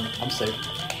feel like I'm safe.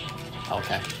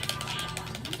 Okay.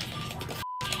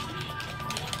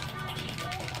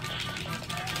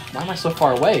 Why am I so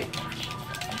far away?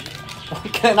 Why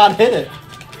can I not hit it?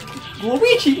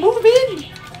 Luigi, move in!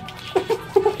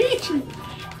 Luigi!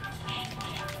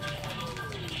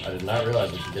 I did not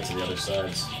realize we could get to the other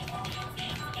sides.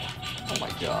 Oh my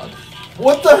god.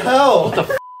 What the hell? What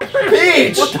the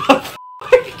Peach? What the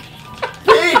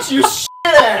Peach, you shit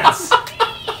ass!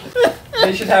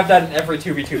 They should have that in every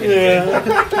 2v2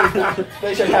 Yeah.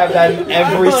 They should have that in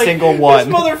every I'm like, single one.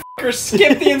 This motherfucker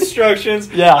skipped the instructions.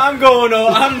 Yeah. I'm going.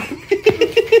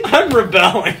 I'm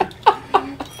rebelling.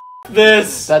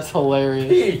 This. That's hilarious.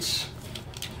 Peach.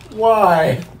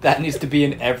 Why? That needs to be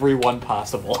in every one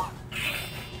possible.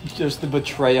 Just the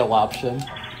betrayal option.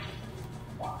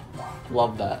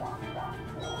 Love that.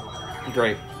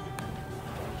 Great.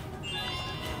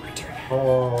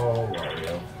 Oh,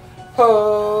 Wario.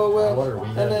 Oh, What are we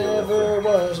gonna do never with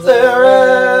was there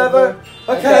ever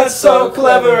a cat so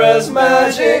clever as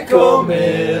magical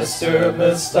Mr.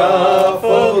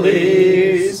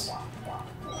 Mistopheles?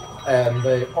 And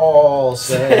they all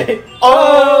say,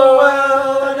 oh,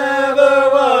 well, never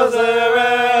was there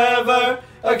ever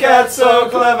a cat so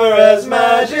clever as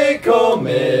magical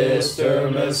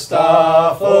Mr.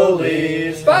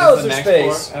 Mistopheles. Bowser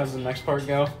space. How does the next part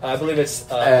go? I believe it's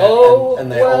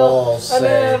And they all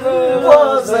say,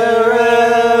 was there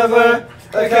ever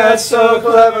a cat so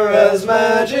clever as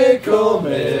magical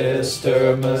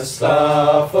Mr.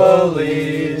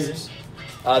 Mistopheles?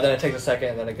 Then it takes a second,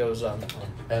 and then it goes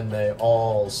And they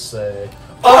all say,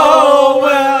 oh,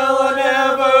 well,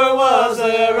 never was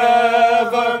there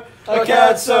ever a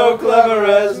cat so clever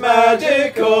as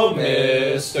magical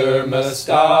Mr.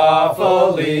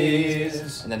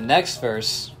 Mistopheles. And the next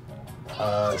verse,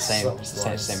 same verse.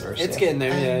 It's yeah. getting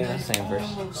there. Yeah. Same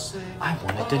verse. I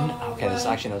wanted to. Okay, this is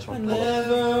actually this one. Hold on.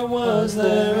 Never was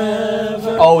there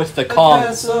ever Oh, it's the a cat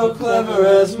Kong. so clever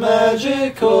as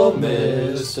magical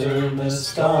Mr.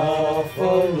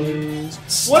 Mistopheles.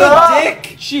 What Stop! a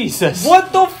dick! Jesus.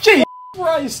 What the Jesus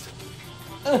Christ.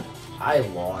 I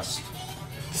lost.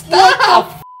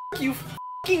 Stop. You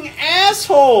fucking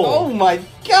asshole! Oh my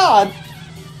god.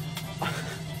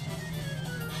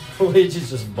 Luigi's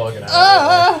just bugging out.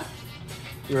 Ah.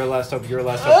 You're a last hope. You're a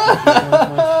last hope.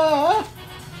 Ah.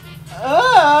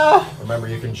 Ah. Remember,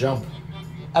 you can jump.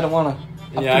 I don't wanna.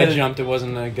 I'm Yeah, I committed. jumped. It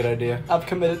wasn't a good idea. I've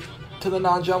committed to the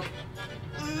non-jump.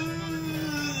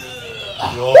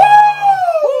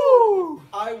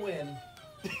 I win.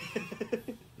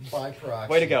 By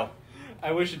proxy. Way to go.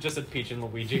 I wish it just said Peach and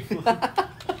Luigi.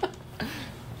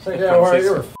 So, yeah, Wario,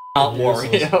 you were Not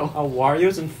useless. Wario. Oh,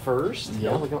 Wario's in first?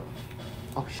 Yeah, look at.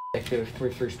 Oh shit! There's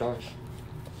 3 stars.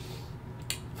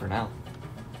 For now.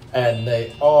 And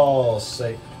they all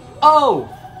say, Oh.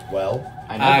 well,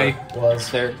 I never was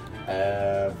there.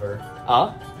 ever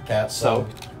cat So so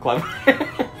clever.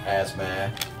 as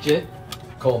magical J.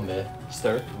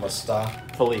 Mr.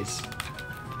 Felice.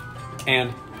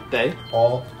 And They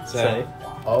all say.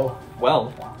 oh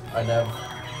Well. I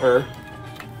never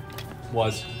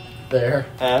was. there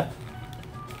Uh.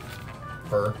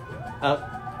 for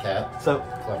cat So.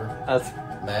 clever As.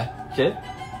 magic.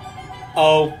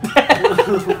 Oh.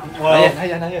 Well. Not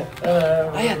yet. Not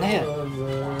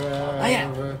yet.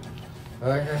 I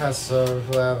got so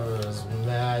clever as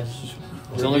magic.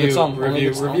 It's only a good song. Only a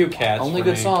good song. Review Cats. Only for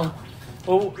good me. song.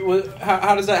 Well,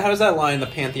 how does that lie in the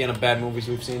pantheon of bad movies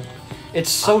we've seen? It's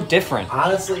so different.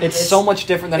 Honestly, It's so much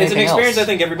different than It's an anything experience else. I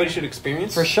think everybody should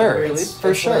experience. For sure. at the very least.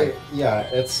 For sure. like- yeah,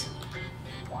 it's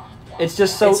It's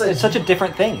just so. It's It's, a- such a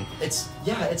different thing. it's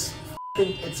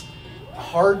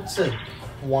hard to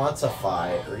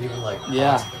quantify or even like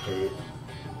Yeah. classificate.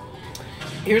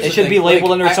 Here's It the should thing, be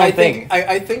labeled under I something. think,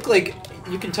 I think like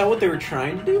you can tell what they were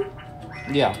trying to do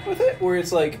Yeah. with it, where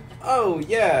it's like, oh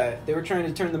yeah, they were trying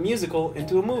to turn the musical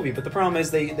into a movie, but the problem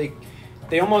is they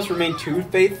almost remained too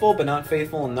faithful, but not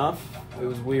faithful enough. It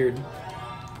was weird,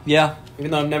 Yeah.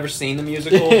 even though I've never seen the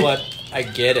musical, but I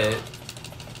get it.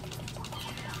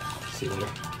 See later.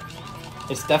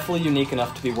 It's definitely unique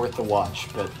enough to be worth the watch,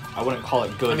 but I wouldn't call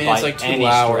it good I mean, by it's like 2 any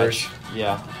hours. stretch.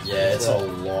 Yeah. Yeah, it's a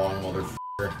long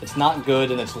motherfucker. It's not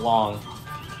good and it's long.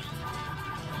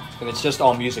 And it's just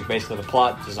all music, basically. The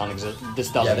plot does not exist.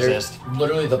 This doesn't Yeah, exist.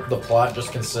 literally the plot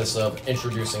just consists of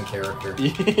introducing character.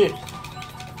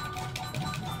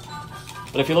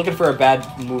 But if you're looking for a bad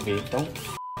movie, don't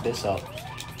f this up.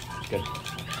 Good.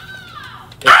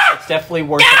 It's definitely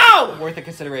worth a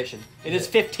consideration. It is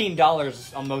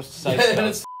 $15 on most sites. And though.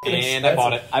 it's And I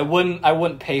bought it. I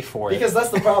wouldn't pay for it. Because that's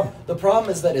the problem. The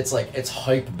problem is that it's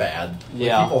hype bad. Like,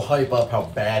 Yeah. people hype up how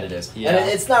bad it is. Yeah. And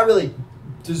it's not really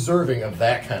deserving of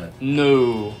that kind of.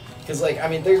 No. Because, I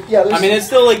mean, there's. I mean, it's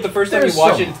still like the first time you There's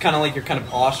watch some- it, it's kind of like you're kind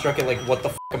of awestruck at like, what the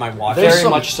f am I watching? There's Very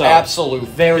some much so. absolute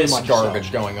Very piss much so.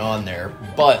 garbage going on there,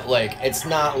 but it's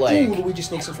not like Luigi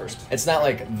sneaks in first. it's not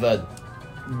like the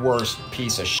worst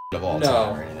piece of shit of all No.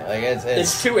 time or anything. Like it's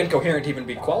It's too incoherent to even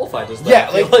be qualified as that. yeah,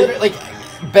 I feel like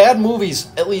bad movies,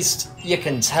 at least you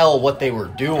can tell what they were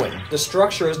doing. The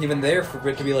structure isn't even there for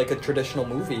it to be like a traditional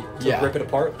movie. To Yeah. rip it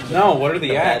apart. No, what are the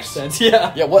In a bad acts? sense.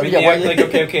 Yeah. Yeah, what? I mean, Yeah, the what?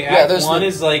 act, like okay. Yeah, Act there's one the-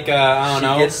 is like I don't She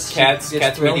know, gets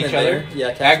cats thrown meet in each other. there. Yeah,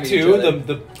 cats Act meet each two, other.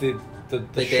 the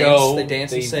They show.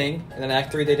 dance and sing, and then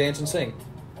Act 3 they dance and sing.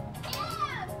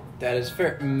 That is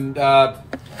fair.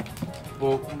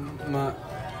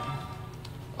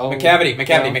 Oh,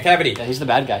 McCavity. Yeah, he's the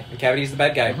bad guy. McCavity's the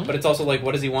bad guy, Mhm. but it's also like,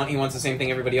 what does he want? He wants the same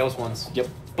thing everybody else wants. Yep.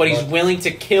 But he's But- willing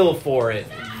to kill for it.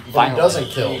 But he doesn't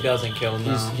kill. He doesn't kill.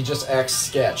 No. He just acts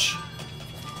sketch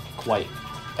Quite.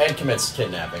 and commits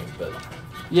kidnapping. But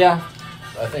Yeah.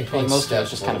 I think Well, being most of it's sketch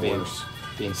just is kind of a little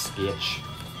being worse. sketch.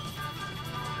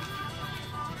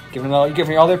 Giving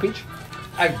me all there, Peach?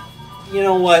 You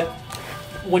know what?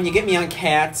 When you get me on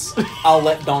cats, I'll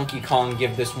let Donkey Kong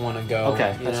give this one a go.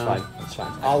 Okay, you that's know? fine. That's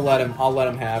fine. I'll let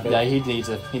him have it. Yeah, he needs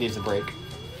a break.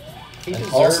 He And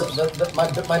deserves.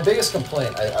 also, my biggest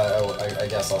complaint, I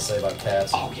guess I'll say about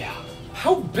cats. Oh yeah.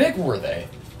 How big were they?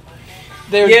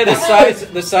 Yeah,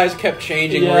 the size kept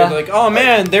changing. Yeah. Where they're like, oh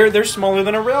man, they're smaller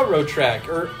than a railroad track,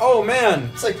 or oh man,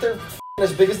 It's like they're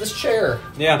as big as this chair.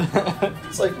 yeah.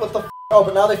 It's like what the oh,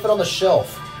 but now they fit on the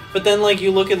shelf. But then like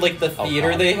you look at like the Oh,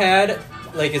 theater God. they had,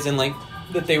 like as in like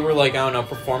that they were like I don't know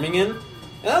performing in, and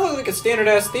that looked like a standard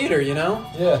ass theater, you know?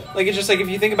 Yeah. Like it's just like if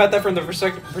you think about that from the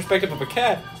perspective of a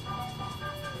cat,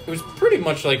 it was pretty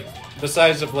much like the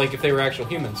size of like if they were actual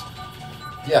humans.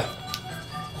 Yeah.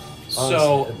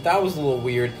 So Honestly. that was a little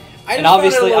weird. I And just found it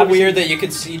a little obviously- weird that you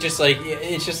could see just like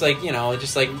it's just like you know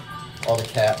just like All the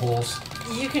cat holes.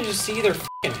 you can just see their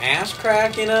fucking ass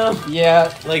crack, you know.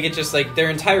 Yeah. Like it just like their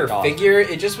entire God. figure.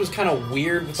 It just was kind of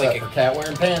weird with Except like for cat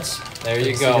wearing pants. there You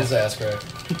you can see go. his ass crack.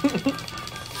 You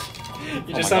Oh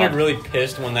just my sounded God. really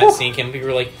pissed when that scene came. People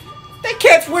were like, "That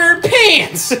cat's wearing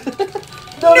pants."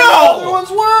 No, No! the other ones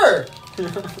were.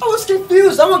 I was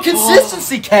confused. I want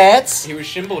consistency, cats. He was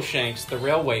Shimbleshanks, the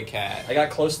railway cat. I got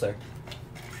close there.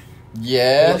 You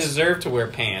Yes. deserve to wear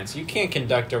pants. You can't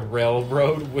conduct a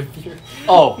railroad with your.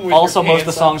 Oh, with also your most of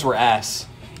the pants on. songs were ass.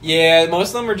 Yeah, most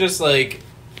of them were just like,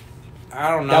 I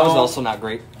don't know. That was also not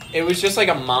great. It was just like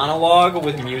a monologue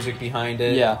with music behind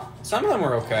it. Yeah. Some of them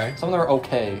were okay. Some of them are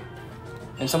okay,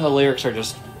 and some of the lyrics are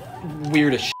just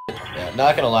weird as shit. Yeah,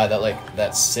 not gonna lie,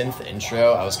 that synth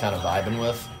intro I was kind of vibing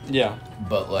with, Yeah.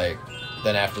 but like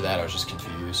then after that I was just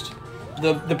confused.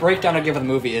 The breakdown I give of the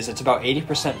movie is it's about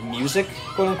 80% music,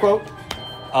 quote unquote,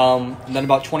 and then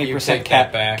about 20% You take that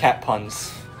cat back. cat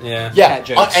puns. Yeah. Yeah, Cat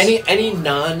jokes. any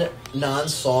non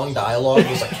song dialogue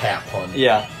was a cat pun.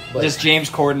 Yeah. Like- Just James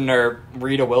Corden or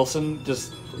Rita Wilson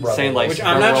just Brother saying like. Which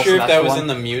I'm Rebel not sure if Wilson, that that's was the in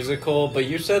one. the musical, but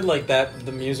you said like that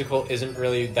the musical isn't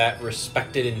really that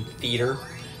respected in theater.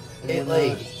 It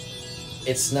like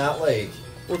it's not like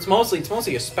Well, it's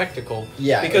mostly a spectacle.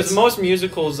 Yeah, Because it's- most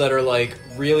musicals that are like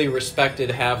really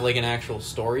respected have like an actual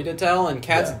story to tell, and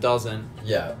Cats Yeah. doesn't.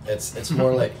 yeah, it's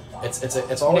more like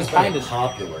it's always It been kinda- a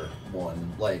popular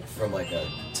one, like from like a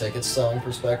ticket selling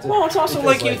perspective. Well, it's also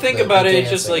Because, like you think the about it, it's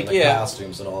just dancing like, and the yeah.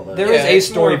 costumes and all that. There is Yeah, a it's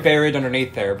story more- buried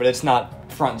underneath there, but it's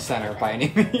not front and center by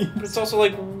any means. But it's also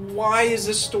like, why is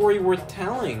this story worth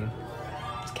telling?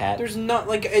 It's cat. There's not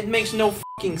like it makes no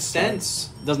fucking sense.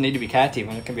 It doesn't need to be cat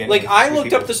even. It can be Like anything. I Three looked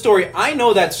people. up the story. I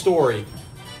know that story.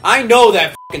 I know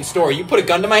that fucking story. You put a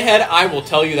gun to my head, I will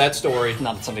tell you that story.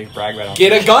 Not something to brag about.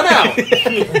 Get a gun out.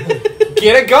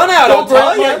 Get a gun out. I'll Don't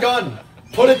grab tell my you. gun.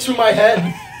 Put it to my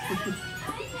head.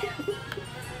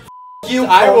 You.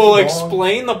 I will Kong.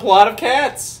 explain the plot of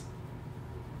Cats.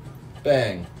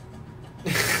 Bang.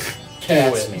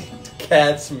 Cats Do it. me.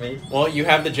 Cat's me. Well, you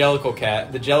have the Jellicle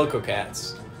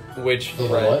Cats, which The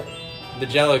Right. what? the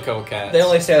Jellicle Cats. They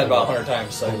only say that about 100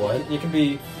 times, so The what? you can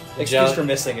be excused Jell- for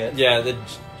missing it. Yeah, the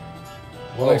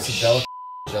What Oh, makes a Jellicle?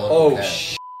 Oh cat?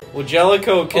 sh! well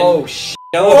Jellicle can Oh sh!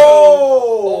 Jellicle,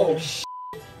 Oh!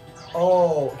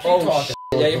 Oh! Keep Oh talking.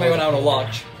 sh! Yeah, you might want to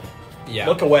watch. yeah.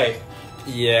 Look away.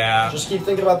 Yeah. Just keep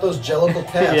thinking about those Jellicle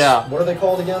cats. Yeah. What are they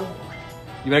called again?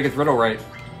 You better get the riddle right.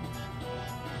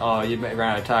 Oh, you may run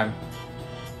out of time.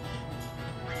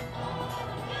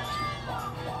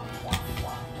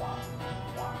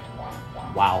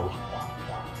 Wow.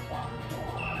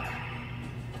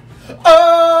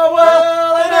 Oh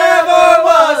well, and never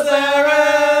was there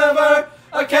ever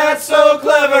a cat so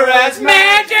clever as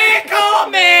Magical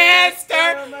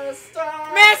Mister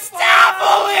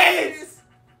Mistopheles.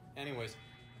 Anyways,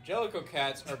 Jellicle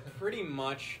Cats are pretty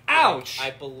much. Ouch.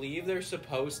 I believe they're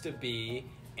supposed to be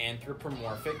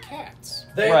anthropomorphic cats.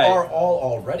 They Right. are all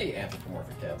already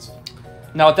anthropomorphic cats.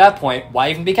 Now at that point, why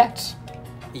even be cats?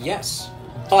 Yes,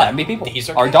 Can be people. these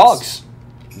are Or cats. dogs.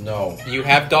 No. You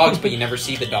have dogs, but you never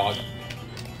see the dog.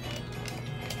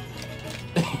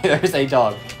 There's a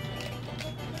dog.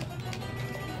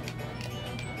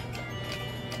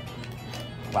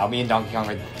 Wow, me and Donkey Kong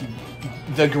are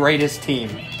the greatest team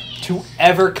to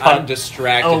ever cut. I'm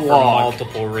distracted a for log.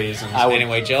 multiple reasons. I would-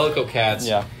 Anyway, Jellicoe cats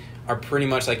Yeah. are pretty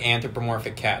much like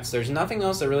anthropomorphic cats. There's nothing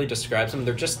else that really describes them.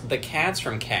 They're just the cats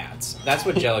from Cats. That's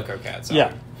what Jellicoe cats are.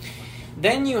 Yeah.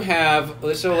 Then you have,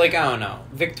 so like, I don't know.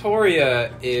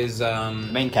 Victoria is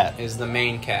Main cat. is the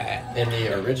main cat. In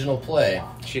the original play,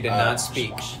 She did not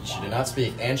speak. She did not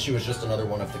speak, and she was just another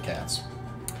one of the cats.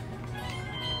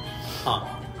 Huh.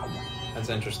 That's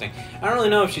interesting. I don't really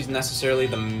know if she's necessarily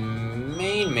the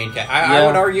main cat. I Yeah.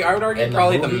 would argue In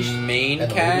probably the the movie, main in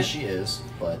the cat. movie she is,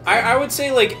 but I would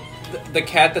say like the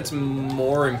cat that's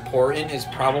more important is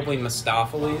probably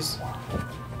Mistopheles.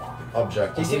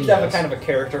 objectively, He seems to have a yes. kind of a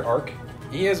character arc.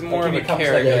 He has more Like, of he a becomes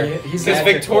character like a- he's because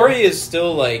magical. Victoria is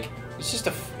still like it's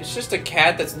just a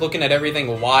cat that's looking at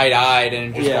everything wide eyed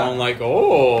and just Yeah. going like,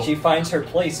 oh. She finds her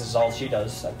place is all she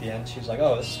does at the end. She's like,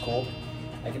 oh, this is cool.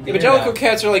 I can be Yeah, but here Jellicoe now.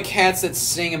 cats are like cats that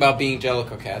sing about being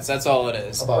Jellicoe cats. That's all it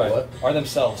is. About Right. what? Are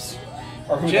themselves.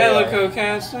 Or who Jellicoe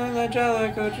cats, the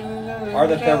Jellicoe. they are. Or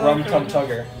that they're Rum Tum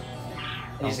Tugger.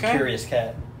 And he's Okay. a curious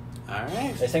cat. All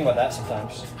right, They sing about that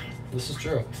sometimes. This is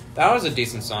true. that was a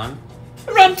decent song.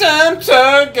 Rum Tum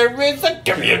Tugger is a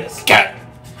curious cat.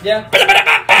 Yeah,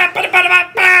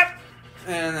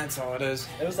 And that's all it is.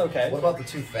 it was okay. What about the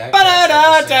two fat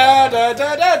cats?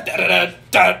 that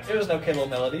just sing It was an okay little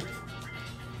melody.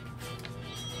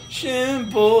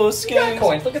 Shimbo You got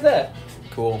coins, look at that.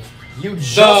 Cool. about- You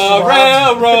just The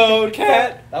robbed- railroad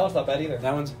cat. That one's not bad either.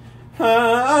 That one's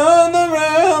on the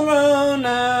railroad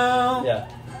now. Yeah.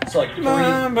 So like three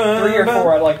or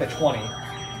four out of like the 20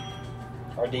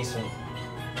 are decent.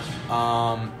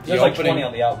 The There's like opening. 20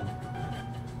 on the album.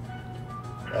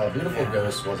 Beautiful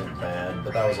Ghost wasn't bad,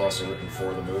 but that was also written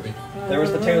for the movie. There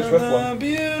was the Taylor Swift one.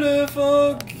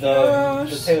 Beautiful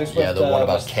The Taylor Swift. Yeah, the one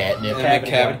about was- catnip. Yeah.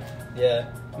 Cavity Cavity. one. Yeah.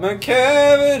 my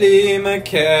cavity,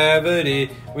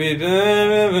 we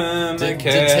my Did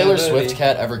Taylor Swift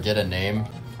cat ever get a name?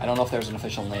 I don't know if there's an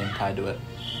official name tied to it.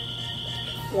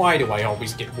 Why do I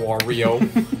always get Wario?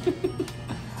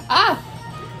 Ah!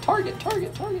 Target.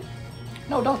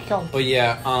 No, Donkey Kong. But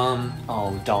yeah,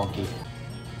 Oh, Donkey.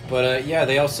 but yeah,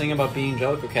 they all sing about being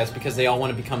Jellicoe cats because they all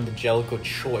want to become the Jellicoe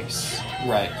choice.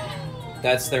 Right.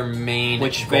 That's their main.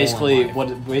 Which goal in basically, life. what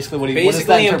is that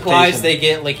Basically implies interpretation? they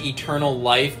get like eternal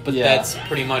life, but Yeah. that's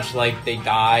pretty much like they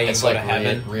die It's and go like to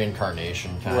heaven.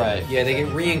 reincarnation kind Right. of. Yeah, they get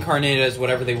reincarnated as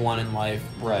whatever they want in life.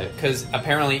 Right. Because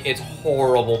apparently it's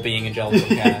horrible being a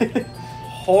Jellicoe cat.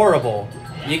 Horrible.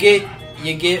 You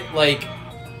get like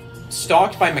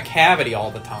stalked by McCavity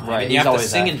all the time, Right, and you he's have to always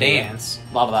sing and after you. dance.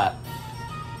 A lot of that.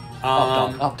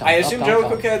 Up, down, I assume up, Jellicoe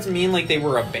down. cats mean like they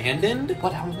were abandoned,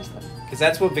 What? How did I miss that? because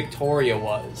that's what Victoria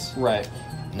was. Right.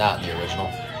 Not in the original.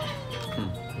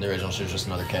 In the original, she was just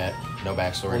another cat. No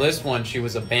backstory. Well, this one she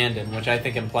was abandoned, which I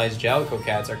think implies Jellicoe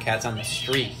cats are cats on the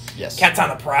street, yes. cats on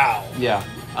the prowl. Yeah.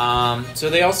 So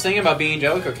they all sing about being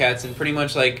Jellicoe cats and pretty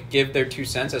much like give their 2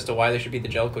 cents as to why they should be the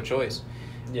Jellicoe choice.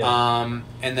 Yeah.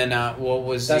 And then what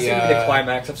was That the seemed to be the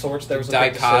climax of sorts. There was a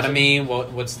big dichotomy?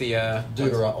 What's the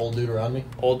Old Deuteronomy,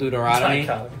 old Deuteronomy?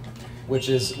 Dichotomy. which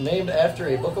is named after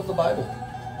a book of the Bible.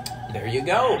 There you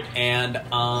go. And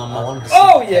I wanted to see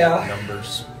Oh, cat yeah.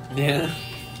 numbers yeah.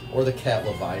 or the cat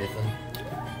Leviathan.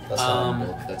 That's not a Um,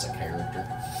 book. That's a character.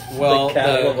 Well, cat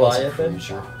the, Leviathan? That's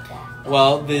a creature.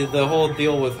 well, the whole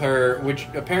deal with her, which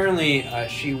apparently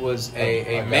she was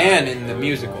a A man guy. in the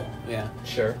musical. Yeah.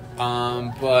 Sure.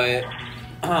 But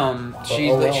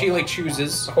she oh well. she like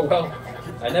chooses. Oh well.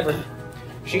 I never.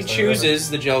 She Was there chooses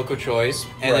the Jellicoe choice,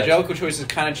 and the Right. Jellicoe choice is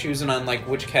kind of choosing on like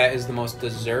which cat is the most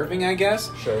deserving, I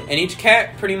guess. Sure. And each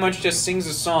cat pretty much just sings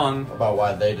a song About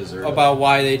why they deserve about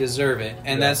why they deserve it,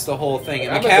 and Yeah. that's the whole thing.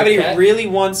 And I'm a good McCavity cat. really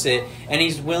wants it, and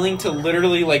he's willing to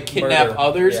literally like kidnap Murder.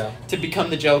 others Yeah. to become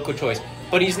the Jellicoe choice.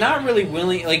 But he's not really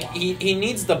willing. Like he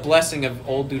needs the blessing of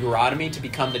old Deuteronomy to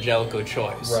become the Jellicoe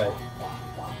choice. Right.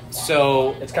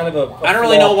 So It's kind of a. I don't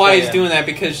really know why he's plan. doing that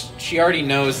because she already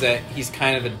knows that he's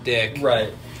kind of a dick. Right.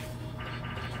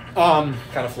 Um.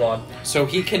 Kind of flawed. So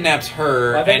he kidnaps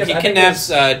her, I think and he it's- I think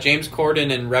kidnaps James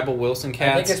Corden and Rebel Wilson I think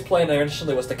cats. his plan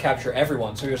initially was to capture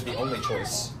everyone, so he was the only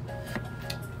choice.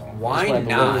 Why Rebel He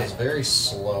not? was very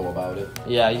slow about it.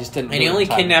 Yeah, he just didn't. And he do it only in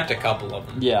time. kidnapped a couple of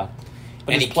them. Yeah.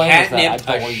 But And his he plan was that catnipped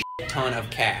I a totally. shit ton of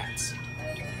cats.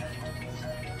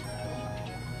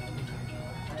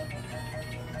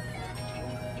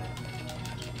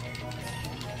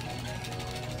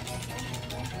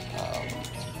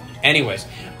 Anyways,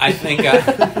 I think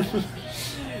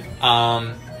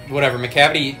whatever.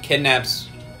 McCavity kidnaps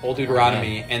Old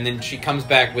Deuteronomy, and then she comes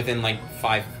back within like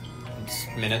 5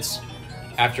 minutes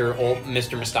after old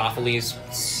Mr. Mistopheles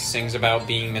sings about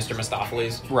being Mr.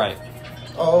 Mistopheles. Right.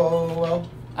 Oh, well.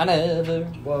 I never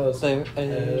Was there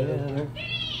ever.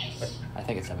 I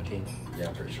think it's 17. Yeah,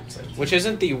 I'm pretty sure it's 17. Which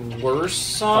isn't the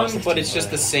worst song, Oh, but it's 16,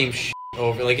 just the same shit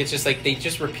over. Like, it's just like they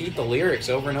just repeat the lyrics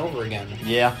over and over again.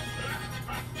 Yeah.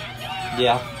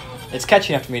 Yeah. It's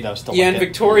catchy enough to me, though. Still Yeah, like and it.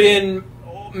 Victorian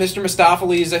Mr.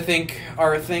 Mistopheles, I think,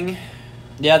 are a thing.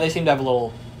 Yeah, they seem to have a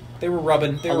little... They were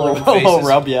rubbing. They a were little, rubbing faces. little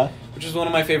rub, yeah. Which is one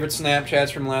of my favorite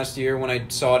Snapchats from last year when I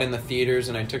saw it in the theaters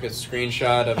and I took a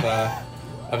screenshot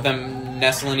of them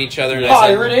nestling each other. And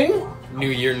Pirating? I said, "New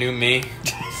year, new me."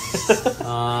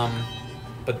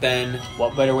 But then,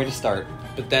 What better way to start?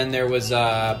 but then there was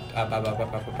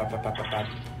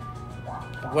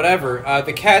whatever.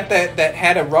 The cat that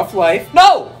had a rough life.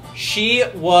 No! She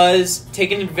was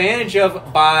taken advantage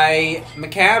of by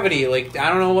McCavity. Like, I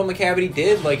don't know what McCavity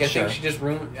did. Like, I Sure. think she just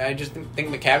ruined. I just think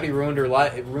McCavity ruined her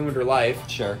life.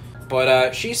 Sure.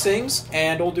 But she sings,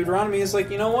 and Old Deuteronomy is like,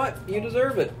 you know what? You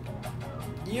deserve it.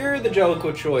 You're the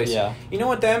Jellicoe choice. Yeah. You know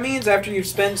what that means? After you've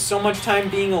spent so much time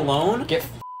being alone, Get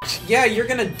yeah, you're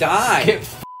gonna die. Get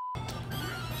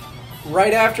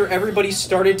Right after everybody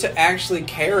started to actually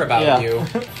care about Yeah. you.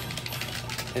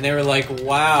 And they were like,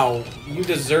 wow, you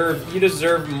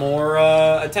deserve more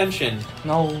attention.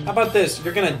 No. How about this?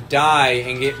 You're gonna die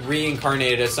and get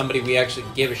reincarnated as somebody we actually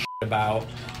give a shit about.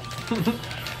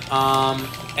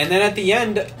 And then at the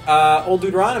end, Old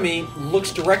Deuteronomy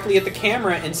looks directly at the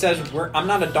camera and says, I'm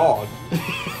not a dog.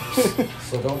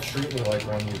 So don't treat me like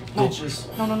one, you bitches.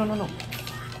 No. No!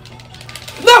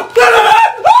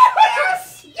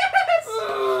 Yes!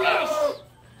 Yes!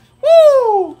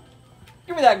 Woo!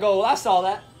 Give me that goal. I saw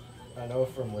that. I know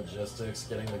from logistics,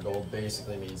 getting the gold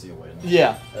basically means you win.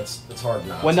 Yeah. It's hard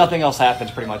not. When to. nothing else happens,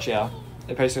 pretty much, yeah.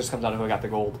 It basically just comes down to who got the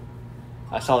gold.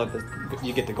 I saw that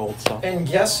you get the gold, so. And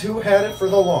guess who had it for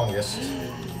the longest?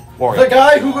 Warrior. The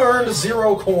guy who earned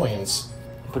 0 coins.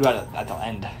 Put it at the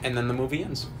end. And then the movie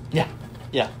ends. Yeah.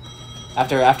 Yeah.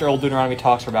 After Old Deuteronomy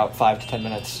talks for about 5 to 10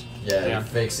 minutes. Yeah, Yeah. he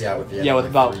fakes you out with the end Yeah, with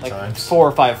about 3 like times. 4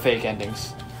 or 5 fake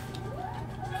endings.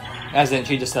 As in,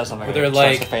 she just says something. But they're and it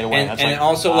starts like, to fade away. and That's like,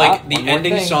 also like the one more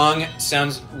ending thing. song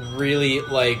sounds really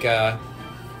like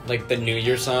the New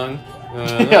Year song.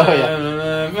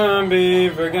 yeah. Be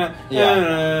forgotten.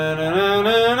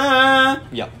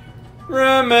 Yep.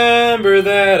 Remember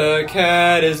that a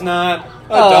cat is not a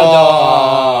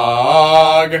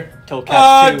dog. dog. Until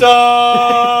Cats A 2.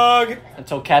 dog.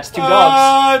 Until Cats 2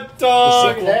 dogs. A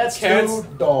dog. That's Cats. 2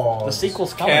 dogs. The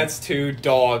sequel's coming. Cats 2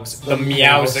 dogs. The The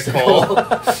Meowsicle.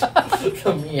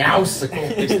 The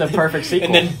Meowsicle. It's the perfect sequel.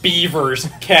 And then Beavers.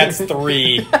 Cats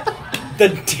 3. The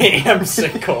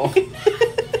Damsicle.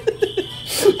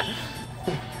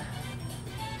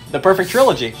 The perfect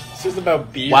trilogy. It's just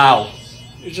about beavers. Wow.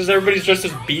 It's just everybody's dressed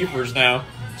as beavers now.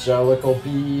 Jellicle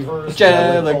beavers.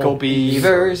 Jellicle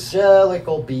beavers.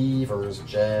 Jellicle beavers.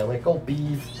 Jellicle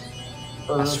beavers.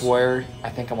 I swear, I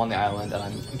think I'm on the island and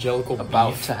I'm Jellicle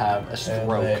about beef. to have a And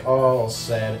stroke. they all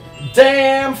said,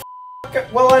 "Damn,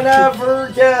 well, I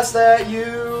never guessed that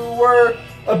you were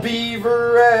a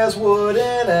beaver as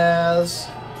wooden as."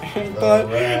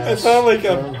 I thought like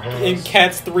in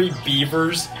Cats 3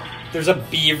 Beavers, there's a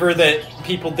beaver that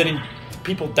people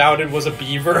doubted was a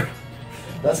beaver.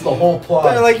 That's the whole plot.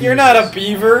 They're like, you're not a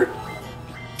beaver.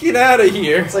 Get out of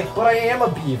here. It's like, but I am a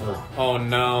beaver. Oh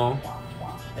no.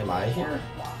 Am I here?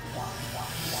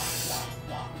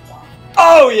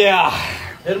 Oh yeah!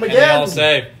 Hit him And again. they all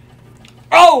say,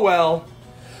 Oh well!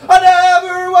 I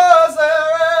never was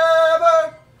there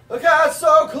ever a cat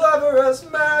so clever as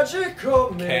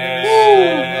magical me.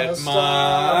 Cat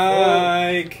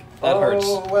Mike. That hurts.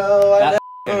 Oh well, I That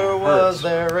never hurts. was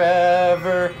there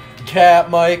ever. Cat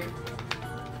Mike.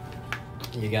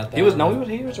 You got that? He was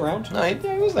around. No,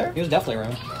 he was there. He was definitely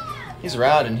around. He's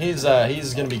around, and he's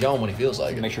gonna be going when he feels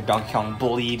like it. Make sure Donkey Kong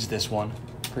bleeds this one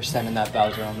for sending that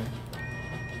Bowser on me.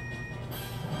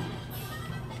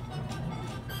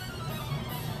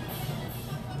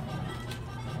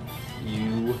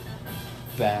 You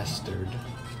bastard.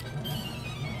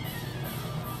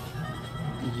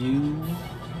 You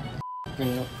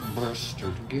f***ing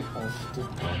bastard. Get off the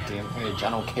goddamn edge. I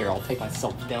don't care. I'll take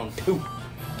myself down too.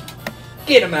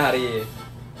 Get him out of here.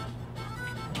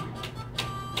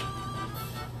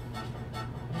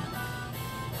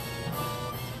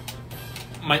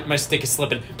 My stick is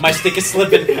slipping. My stick is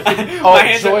slipping. Oh, my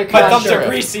hands are, my Joy-Con thumbs are Sheriff.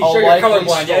 greasy. Oh, Sure, you're likely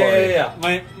colorblind. story.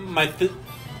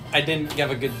 I didn't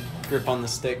have a good grip on the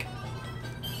stick.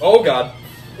 Oh god.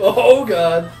 Oh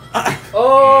god.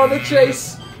 Oh, the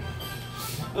chase.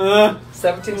 17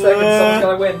 seconds, someone's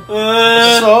gotta win.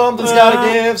 Something's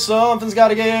gotta give, something's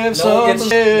gotta give, No one something's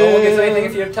gets anything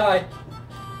if you have tie.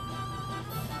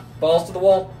 Balls to the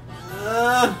wall.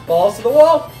 Balls to the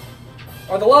wall.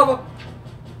 Or the lava.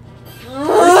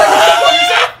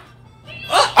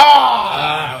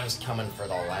 Ah! I was coming for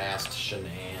the last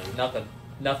shenan. Nothing.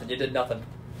 Nothing. You did nothing.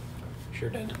 Sure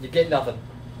did. You get nothing.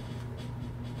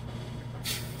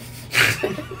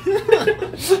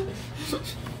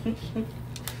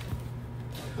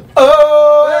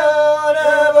 Oh,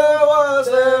 never was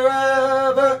there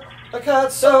ever a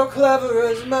cat so clever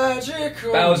as magic.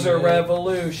 Bowser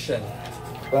Revolution.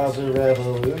 Bowser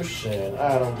Revolution.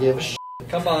 I don't give a shit.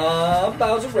 Come on,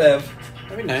 Bowser Rev.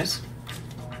 That'd be nice.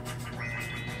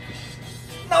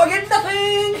 No, I get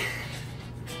nothing!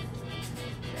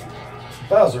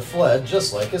 Bowser fled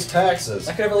just like his taxes.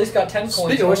 I could have at least got 10 coins.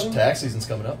 Speaking of which, tax season's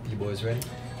coming up. You boys ready?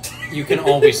 You can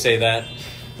always say that.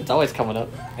 It's always coming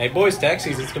up. Hey boys, tax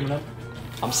season's coming up.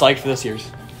 I'm psyched for this year's.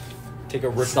 Take a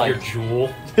rip of your Psyched. jewel.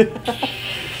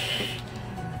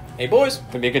 Hey boys.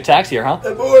 Gonna be a good tax year, huh?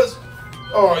 Hey boys!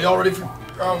 Oh, y'all ready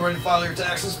to file your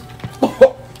taxes?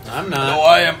 I'm No, not.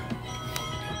 I am.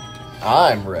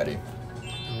 I'm ready.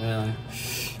 Really?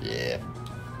 Yeah.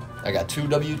 I got 2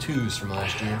 W-2s from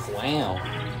last year, Wow.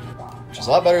 which is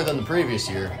a lot better than the previous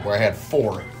year, where I had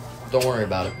 4. Don't worry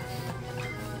about it.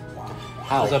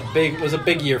 How? It was a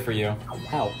big year for you.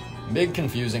 How? Big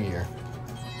confusing year.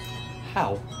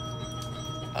 How?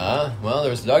 Well,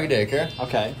 there was doggy daycare,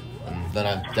 Okay. and then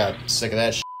I got sick of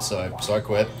that shit, so I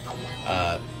quit.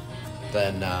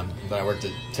 Then I worked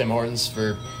at Tim Hortons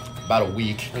for about a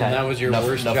week. Okay. And that was your Enough-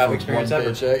 worst enough job for experience one ever.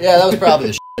 paycheck. Yeah, that was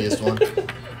probably the shittiest one.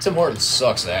 Tim Hortons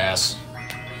sucks ass.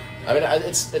 I mean,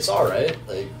 it's all right,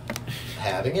 like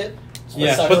having it.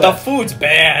 Yeah, Sucks but the ass. food's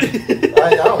bad.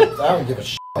 I don't give a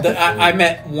shit. about the food. I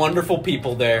met wonderful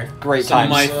people there. Great Some of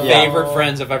my times. Yeah. favorite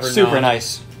friends I've ever known. Super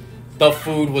nice. The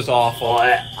food was awful.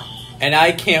 And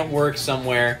I can't work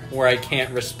somewhere where I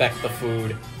can't respect the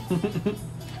food.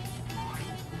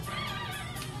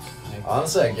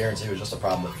 Honestly, I guarantee it was just a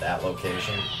problem with that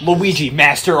location. Luigi,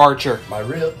 Master Archer.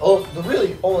 The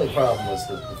really only problem was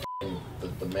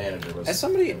the manager was As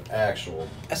somebody an actual.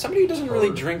 who doesn't really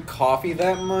Bird. drink coffee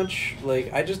that much,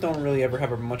 like I just don't really ever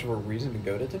have much of a reason to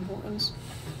go to Tim Hortons.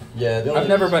 Yeah, the only I've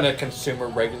never been a consumer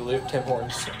regularly at Tim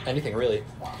Hortons. Anything really.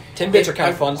 Timbits are kind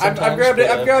of fun sometimes. I've grabbed it.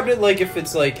 but, I've grabbed it like if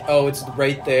it's like, oh, it's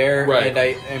right there, Right.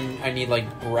 and I need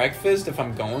like breakfast if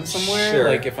I'm going somewhere. Sure.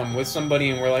 Like if I'm with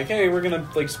somebody and we're like, hey, we're gonna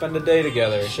like spend a day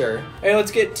together. Sure. Hey,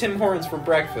 let's get Tim Hortons for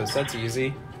breakfast. That's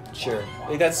easy. Sure.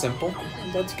 Like that's simple.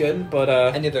 That's good. But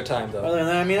Any other time, though. other than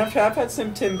that, I mean, I've had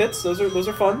some Timbits. Those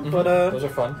are fun. Mhm. But Those are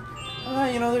fun.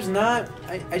 you know, there's not.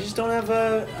 I just don't have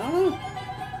a. I don't know.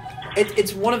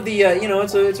 It's one of the you know,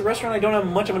 it's a restaurant I don't have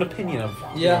much of an opinion of.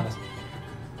 to be Yeah. honest.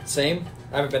 Same.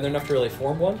 I haven't been there enough to really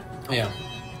form one. Yeah.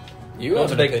 You Well,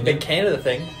 have it's a an big, opinion. big Canada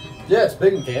thing. Yeah, it's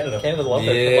big in Canada. Canada loves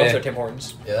Yeah. their Tim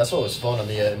Hortons. Yeah, that's what was fun on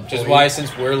the Which is why,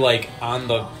 since we're like on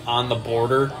the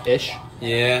border, Ish.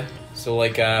 yeah. So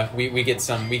like we get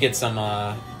some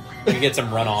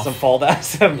runoff. Some fall down.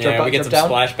 Some Yeah, drip, we get drip some down.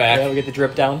 splashback. Yeah, we get the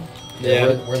drip down. Yeah.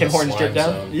 we're in Tim the Hortons slime drip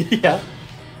down. zone. Yeah.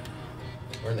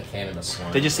 We're in the Canada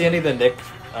slime. Did you see any of the Nick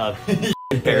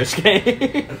Bears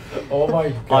game? Oh my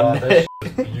On god, that Nick.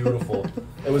 shit was beautiful.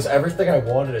 It was everything I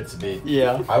wanted it to be.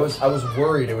 Yeah. I was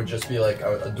worried it would just be like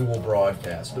a dual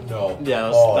broadcast, but no. Yeah,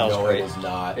 that oh was no, great. it was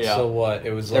not. Yeah. So what?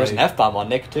 It was There was like an F-bomb on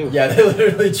Nick, too. Yeah, they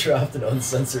literally dropped an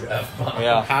uncensored F-bomb.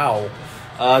 Yeah. how?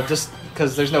 Just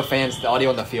because there's no fans, the audio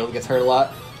on the field gets heard a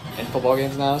lot in football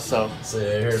games now, so So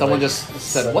yeah, here, someone like, just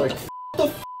said, what like, the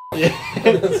f***? Yeah.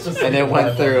 It's just And it like went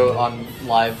live through on- on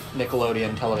live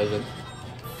Nickelodeon television.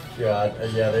 God,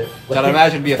 yeah, they. Gotta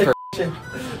imagine be a first.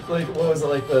 Like what was it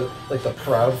like the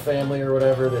Proud Family or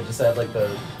whatever? They just had like the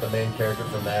main character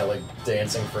from that like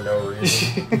dancing for no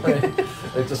reason.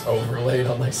 They just overlaid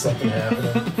on like something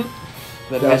happening.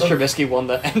 Then Yeah, Mitch but- Trubisky won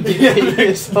the MVP.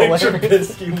 It's Mitch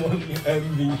hilarious. Trubisky won the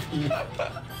MVP.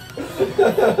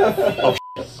 Oh,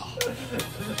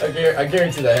 I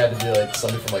guarantee that had to be like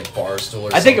somebody from like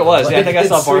Barstool or I think it was. Yeah, I think I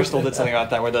saw it's- Barstool did something about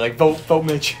that where they're like, vote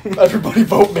Mitch. Everybody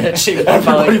vote Mitch. They won by,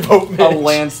 Everybody like, vote Mitch. a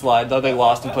landslide, though they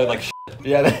lost and played like shit.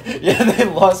 Yeah, they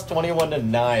lost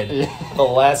 21-9. Yeah. The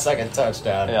last second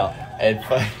touchdown. Yeah. And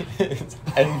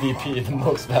MVP, the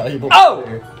most valuable Oh!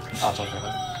 player. Oh, sorry,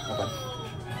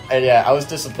 okay. And yeah, I was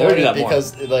They would do disappointed that more.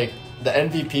 because like the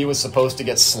MVP was supposed to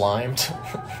get slimed.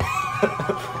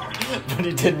 But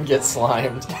he didn't get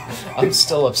slimed. I'm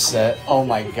still upset. Oh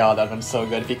my god, that'd been so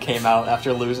good if he came out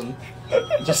after losing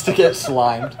just to get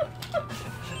slimed.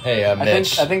 Hey, I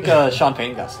Mitch. think Sean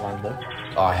Payne got slimed though.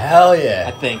 Oh hell I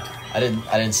yeah! think. I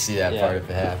didn't see that Yeah. part of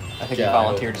it happen. I think he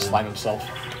volunteered to slime himself.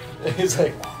 He's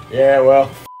like, yeah, well,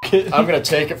 I'm gonna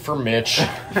take it for Mitch.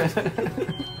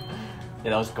 Yeah,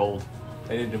 that was gold.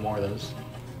 They need to do more of those.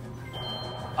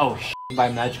 Oh,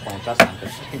 by magic lamp. That's not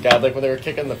good. God, like when they were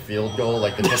kicking the field goal,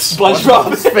 like the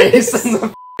SpongeBob's face in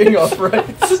the f***ing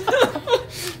uprights.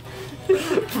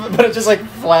 But it just like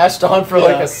flashed on for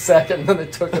like Yeah. a second, and then they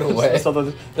took it away. So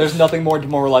there's nothing more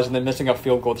demoralizing than missing a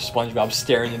field goal with SpongeBob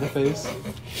staring you in the face.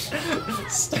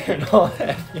 Staring all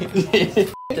at you.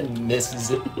 Fucking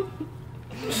misses it.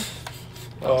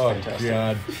 Oh fantastic.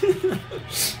 God.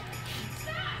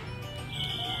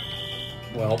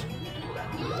 Well,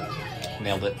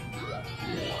 Nailed it.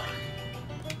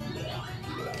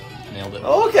 Nailed it.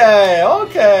 okay.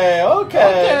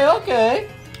 Okay.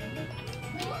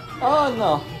 Oh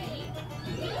no.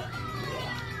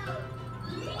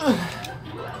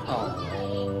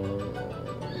 Oh,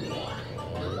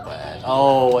 bad.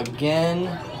 Oh, again.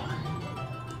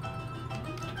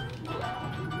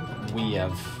 We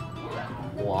have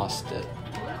lost it.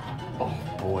 Oh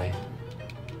boy.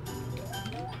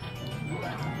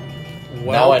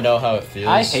 now I know how it feels.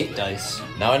 I hate dice.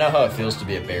 Now I know how it feels to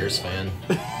be a Bears fan.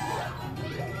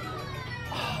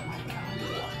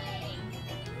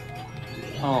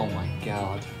 Oh my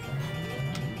god.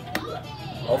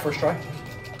 Oh, first try.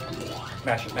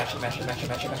 Mash it.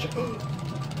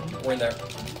 We're in there.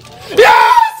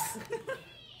 Yes!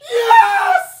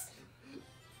 Yes!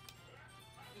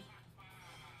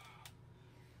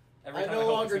 Every I time no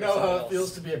hope longer it's know gonna be how it something feels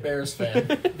else. to be a Bears fan.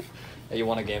 Yeah, you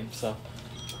won a game, so.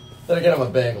 Then again, I'm a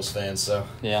Bengals fan, so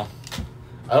Yeah.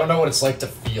 I don't know what it's like to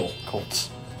feel. Colts.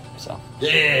 So.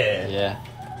 Yeah. Yeah.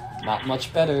 Not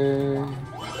much better.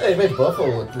 Hey, it made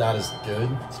Buffalo look not as good.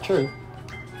 It's true.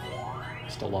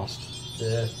 Still lost.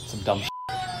 Yeah. Some dumb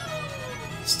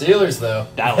Steelers, though.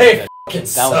 That was they good. fucking That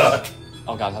suck. was.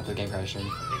 Oh god, not the game crashing.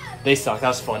 They suck. That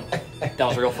was fun. That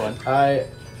was real fun.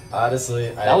 Honestly,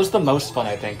 That was the most fun,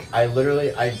 I think. I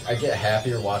literally, I get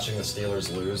happier watching the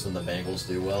Steelers lose than the Bengals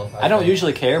do well. I don't think.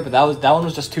 usually care, but that one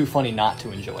was just too funny not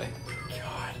to enjoy.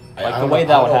 I Like, the don't way know-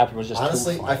 that I would don't- happen was just too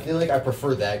honestly. funny. I feel like I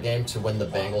prefer that game to when the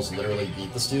Bengals literally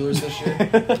beat the Steelers this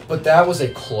year. But that was a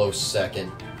close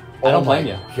second. I don't Oh my blame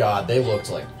you. God, they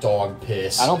looked like dog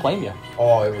piss. I don't blame you.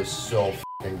 Oh, it was so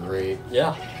fucking great.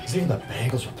 Yeah. Because even the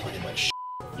Bengals were playing like shit,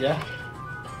 Yeah.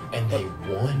 and they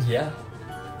won. Yeah.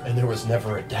 And there was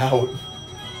never a doubt.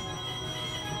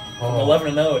 From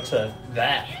 11-0 to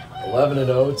that.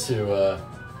 11-0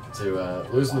 to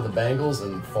losing to the Bengals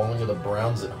and falling to the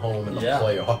Browns at home in the Yeah.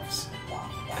 playoffs.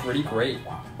 Pretty great.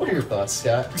 What are your thoughts,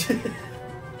 Scott?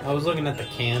 I was looking at the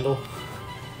candle.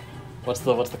 What's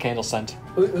the candle scent?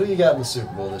 who you got in the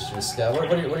Super Bowl this year, Scott?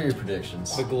 What are your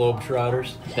predictions? The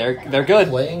Globetrotters. They're good.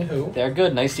 Playing who? They're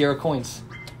good. Nice year of coins.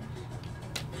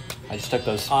 I just took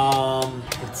those.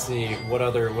 Let's see. What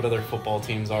other football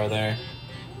teams are there?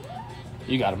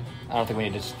 You got them. I don't think we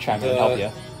need to chime in and help you.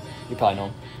 You probably know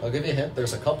them. I'll give you a hint.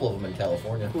 There's a couple of them in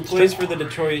California. Who plays for the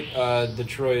Detroit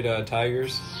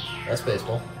Tigers? That's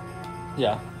baseball.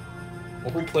 Yeah.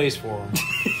 Well, who plays for them?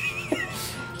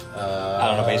 I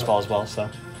don't know baseball as well, so.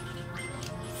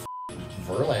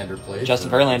 Verlander played. Justin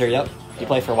for- Verlander, yep. He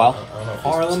played for a while. I don't know if he's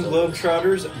Harlem still-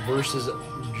 Globetrotters versus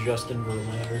Justin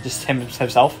Verlander. Just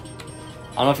himself.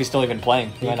 I don't know if he's still even playing.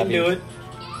 He might can not do be. it.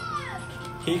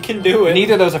 He can do it.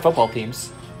 Neither of those are football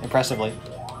teams, impressively.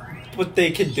 But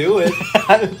they can do it.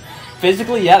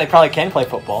 Physically, yeah, they probably can play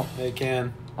football. They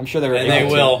can. I'm sure they're And able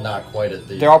they to. will. Not quite at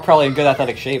the. They're all probably in good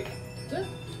athletic shape. Yeah.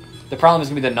 The problem is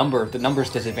going to be the numbers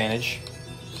disadvantage.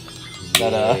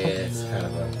 But, Yeah, it's kind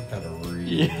of a read.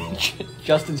 Yeah,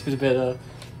 Justin's a bit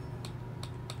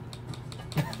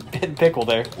in pickle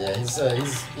there. Yeah,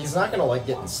 he's not gonna like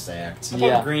getting sacked. How about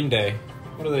Yeah. Green Day?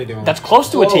 What are they doing? That's close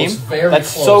to a team. Very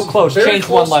That's close. so close. Very Change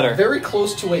close, one letter. Very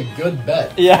close to a good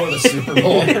bet Yeah. for the Super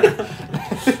Bowl.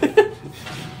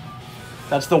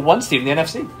 That's the one seed in the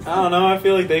NFC. I don't know. I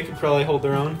feel like they could probably hold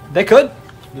their own. They could.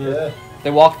 Yeah.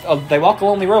 They walk a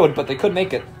lonely road, but they could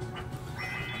make it.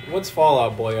 What's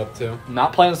Fallout Boy up to?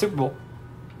 Not playing the Super Bowl.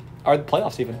 Or the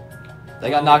playoffs, even. They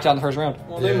got knocked out in the first round.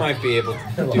 Well, they Yeah. might be able to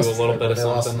They do a lost- little bit of they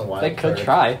lost in the something. wild They could card.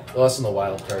 try. They lost in the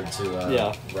wild card to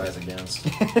Yeah. Rise Against.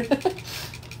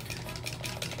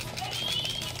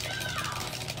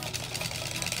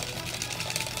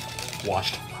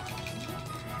 Washed.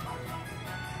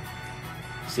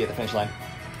 See you at the finish line.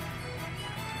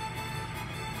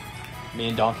 Me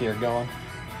and Donkey are going.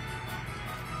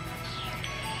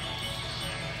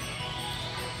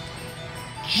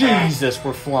 Jesus,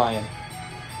 we're flying.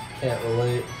 Can't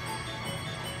relate.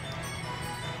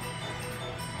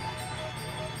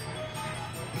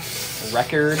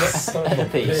 Record Son of a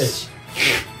face.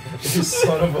 bitch. You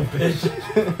son of a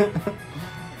bitch.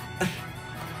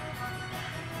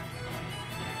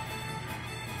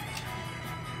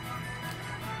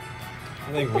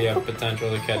 I think we have potential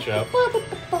to catch up.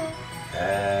 If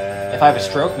I have a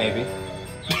stroke, maybe.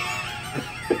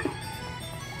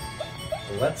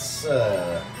 Let's,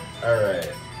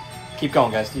 alright. Keep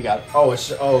going, guys. You got it. Oh,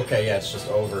 okay, yeah, it's just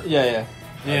over. Yeah.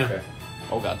 Yeah. Okay.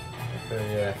 Oh, God.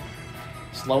 Okay, yeah.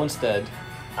 Slow instead.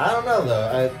 I don't know,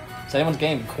 though. It's anyone's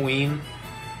game. Queen.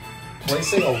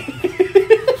 Placing a...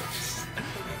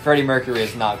 Freddie Mercury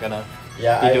is not gonna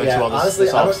Yeah, be doing too well this, honestly,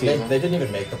 this I don't, offseason. they didn't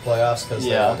even make the playoffs because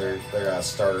Yeah. their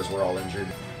starters were all injured.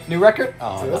 New record?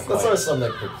 Oh, So not that's always quite.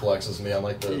 something that perplexes me on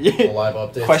like the Yeah. live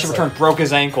updates. Question It's return like, broke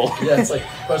his ankle. yeah, it's like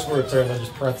question return, then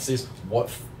just parentheses.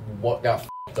 What got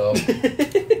f***ed up?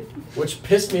 Which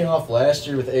pissed me off last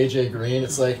year with AJ Green.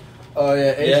 It's like, oh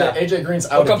yeah, AJ Green's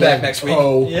out He'll come again. back next week.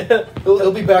 Oh, Yeah.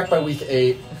 he'll be back by week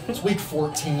 8. It's week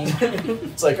 14.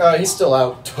 It's like, oh, he's still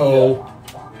out. Toe.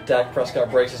 Dak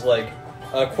Prescott breaks his leg.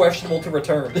 Questionable to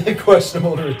return.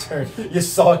 Questionable to return. You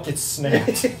saw it get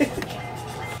snapped.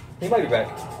 He might be back.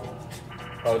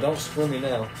 Oh, don't screw me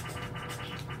now.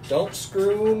 Don't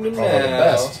screw me now.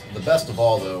 Oh, the best of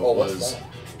all though Oh, what's was that?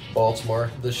 Baltimore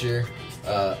this year.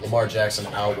 Lamar Jackson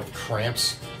out with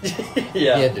cramps. Yeah, He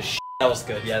had to that was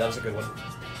good. Yeah, that was a good one.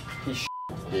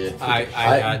 Yeah. I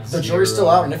got the jury's zero. still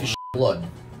out, and if you blood,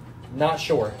 Not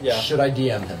sure. Yeah. should I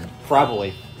DM him?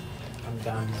 Probably. I'm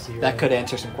down to 0. That could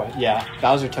answer some questions. Yeah,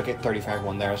 Bowser took it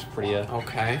 30-1 there. It was pretty,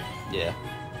 Okay. yeah.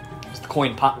 It's the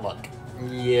coin potluck.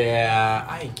 Yeah,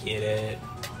 I get it.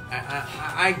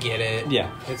 I get it.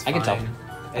 Yeah, It's I fine. can tell.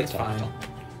 It's I can fine. tell.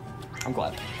 I'm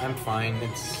glad. I'm fine.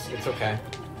 It's okay.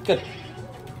 Good.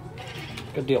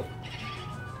 Good deal.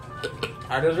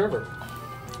 I deserve it.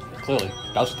 Clearly,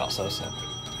 Bowser thought so, so.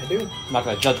 I do. I'm not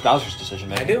going to judge Bowser's decision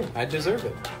making. I do. I deserve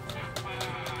it.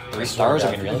 3 stars?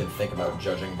 I mean, I really? didn't think about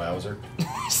judging Bowser.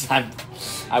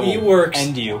 I will He works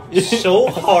end you. So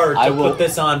hard I to will- put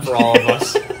this on for all of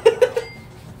us.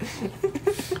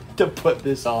 To put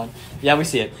this on. Yeah, we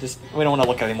see it. Just we don't want to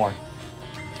look anymore.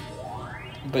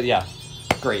 But yeah,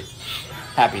 great,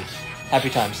 happy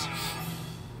times.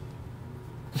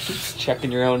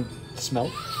 Checking your own smell.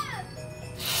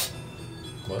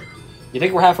 What? You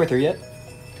think we're halfway through yet?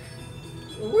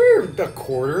 We're a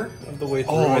quarter of the way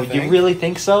through. Oh, I you think. really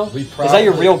think so? We Is that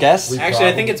your probably- real guess? we- Actually,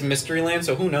 I think Probably. it's Mysteryland,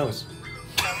 so who knows?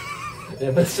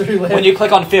 Yeah, Mysteryland. When you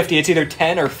click on 50, it's either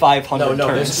 10 or 500 no,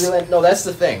 turns. Mysteryland. No, that's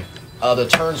the thing. The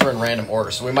turns are in random order,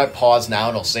 so we might pause now and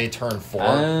it'll say turn 4.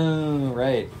 Oh,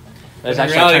 right. There's In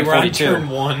actually reality, turn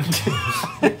we're on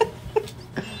 42. turn 1.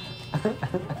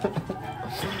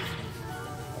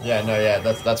 Yeah, no, yeah,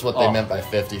 that's what they Oh. meant by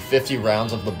 50. 50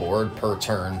 rounds of the board per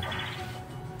turn.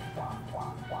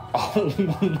 Oh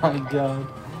my god.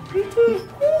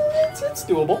 It's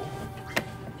doable.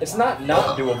 It's not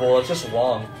doable. It's just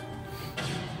long.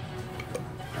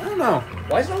 I don't know.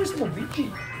 Why is it always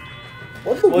Luigi?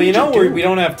 What Well, you know, Luigi we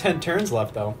don't have 10 turns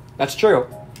left, though. That's true.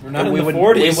 We're not And in we the would,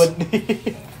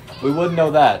 40s. We would know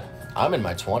that. I'm in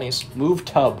my 20s. Move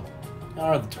tub. How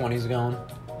are the 20s going?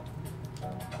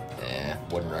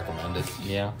 Wouldn't recommend it.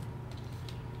 Yeah.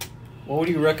 What would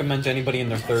you recommend to anybody in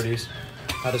their 30s?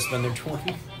 How to spend their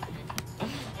 20s?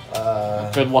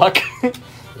 Good luck.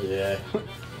 Yeah.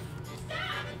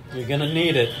 You're gonna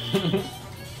need it.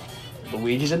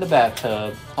 Luigi's in the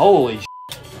bathtub. Holy sh**.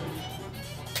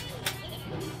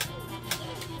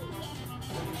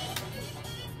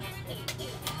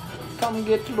 Come and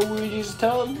get to Luigi's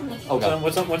tub. Oh god.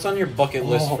 What's on your bucket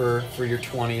list Oh. for your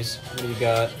 20s? What do you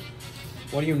got?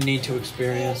 What do you need to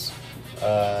experience?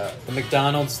 The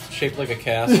McDonald's shaped like a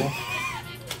castle.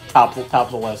 Top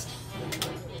of the list.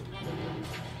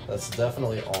 That's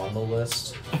definitely on the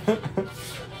list.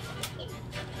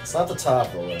 It's not the top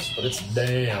of the list, but it's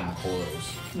damn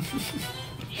close.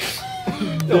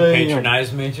 Don't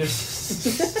patronize me,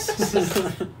 just.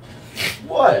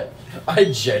 What? I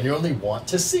genuinely want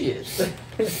to see it.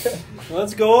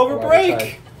 Let's go over Well, I break.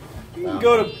 tried. You can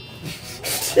go to.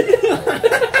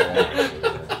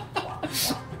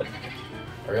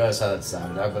 I realize how that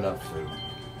sounded. I've been up for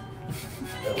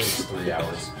at least 3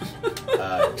 hours.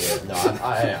 Yeah, no,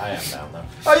 I am down though.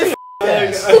 Oh, you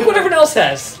yes. Look what everyone else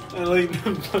has. I like.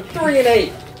 3 and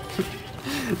 8.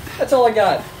 That's all I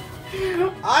got.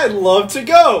 I'd love to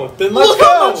go. Then let's Look go.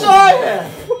 how much I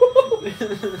have!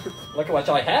 Look how much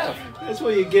I have. That's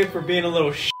what you get for being a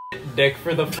little shit dick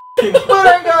for the. But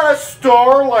I got a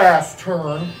star last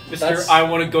turn. Mister, That's- I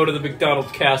want to go to the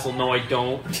McDonald's castle. No, I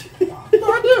don't.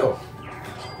 No, I do.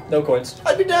 No coins.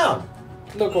 I'd be down.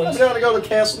 No I'd coins. be down to go to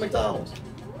Castle McDonald's.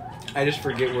 I just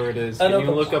forget where it is. I Can know, you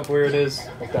but- look up where it is?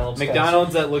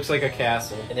 McDonald's. That looks like a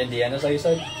castle. In Indiana, is that you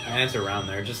said? And it's around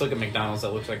there. Just look at McDonald's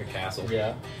that looks like a castle.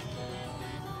 Yeah.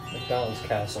 McDonald's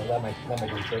Castle. That might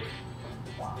be a trick.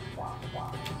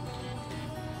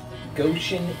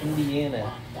 Goshen,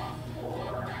 Indiana.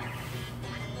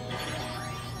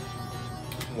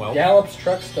 Well, Gallup's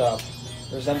truck stop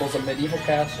resembles a medieval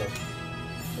castle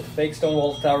with fake stone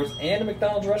walls, towers, and a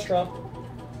McDonald's restaurant.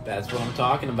 that's what I'm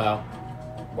talking about.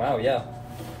 Wow, yeah.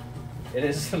 It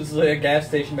is it's like a gas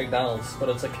station McDonald's, but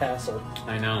it's a castle.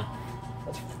 I know.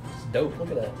 That's dope. Look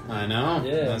at that. I know.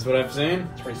 Yeah. That's what I've seen.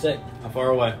 It's pretty sick. How far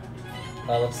away?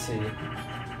 Let's see.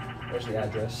 Where's the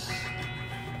address?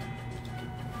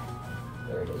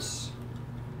 There it is.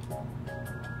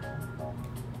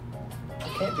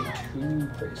 It can't be too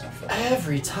crazy far.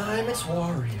 Every time it's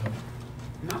Wario.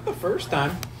 Not the first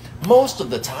time. Most of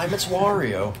the time it's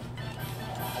Wario.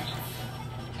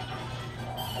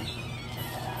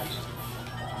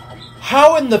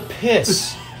 How in the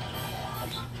piss?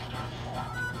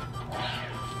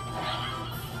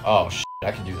 Oh shit!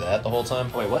 I can do that the whole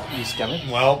time. Wait, what? You scamming?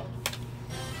 Well,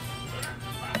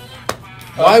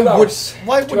 Why 2 would? hours.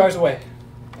 Why 2 hours would? away.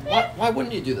 Why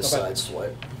wouldn't you do the Not bad. side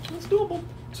swipe? it's doable.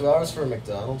 2 hours for a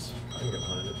McDonald's. I can get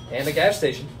behind it. And a gas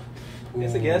station.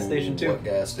 It's a gas station too. What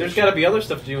gas station? There's got to be other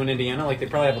stuff to do in Indiana. Like they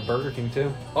probably have a Burger King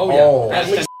too. Oh yeah. Oh, At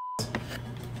That's least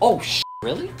Oh,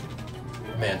 really?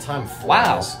 Man, time flies.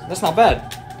 Wow, that's not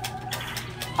bad.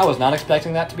 I was not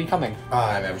expecting that to be coming.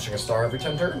 I'm averaging a star every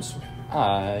 10 turns.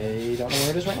 I don't know where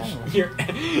it is right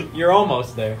now. You're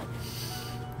almost there.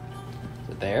 Is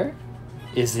it there?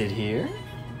 Is it here?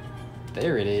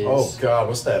 There it is. Oh god,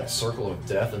 what's that circle of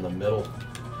death in the middle?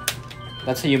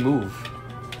 That's how you move.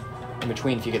 In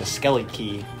between, if you get a skelly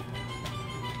key.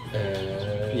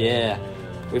 Yeah.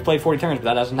 We've played 40 turns, but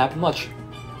that hasn't happened much.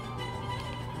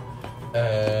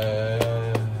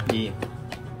 Yeah.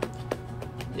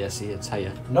 Yeah, see, it's how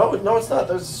you... No, it's not.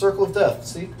 There's a circle of death.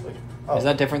 See? Like, oh, Is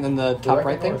that different than the top direct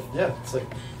right thing? north. Yeah, it's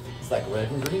like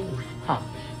red and green. Huh.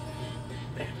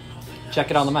 Check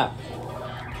it on the map.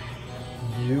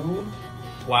 You.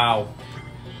 Wow.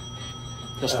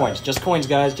 Just coins. Just coins,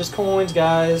 guys. Just coins,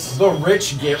 guys. The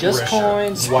rich get Just richer.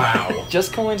 coins. Wow.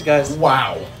 Just coins, guys.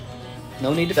 Wow.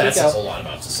 No need to That freak says a out. lot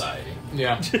about society.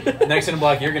 Yeah. Next in the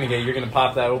block you're gonna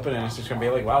pop that open and it's just gonna be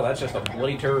like, wow, that's just a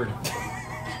bloody turd.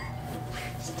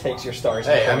 Just takes your stars.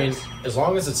 Hey, and I mean, points. as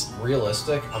long as it's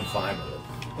realistic, I'm fine with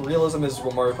it. realism is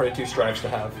what Mario Party 2 strives to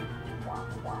have,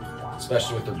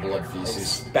 Especially with their blood feces.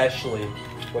 especially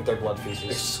with their blood feces.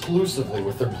 Exclusively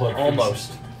with their blood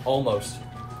feces. Almost.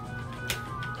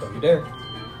 Don't you dare.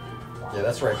 Yeah,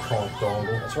 that's right, Conk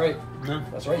Dongle. That's right. No.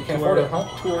 That's right. You can't afford it,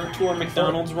 huh? Tour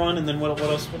McDonald's run, and then what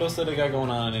else did they got going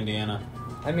on in Indiana?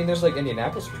 I mean, there's like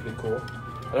Indianapolis, which would be cool.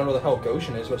 I don't know the hell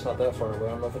Goshen is, but it's not that far away.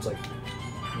 I don't know if it's like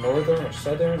northern or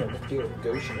southern or what the deal with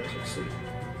Goshen is. Let's see.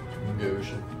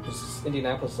 Goshen. Because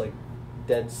Indianapolis is like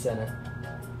dead center.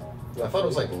 I thought it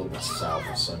was like a little bit south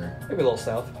of center. Maybe a little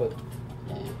south, but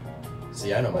Yeah.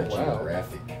 See, I know my Oh, wow.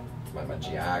 geographic. My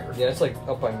geography. yeah, it's like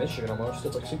up by Michigan almost.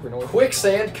 It's like super north.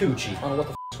 Quicksand Coochie. I don't know what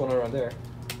the f***'s going on around there.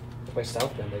 Up by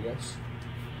South Bend, I guess.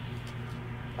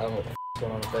 I don't know what the f***'s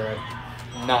going on up there.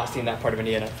 I've not seen that part of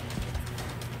Indiana.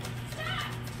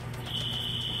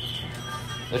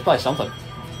 There's probably something.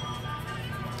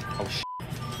 Oh, sh**.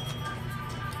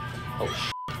 Oh,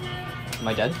 sh**. Am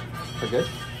I dead? For good?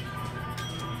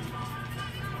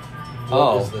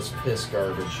 What is this piss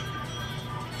garbage?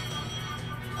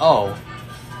 Oh,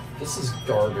 This is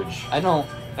garbage. I don't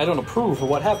approve of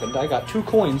what happened. I got 2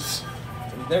 coins.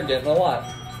 And they're getting a lot.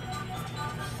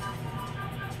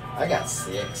 I got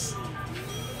 6.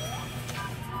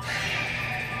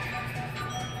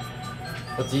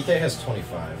 But DK has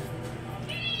 25.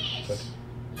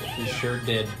 He sure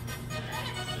did.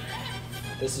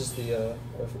 This is the,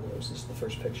 this is the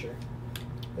first picture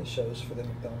it shows for the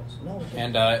McDonald's. No.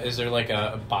 And is there like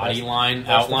a body That's- line that's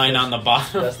the outline first- on the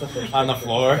bottom that's the first on the picture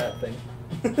floor? of that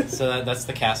thing. So that's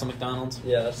the Castle McDonald's.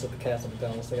 Yeah, that's at the Castle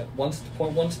McDonald's. They got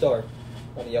 1.1 star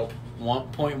on Yelp.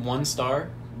 1.1 star.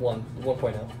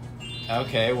 1.0.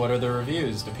 Okay, what are the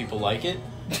reviews? Do people like it?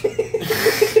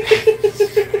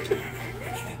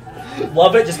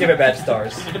 Love it, just give it bad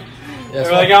stars. Yeah,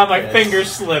 They're like, oh, my Yes. finger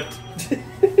slipped.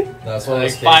 That's one of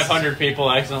Like those cases. 500 people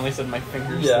accidentally said my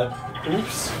finger Yeah. slipped.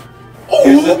 Oops.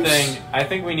 Here's the thing. I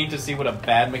think we need to see what a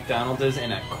bad McDonald's is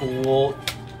in a cool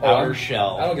outer I'm-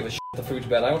 shell. I don't give a shit if the food's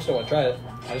bad. I just don't want to try it.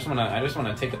 I just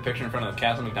wanna take the picture in front of the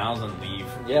Castle McDonald's and leave.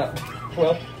 Yeah.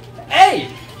 Well. Hey!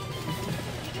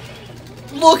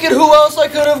 Look at who else I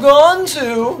could have gone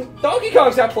to! Donkey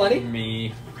Kong's got plenty.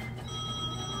 Me.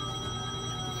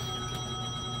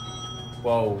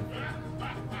 Whoa.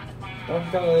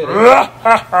 Donkey Kong later.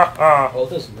 Oh,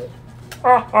 this is it.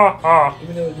 Give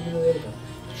me the other one.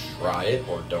 Try it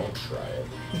or don't try it.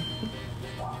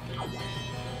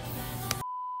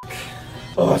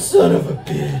 Oh, son of a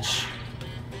bitch.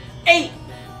 Hey!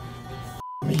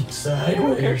 Me Okay,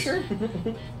 sideways. sure.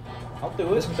 I'll do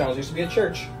This it. McDonald's used to be a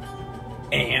church.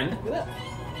 And? Look at that.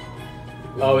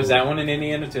 Oh, is that one in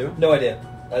Indiana too? No idea.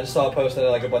 I just saw a post that had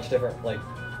like a bunch of different, like,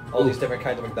 all these different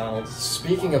kinds of McDonald's.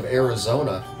 Speaking of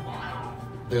Arizona,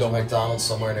 there's a McDonald's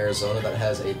somewhere in Arizona that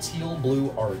has a teal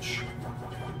blue arch.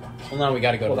 Well, now we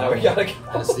gotta go Well, to now that we one.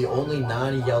 gotta And it's the only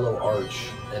non-yellow arch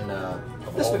in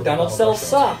This all the McDonald's sells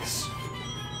restaurants. socks.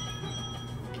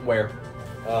 Where?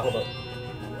 Hold up.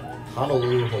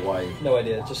 Honolulu, Hawaii. No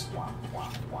idea. Just.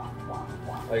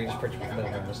 Oh, you can just purchase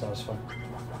McDonald's. That's not as fun.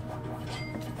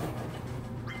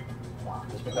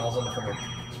 This McDonald's on the front.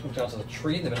 This McDonald's has a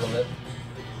tree in the middle of it.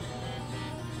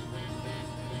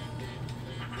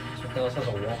 This McDonald's has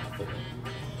a wall.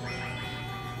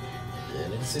 Yeah, I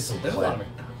need to see some There's a lot of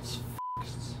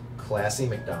McDonald's. classy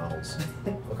McDonald's.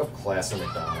 Look up classy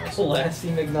McDonald's.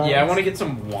 Classy McDonald's. Yeah, I want to get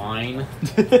some wine.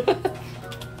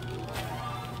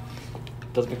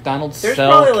 Does McDonald's There's sell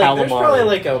probably calamari? there's probably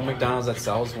like a McDonald's that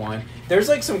sells wine. There's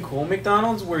like some cool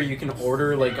McDonald's where you can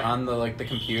order like on the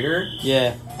computer.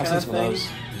 Yeah, I've Kind seen of some of those.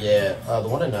 Yeah, the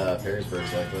one in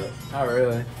Perrysburg's like that. Oh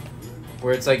really?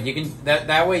 Where it's like you can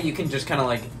that way you can just kind of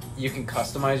like you can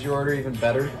customize your order even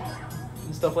better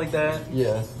and stuff like that.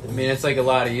 Yeah. I mean, it's like a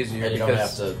lot easier And you don't have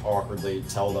because to awkwardly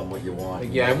tell them what you want.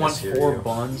 like, You yeah, I can want just hear 4 you.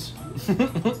 buns.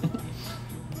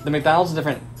 The McDonald's in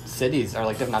different cities, or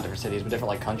like different, not different cities, but different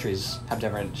like countries have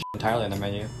different shit entirely on their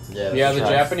menu. Yeah, Yeah, that's the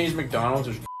right. Japanese McDonald's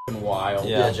is f***ing wild.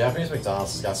 Yeah. Yeah, Japanese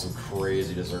McDonald's has got some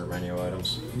crazy dessert menu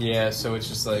items. Yeah, so it's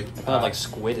just like They have like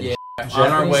squid and yeah. shit. On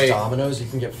our Japanese way, Domino's, you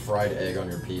can get fried egg on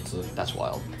your pizza. That's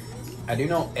wild. I do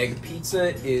know egg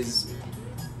pizza is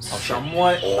Oh, shit.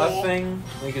 somewhat a Oh. thing,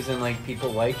 like as in like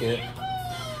people like it.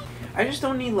 I just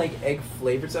don't need like egg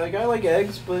flavors. Like I like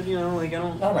eggs, but you know, like I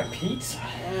don't. Not my pizza.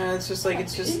 Yeah, it's just like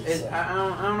it's just. Pizza.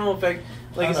 I don't know if egg.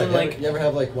 Like I as don't in know, like. you ever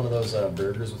have like one of those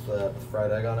burgers with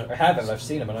fried egg on it? I haven't. I've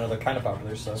seen them. I know they're kind of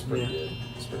popular. So It's pretty Yeah. good.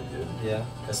 It's pretty good. yeah.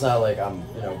 It's not like I'm,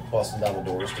 busting down the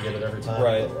doors to get it every time.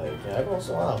 Right. But like, yeah, every once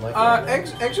in a while, I'm like,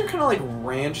 Eggs are kind of like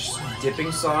ranch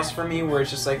dipping sauce for me, where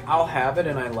it's just like I'll have it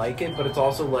and I like it, but it's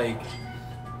also like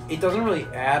it doesn't really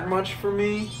add much for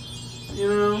me, you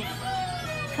know.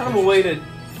 It's kind of a way to,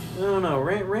 I don't know.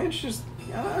 Ranch just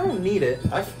I don't need it.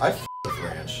 I f with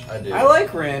ranch. I do. I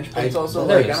like ranch, but it's I- also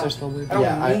there like it I is.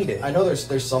 don't need it. I know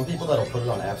there's some people that'll put it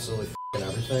on absolutely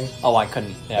everything. Oh, I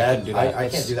couldn't. Yeah, I couldn't do that. I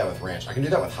can't do that with ranch. I can do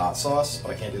that with hot sauce,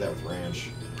 but I can't do that with ranch.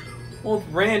 Well, with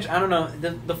ranch, I don't know.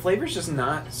 The flavor's just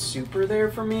not super there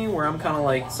for me. Where I'm kind of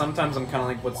like sometimes I'm kind of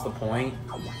like, what's the point?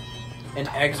 And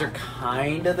eggs are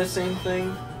kind of the same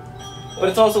thing. But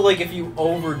it's also like if you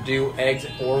overdo eggs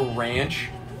or ranch,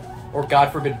 or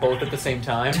God forbid both at the same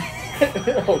time,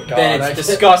 Oh god. then it's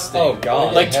disgusting. Oh,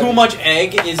 God. Like too much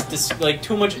egg is like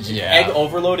too much Yeah. egg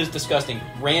overload is disgusting.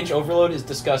 Ranch overload is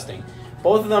disgusting.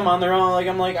 Both of them on their own, like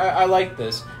I'm like I like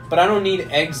this, but I don't need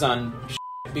eggs on shit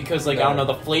because like I don't know,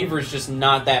 the flavor is just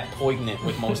not that poignant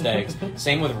with most eggs.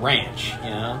 Same with ranch, you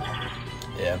know.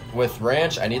 Yeah, with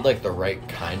ranch, I need like the right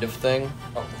kind of thing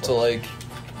to like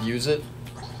use it.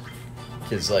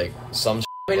 Cause like some.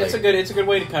 I mean, it's a good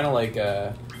way to kind of like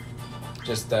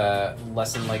just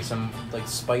lessen like some like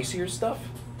spicier stuff.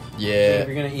 So if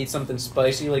you're gonna eat something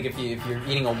spicy, like if you're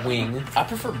eating a wing, I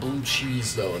prefer blue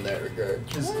cheese though in that regard.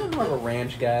 Cause I'm more of a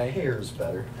ranch guy. hair's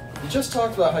better. You just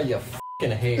talked about how you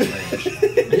fucking hate ranch.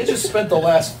 You just spent the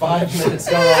last 5 minutes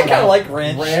going on. I kinda about like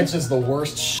ranch. Ranch is the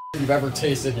worst shit you've ever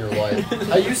tasted in your life.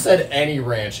 How you said any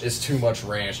ranch is too much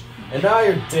ranch, and now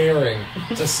you're daring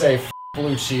to say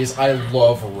blue cheese. I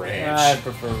love ranch. I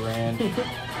prefer ranch.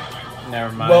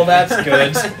 Never mind. Well, that's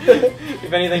good.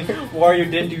 If anything, Wario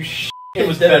didn't do shit. It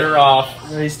was better off.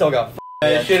 He still got.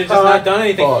 You should have just not done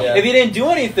anything. Yeah. If you didn't do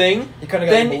anything, You could have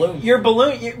got then a balloon. your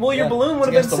balloon, your Yeah, balloon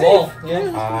would it's have been against safe. the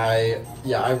wall.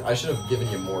 Yeah. I should have given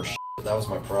you more shit. That was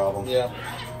my problem. Yeah.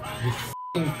 You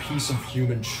fucking piece of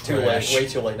human trash. Too late. Way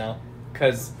too late now.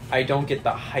 Because I don't get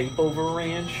the hype over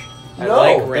ranch. I No,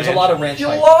 like ranch. There's a lot of ranch You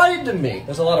hype. lied to me.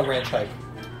 There's a lot of ranch hype.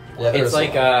 Yeah, It's there's a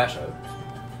like, lot of ranch hype.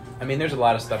 I mean, there's a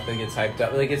lot of stuff that gets hyped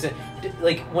up. Like,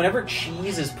 like whenever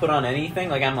cheese is put on anything,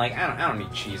 like I'm like, I don't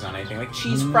need cheese on anything. Like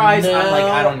cheese fries, I'm like,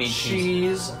 I don't need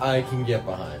cheese. I can get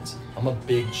behind. I'm a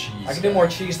big cheese. I can do more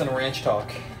cheese than ranch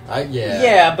talk.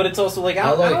 Yeah, but it's also like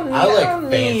I don't need, I like I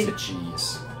don't fancy need,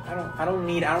 cheese. I don't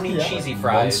need Yeah. cheesy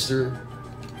fries. Munster.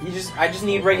 I just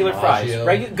need regular fries.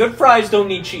 Maggio. Good fries don't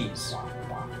need cheese.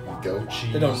 goat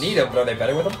cheese. They don't need them, but are they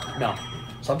better with them? No,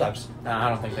 Sometimes. I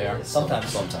don't think they are. Sometimes.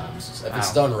 Sometimes. If Wow.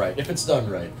 it's done right. If it's done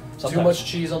right. Too Sometimes. much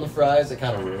cheese on the fries, it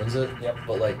kind of ruins it. Yep.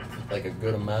 But like a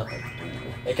good amount.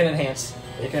 It can enhance.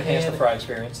 It can enhance the fry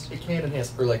experience. It can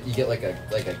enhance, or like you get like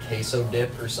a queso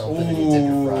dip or something, and you dip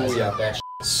your fries. Ooh, yeah. That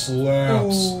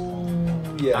slaps.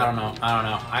 Yeah. I don't know.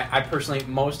 I personally,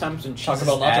 most times when cheese Talk is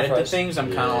about nacho added to fries. things,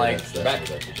 I'm kind of like, that's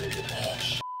what they do.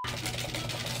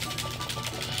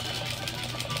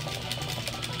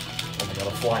 Oh my god,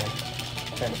 I'm flying.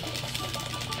 Okay.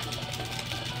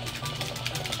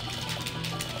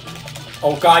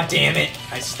 oh god damn it,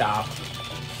 I stopped.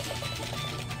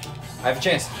 I have a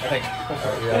chance, I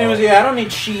think. Anyways, yeah, I don't need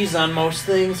cheese on most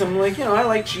things. I'm like, I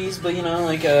like cheese, but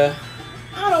like I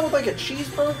don't know, with like a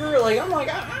cheeseburger, like I'm like,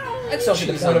 I don't I just don't see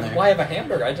the cheese point on of there. why have a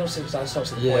hamburger. I just don't see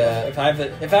the point. Yeah. If I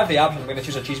have the option, I'm gonna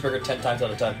choose a cheeseburger 10 times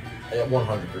out of 10. Yeah,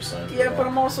 100%. Yeah, but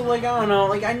I'm also like, I don't know,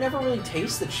 like I never really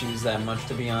taste the cheese that much,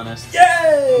 to be honest.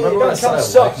 Yay! Remember when I said I like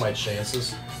sucks. my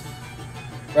chances?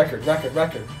 Record.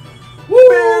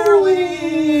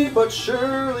 Barely, but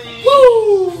surely.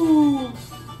 Woo!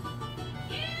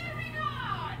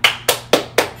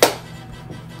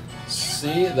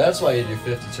 See, that's why you do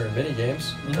 50-turn mini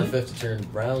games or Mhm. 50-turn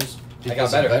rounds. I got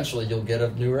Because better. eventually you'll get a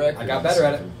new record. I got on better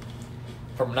at it. something.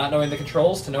 From not knowing the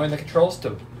controls to knowing the controls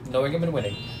to knowing them and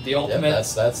winning. The Yeah, ultimate.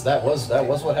 that was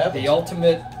what happened. The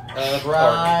ultimate. Arc.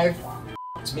 Try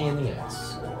it's me in the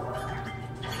ass.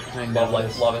 I know Love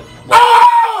this. it. Love it.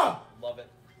 Ah! Love it.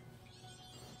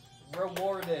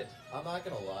 Rewarded. I'm not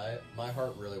gonna lie, my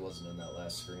heart really wasn't in that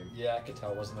last scream. Yeah, I could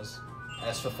tell it wasn't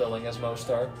as fulfilling as most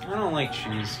are. I don't like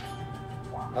cheese.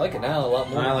 I like it now a lot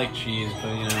more. I like cheese,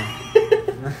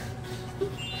 but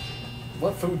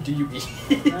What food do you eat?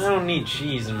 I don't need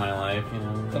cheese in my life.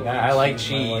 Don't Like, need I like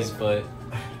cheese in my cheese, life. but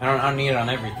I don't need it on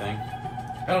everything.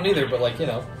 I don't either, but like Yeah,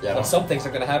 I on don't- some things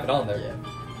I'm gonna have it on there. Yeah.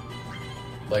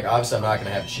 Like obviously I'm not gonna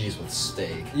have cheese with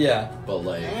steak, Yeah. but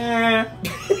like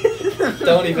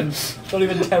don't even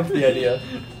tempt the idea.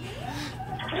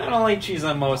 I don't like cheese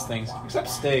on most things, except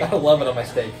steak. I don't love it on my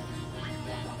steak.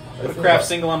 Put a Kraft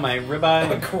single on my A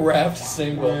ribeye. Kraft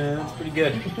single. Yeah, that's pretty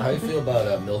good. how do you feel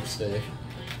about milk steak?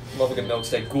 Love a good milk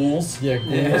steak. Ghouls. Yeah,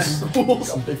 ghouls. ghouls.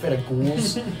 I'm a big fan of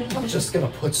ghouls. I'm just gonna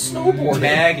put snowboarding.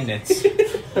 Magnets.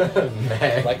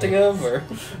 Magnets. Collecting them or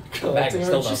Collecting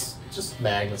Still them, just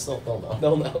magnets. They'll know.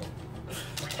 no, no.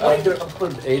 I'm gonna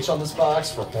put an H on this box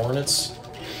for Hornets.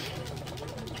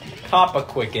 Pop a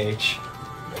quick H.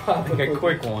 Like a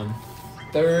quick one.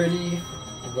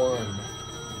 31.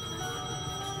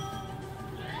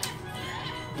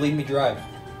 Bleed me dry.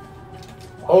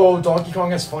 Oh, Donkey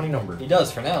Kong has funny number. He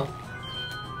does for now.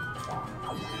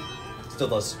 Still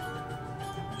does.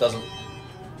 Doesn't.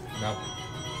 No.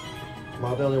 Am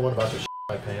I the only one about to shit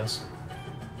my pants?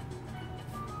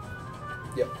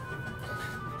 Yep.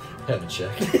 Had to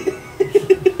check.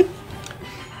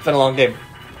 It's been a long game.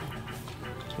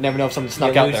 Never know if something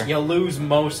snuck out there. You lose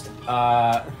most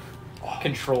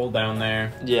control down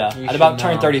there. Yeah, You at should about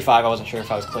turn know. 35, I wasn't sure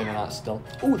if I was clean or not still.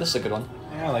 Ooh, this is a good one.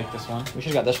 Yeah, I like this one. We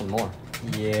should have got this one more.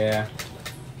 Yeah.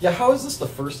 Yeah, how is this the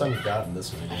first time you've gotten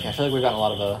this one? Yeah, I feel like we've gotten a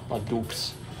lot of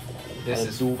dupes. This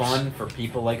is Dupes. fun for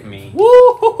people like me.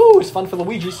 Woo! It's fun for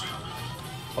Luigi's.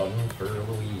 Fun for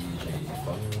Luigi.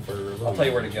 Fun for Luigi. I'll tell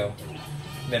you where to go.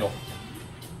 Middle.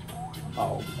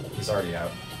 Oh. He's already out.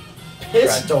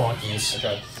 Piss Right. donkeys. I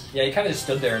tried. Yeah, you kind of just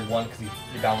stood there and won because you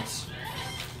bounce.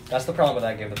 That's the problem with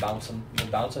that game, the bouncing. You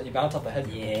bounce off the head.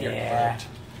 Yeah. You're burnt.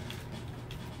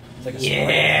 It's like a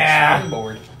Yeah.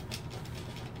 springboard.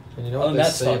 And you know Oh, what they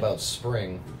that's say fun. about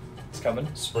spring? It's coming.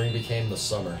 Spring became the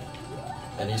summer.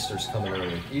 And Easter's coming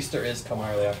early. Easter is coming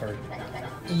early, I've heard.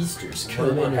 Easter's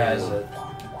Rumor has it.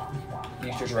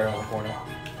 Easter's right around the corner.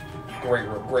 Great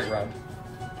ride.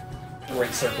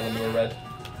 Great circle into a red.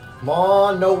 Come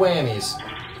on, no whammies.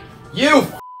 You!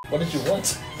 What did you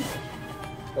want?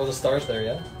 Oh, the stars there,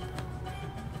 yeah?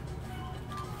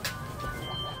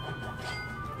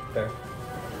 Fair.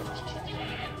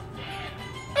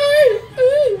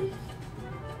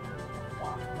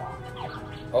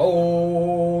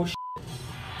 Oh,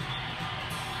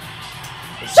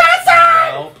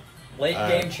 Nope. late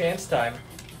game chance time.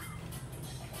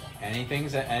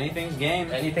 Anything's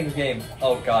game. Anything's game.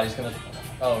 Oh god, he's gonna.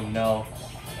 Oh no.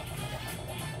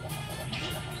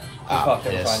 Fuck,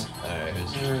 never piss. fine. Alright,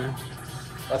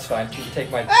 who's... That's fine. You can take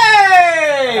my. I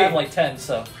Hey! have like 10,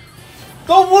 so.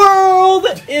 The world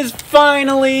is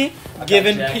finally I've got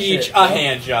giving jack Peach shit. a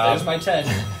hand job. There's my 10.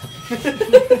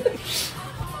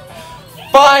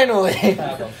 Finally!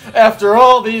 Have 'em. After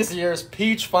all these years,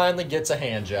 Peach finally gets a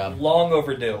hand job. Long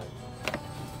overdue.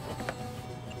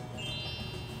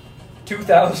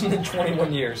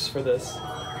 2,021 years for this.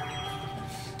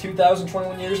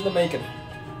 2,021 years in the making.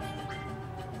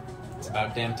 It's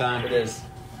about damn time. It is.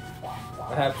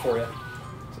 I have it for you.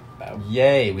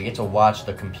 Yay, we get to watch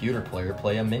the computer player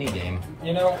play a mini game.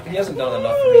 You know, he hasn't done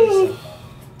enough for me, so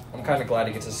I'm kind of glad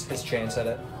he gets his chance at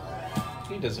it.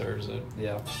 He deserves it.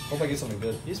 Yeah. Hope I get something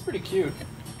good. He's pretty cute.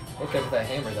 Okay with that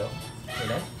hammer, though. You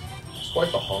know? It's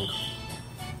quite the hunk.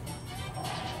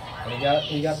 And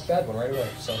he got the bad one right away,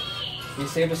 so he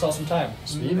saved us all some time.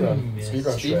 Speedrun. yes.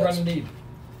 Speedrun Speed run shreds. indeed.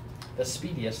 The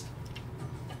speediest.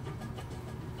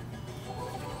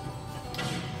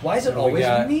 Why is it What do we always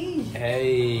got? me?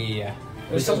 Hey.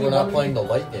 Because so many we're not 1v playing the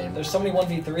light game. There's so many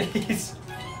 1v3s.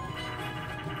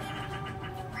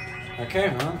 Okay,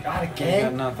 well. God, we again?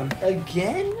 got nothing.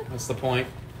 Again? What's the point?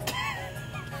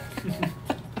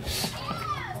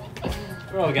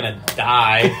 We're all gonna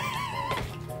die.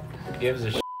 Who gives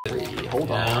a shit? Hold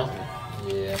You on. know?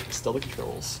 Yeah. Still the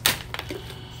controls.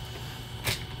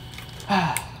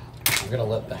 I'm gonna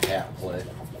let the hat play.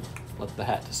 Let the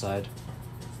hat decide.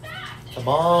 Come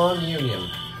on, Union.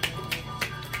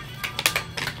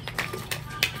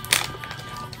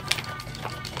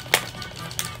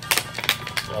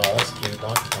 Oh, that's cute.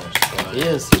 Donkey Kong's fun. He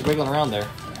is. He's wiggling around there.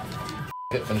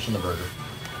 Finishing the burger.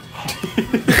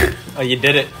 Oh, you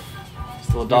did it.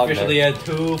 Still a You dog officially there. had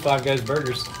 2 Five Guys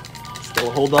burgers. Still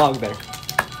a whole dog there.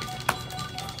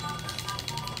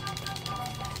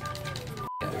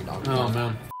 Get out of here, Donkey Oh, Kong.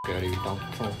 man. Get out of here, Donkey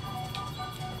Kong.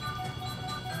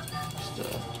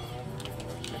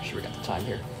 Just make sure we got the time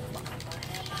here.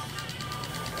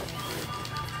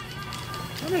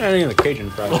 I don't have any of the Cajun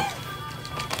fries.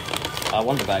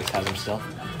 One of the bags has them still.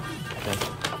 Okay.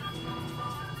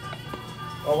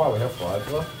 Oh wow, we have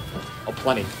 5 left. Oh,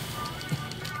 plenty.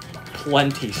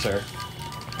 Plenty, sir.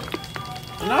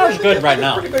 Not as good right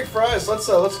now. Pretty big fries. Let's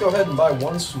go ahead and buy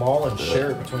one small and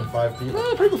share it between 5 people.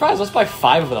 Pretty good fries. Let's buy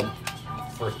 5 of them.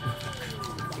 For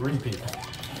 3 people.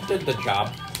 Did the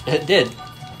job. It did.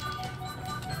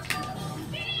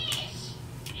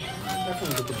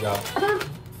 Definitely did the job.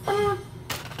 I'm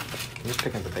just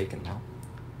picking the bacon now.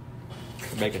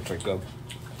 The bacon's pretty good.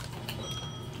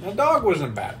 The dog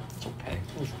wasn't bad. It's okay.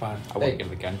 It was fine. I wouldn't give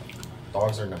it again.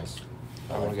 Dogs are nice.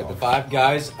 I want to get the Five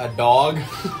Guys, a dog.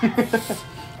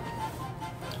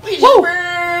 Woo!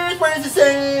 Where's the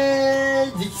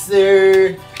sun?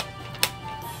 Sir.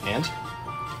 And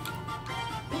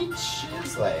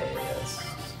Peaches last.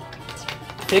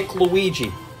 pick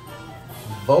Luigi.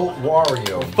 Vote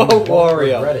Wario. Vote You won't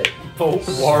Wario. regret it. Vote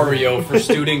Wario for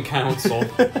student council.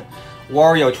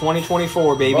 Wario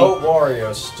 2024, baby. Vote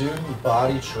Wario, student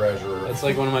body treasurer. That's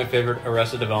like one of my favorite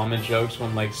Arrested Development jokes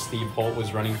when like Steve Holt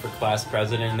was running for class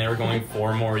president and they were going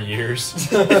 4 more years.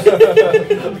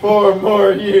 4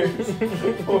 more years.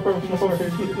 4 more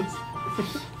years.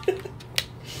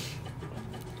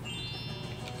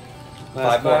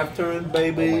 Last 5 5 turns,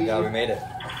 baby. Oh my god, we made it.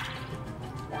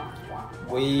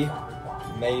 We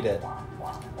made it.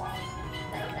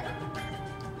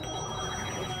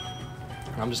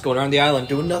 I'm just going around the island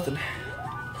doing nothing.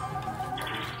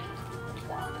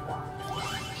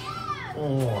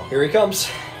 Oh. Here he comes.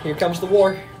 Here comes the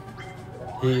war.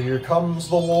 Here comes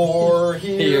the war.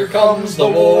 Here comes the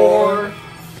war.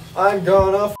 I'm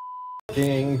gonna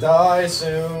f***ing die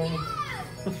soon.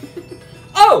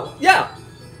 Oh, yeah!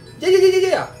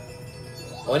 Yeah.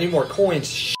 Oh, I need more coins.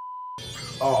 Shit.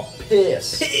 Oh,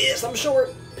 piss. Piss, I'm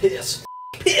short. Piss.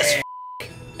 Piss.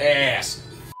 Ass.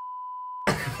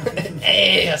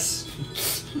 Ass.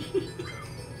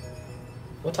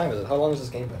 What time is it? How long has this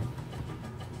game been?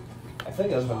 I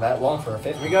think it hasn't been that long for a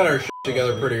 50. We got our shit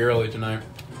together pretty early tonight.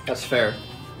 That's fair.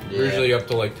 We're usually up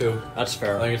to like 2. That's I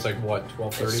fair. think it's like what,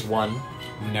 It's 12:30? 1.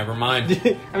 Never mind.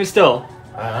 I mean, still.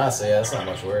 Honestly, yeah, that's not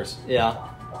much worse. Yeah.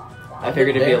 I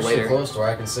figured it'd be a Damn, so later. close to where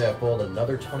I can say I pulled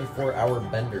another 24-hour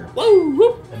bender. Woo!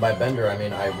 Whoop. And by bender, I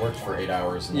mean I worked for 8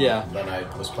 hours. And Yeah. Then I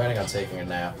was planning on taking a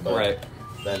nap, but Right.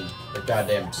 then the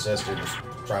goddamn sister was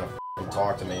trying to f***ing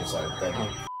talk to me, so I then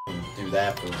f***ing do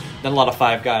that for Then a lot of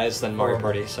 5 Guys, then Mario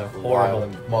Party, so. a while.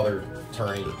 And Mother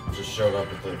Turney just showed up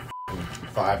with the f***ing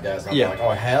 5 Guys, and I'm Yeah. like, oh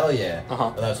hell yeah!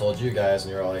 Uh-huh. And I told you guys,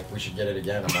 and you're all like, we should get it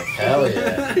again. I'm like, hell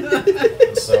yeah!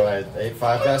 And so I ate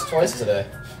 5 Guys twice today.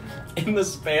 In the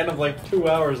span of like 2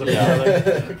 hours of each Yeah.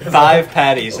 other. 5 I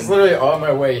patties. was And, literally on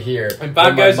my way here. And Five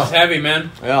when my Guys mo- is heavy,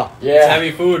 man. yeah. It's Yeah.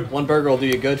 heavy food. One burger will do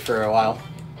you good for a while.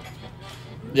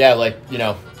 Yeah, like, you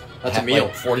know, That's a like meal.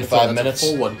 45 That's minutes. A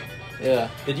full one. Yeah.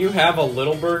 Did you have a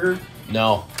little burger?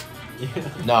 No. Yeah.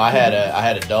 No, I had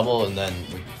a double, and then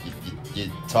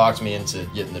you talked me into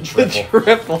getting the triple The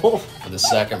triple. for the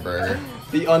second burger.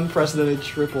 The unprecedented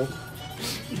triple.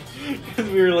 Because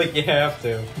we were like, you have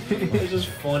to. It's just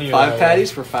funny. 5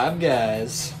 patties for 5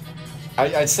 guys.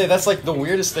 I'd say that's like the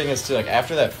weirdest thing is too. Like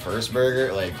after that first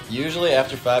burger, like usually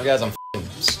after 5 guys, I'm f***ing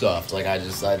stuffed. Like I'm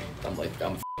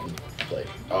f***ing like,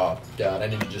 oh god, I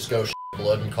need to just go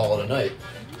blood and call it a night.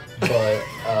 But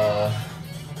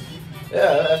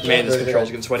yeah. After Man, this that burger, control's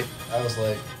getting sweaty. I was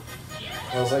like,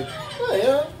 oh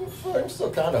yeah, I'm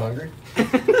still kind of hungry.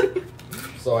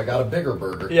 So I got a bigger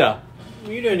burger. Yeah.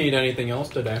 You didn't eat anything else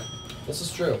today. This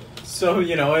is true. So,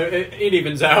 you know, it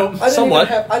evens out. Somewhat.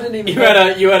 I didn't even.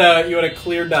 You had a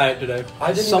clear diet today.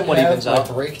 I didn't somewhat even evens have my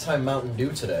out. break time Mountain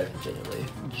Dew today.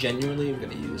 Genuinely, I'm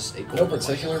gonna use a No golden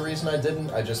particular reason I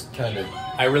didn't. I just kind of.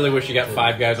 I really wish you got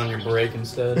 5 guys on your break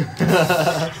instead.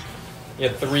 You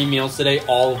had 3 meals today,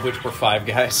 all of which were 5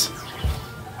 guys.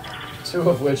 2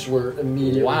 of which were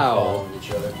immediately Wow. following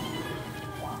each other.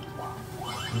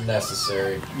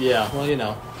 Necessary. Yeah, well, you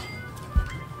know.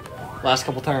 Last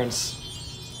couple turns.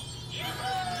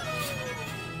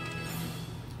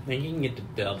 Think you can get to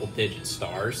double-digit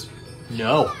stars?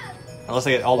 No. Unless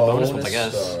I get all the bonus ones, I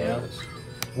guess. stars. Yeah.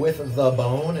 With the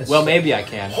bonus. Well, maybe I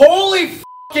can. Holy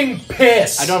fucking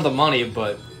piss! I don't have the money,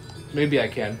 but maybe I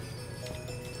can.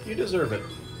 You deserve it.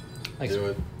 Thanks. do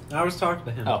it. I was talking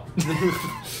to him. Oh.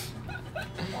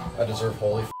 I deserve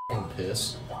holy fucking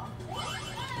piss.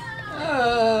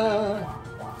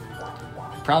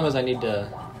 Problem is, I need to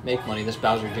make money. This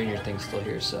Bowser Jr. thing's still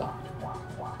here, so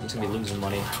I'm just gonna be losing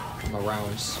money on the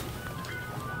rounds.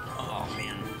 Oh,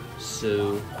 man.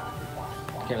 So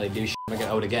I can't really do shit. I'm gonna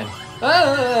get owed again.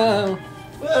 Oh!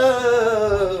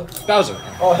 Whoa. Bowser.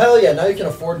 Oh hell yeah! Now you can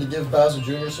afford to give Bowser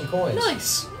Jr. some coins.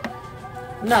 Nice.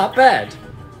 Not bad.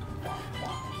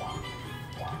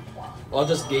 I'll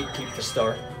just gatekeep the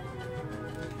star.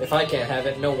 If I can't have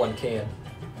it, no one can.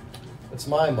 It's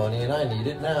my money and I need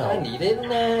it now. I need it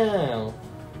now.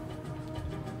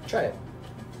 Try it.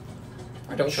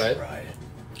 Or don't try it.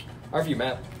 RV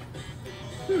map.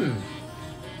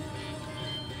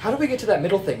 How do we get to that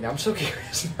middle thing now? I'm so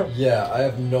curious now. Yeah, I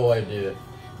have no idea.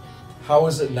 How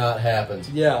has it not happened?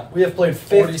 Yeah. We have played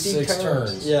 46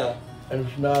 turns. Yeah. And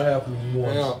it's not happened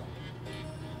once. Yeah.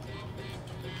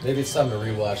 Maybe it's time to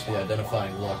rewatch the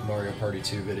Identifying Luck Mario Party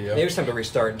 2 video. Maybe it's time to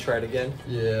restart and try it again.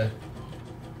 Yeah.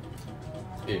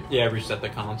 Yeah, reset the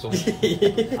console.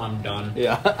 I'm done.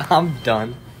 Yeah, I'm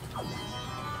done.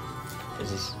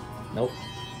 Is this... Nope.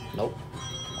 Nope.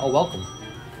 Oh, welcome.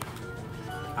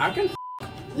 I can.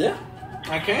 Yeah.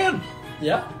 I can.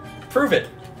 Yeah. Prove it.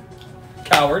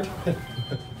 Coward.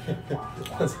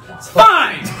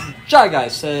 Fine! Shy Guy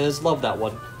says, love that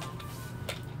one.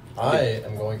 I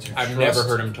am going to I've never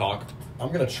heard him talk.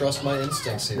 I'm going to trust my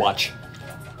instincts here. Watch.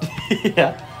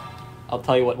 Yeah. I'll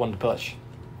tell you what one to push.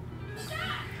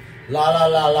 La la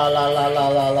la la la la la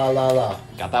la la la la.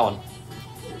 Got that one.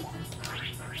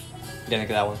 Didn't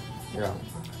get that one. You're out.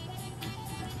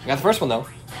 I got the first one, though.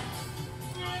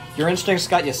 Your instincts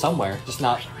got you somewhere, just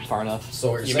not far enough.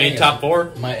 So what you're You saying made is top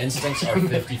 4? My instincts are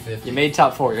 50-50. You made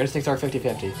top 4. Your instincts are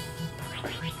 50-50.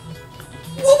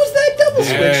 What was that double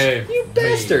Hey, switch? You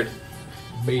bastard.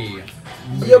 B.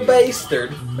 You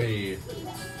bastard. B.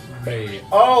 B.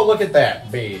 Oh, look at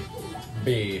that. B.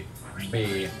 B.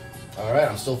 B. Alright,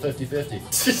 I'm still 50-50.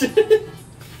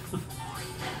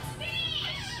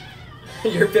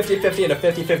 You're 50-50 in a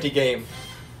 50-50 game.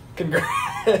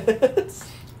 Congrats.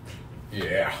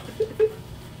 Yeah.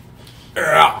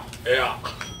 Yeah. Yeah.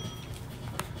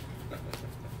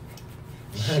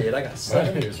 Shit, I got My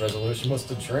seven. New Year's resolution was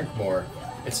to drink more.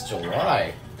 It's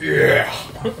July. Yeah.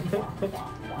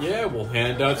 Yeah, we'll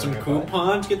hand out some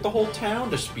coupons, get the whole town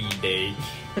to speed date.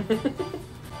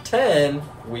 10.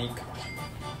 Weak.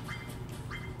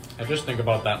 I just think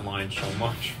about that line so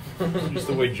much. Just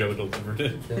the way Joe delivered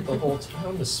it. Get the whole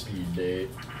town to speed date.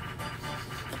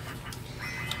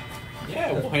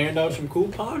 Yeah, we'll hand out some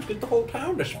coupons, get the whole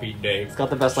town to speed date. It's got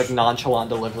the best, like, nonchalant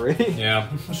delivery. Yeah.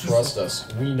 Trust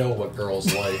us, we know what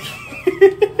girls like.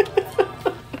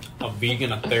 A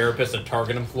vegan, a therapist, a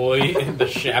Target employee, and the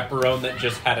chaperone that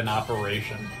just had an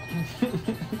operation.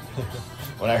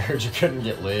 When I heard you couldn't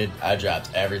get laid, I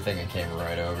dropped everything and came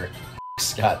right over.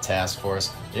 Scott Task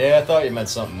Force. Yeah, I thought you meant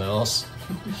something else.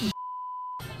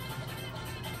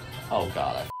 Oh,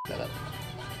 God, I f***ed that up.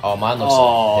 Oh, mine looks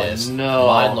Oh, like piss. no.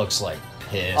 Mine looks like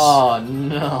piss. Oh,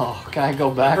 no. Can I go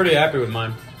I'm back? pretty happy with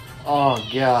mine. Oh,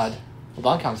 God. Well,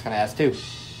 Donkey Kong's kind of ass, too.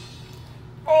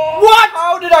 What?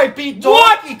 How did I beat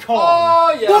What? Donkey Kong?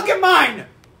 Oh, yeah. Look at mine!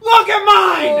 Look at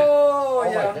mine! Oh, Oh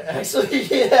yeah. my, actually,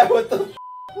 yeah, what the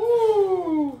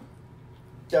Woo.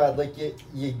 God, like, you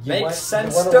Makes went,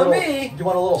 sense you went a to little, me. You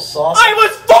want a little sauce? I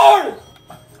was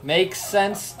 4! Makes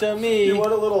sense to me. You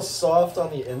want a little soft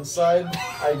on the inside,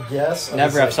 I guess.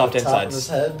 Never have soft the top of insides. his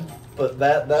head, but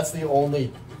that's the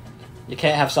only. You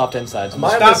can't have soft insides.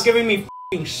 Mine Stop was- giving me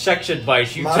f***ing sex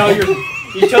advice. You My-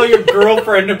 tell your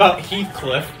girlfriend about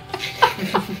Heathcliff.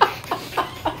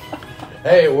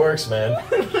 Hey, it works, man.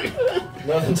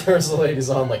 Nothing turns the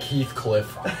ladies on like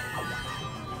Heathcliff.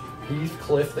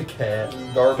 Heathcliff the cat.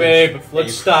 Garbage. Babe,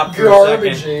 let's stop for a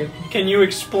Garbage second. ape. Can you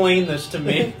explain this to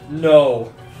me?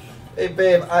 No. Hey,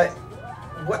 babe,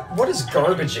 what is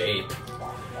garbage ape?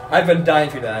 I've been dying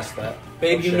for you to ask that.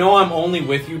 Babe, Oh, you shit. know I'm only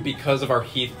with you because of our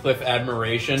Heathcliff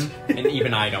admiration, and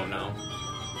even I don't know.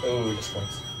 Oh, just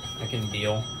once. I can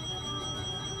deal.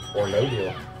 Or no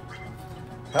deal.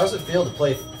 How does it feel to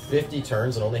play 50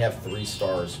 turns and only have 3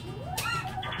 stars?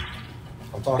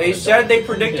 I'm talking They to said Donkey they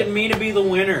predicted me to be the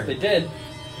winner. They did. Kong.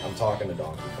 I'm talking to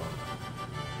Donkey Kong.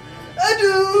 A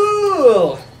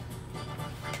duel!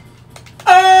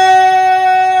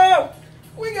 Oh!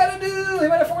 We got a duel! They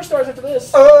might have 4 stars after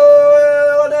this.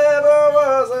 Oh, never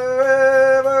was there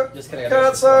ever. Just kidding. I Got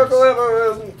missed so the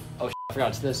clever. Oh, I forgot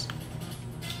it's this.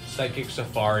 Psychic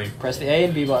Safari. Press the A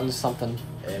and B buttons, something.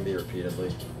 And be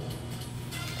repeatedly.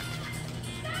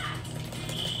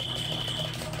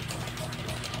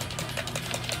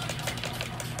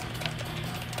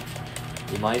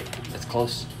 You might. It's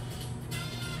close.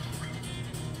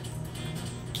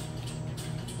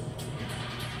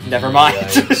 Never mind.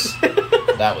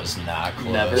 Yikes. That was not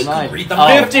close. Never mind. Read the Oh.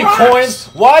 50 coins?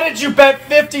 Why did you bet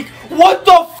 50? What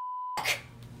the f***?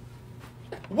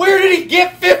 Where did he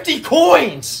get 50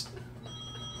 coins?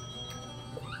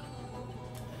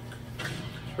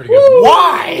 Pretty good.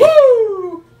 Why?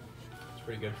 It's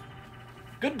pretty good.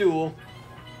 Good duel.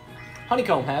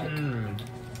 Honeycomb Havoc.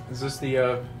 Is this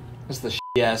the This is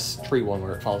the ass tree one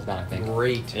where it falls down, I think.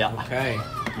 great? Yeah. Okay.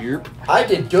 Yep. I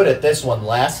did good at this one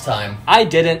last time. I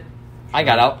didn't. I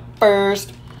got out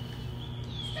first.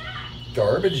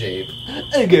 Garbage ape.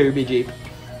 A garbage ape.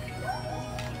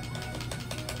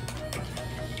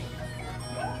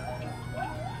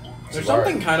 There's Smart.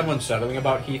 something kind of unsettling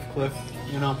about Heathcliff,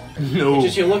 you know? No. It's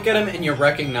just you look at him and you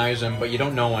recognize him, but you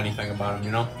don't know anything about him,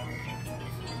 you know?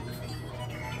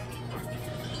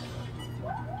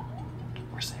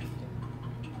 We're safe.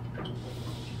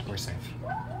 We're safe.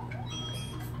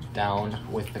 Down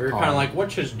with the You're calm. kind of like,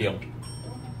 what's his deal?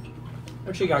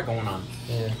 What's he got going on?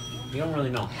 Yeah. You don't really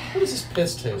know. What does this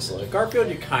piss taste like? Garfield,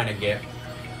 you kind of get.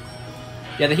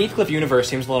 Yeah, the Heathcliff universe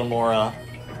seems a little more,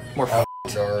 more.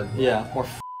 Guard. Yeah, more.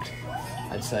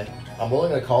 I'd say. I'm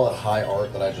willing to call it high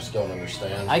art that I just don't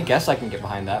understand. I guess I can get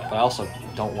behind that, but I also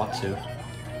don't want to.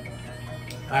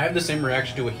 I have the same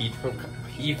reaction to a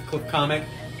Heathcliff comic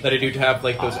that I do to have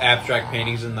like those abstract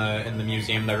paintings in the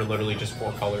museum that are literally just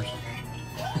 4 colors.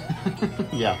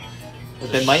 Yeah.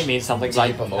 With That a might mean something 'cause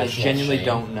deep I emotional genuinely shame.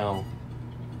 don't know.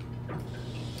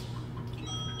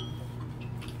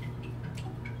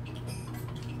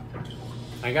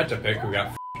 I got to pick who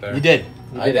got there. You did.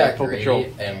 You I did got at full greedy control.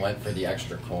 and went for the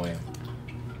extra coin.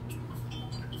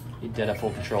 You did at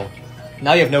full control.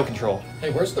 Now you have no control. Hey,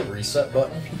 where's the reset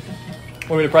button?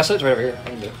 Want me to press it? It's right over here. I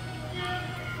can do it.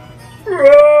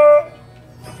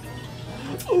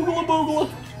 Oogla boogla.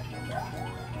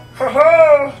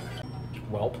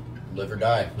 Welp. Live or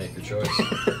die. Make your choice.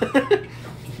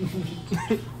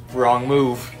 Wrong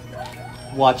move.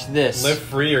 Watch this. Live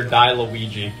free or die,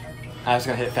 Luigi. I was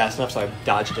gonna hit it fast enough, so I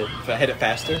dodged it. If I hit it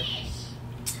faster,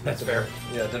 That's fair.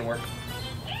 Yeah, it didn't work.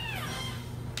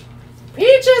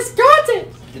 Peaches got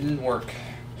it! Didn't work.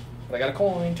 But I got a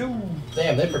coin too.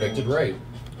 Damn, they predicted right.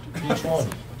 Each one.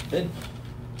 Did.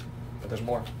 But there's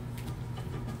more.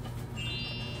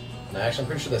 No, actually, I'm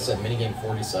pretty sure that said minigame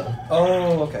 47.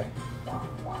 Oh, okay.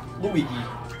 Luigi.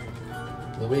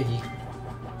 Luigi.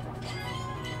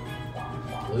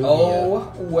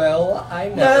 Oh, well, I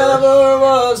never. Never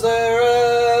was there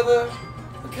ever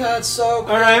a cat so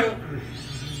clever Alright.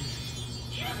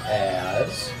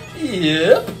 as.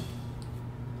 Yep.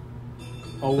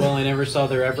 Oh well, I never saw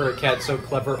there ever a cat so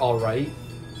clever. All right.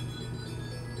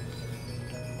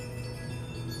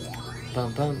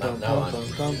 Bum, bum, bum, Now bum,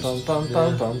 I'm bum, bum, bum,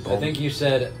 bum, bum, I bum. think you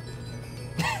said,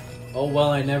 "Oh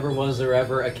well, I never was there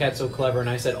ever a cat so clever," and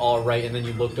I said, "All right," and then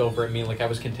you looked over at me like I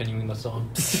was continuing the song.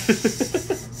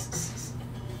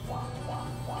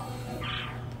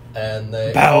 And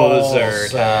they Bowser all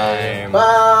say, time.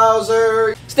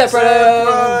 Bowser, Step right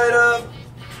up. up.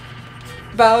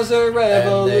 Bowser And they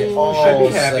Revolution. all I'd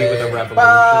be happy say, with a revolution.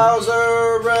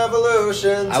 Bowser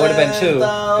Revolution. I would've been too,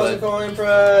 10,000 but- coin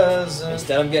present.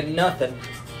 Instead of getting nothing.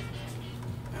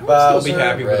 I would still be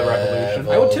happy with a revolution.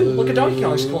 I would too. Look at Donkey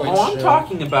Kong's coins. Oh, I'm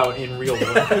talking about in real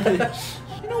life.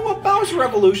 You know what, Bowser? loves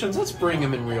revolutions. Let's bring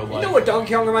him in real life. You know what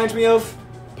Donkey Kong reminds me of?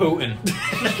 Putin.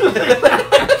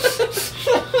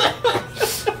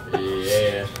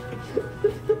 Yeah.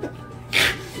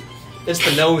 It's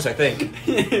the nose, I think.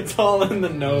 It's all in the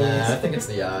nose. Nah, I think it's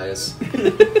the eyes.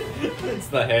 It's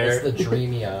the hair. It's the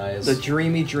dreamy eyes. The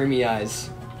dreamy, dreamy eyes.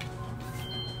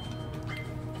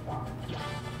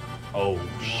 Oh,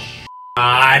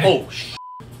 God. Oh,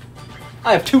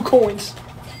 I have 2 coins.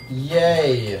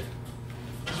 Yay.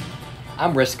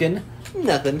 I'm risking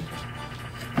nothing.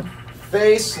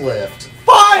 Facelift.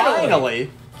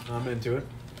 Finally! I'm into it.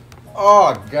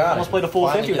 Oh, God. I almost played a full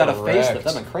Finally 50 without a get facelift. wrecked.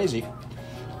 That'd been crazy.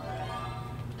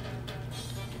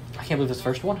 I can't believe this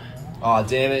first one. Aw,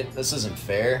 damn it. This isn't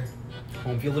fair.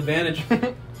 Home field advantage.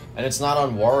 And it's not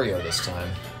on Wario this time.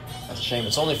 That's a shame.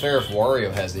 It's only fair if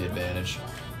Wario has the advantage.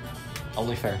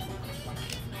 Only fair.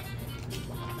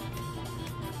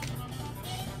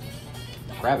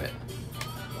 Grab it.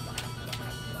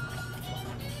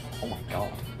 Oh my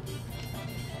god.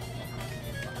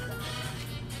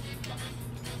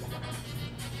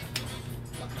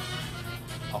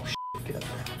 Oh shit, get up there.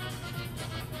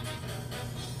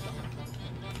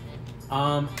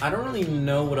 I don't really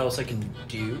know what else I can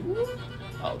do.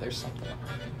 Oh, there's something.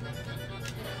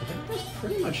 I think that's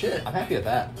pretty much it. I'm happy with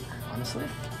that, honestly.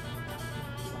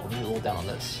 I'll need a little down on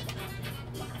this.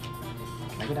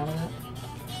 Can I go down on that?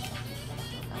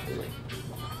 Not really.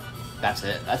 That's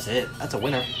it. That's it. That's a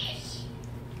winner.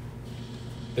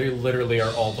 They literally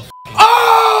are all the f***ing...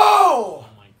 Oh!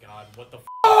 Oh my god, what the f***?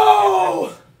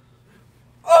 Oh!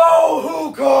 Oh,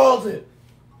 who called it?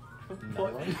 No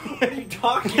one. What are you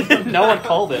talking about? No one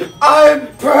called it. I'm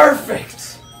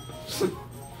perfect!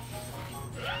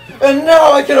 And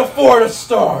now I can afford a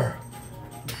star!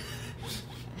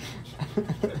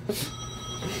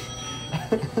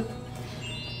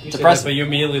 You said Depressing. that, but you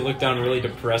immediately looked down really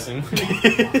depressing.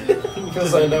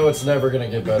 Because I know it's never gonna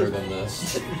get better than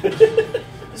this.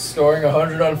 Scoring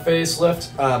 100 on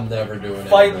facelift, I'm never doing it.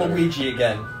 Fight Luigi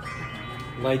again.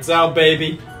 Lights out,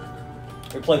 baby.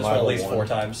 We played this Am I one at the least one? 4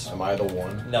 times. Am I the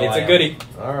one? No, It's I a goodie.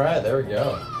 Alright, there we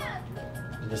go.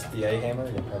 Just the A hammer.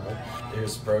 Yeah, probably.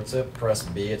 Here's a pro tip, press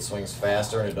B, it swings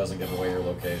faster and it doesn't give away your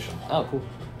location. Oh, cool.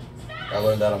 I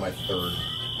learned that on my 3rd.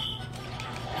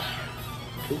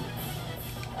 Cool.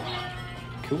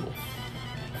 Cool.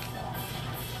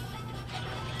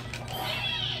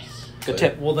 Good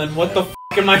tip. Well, then what the f***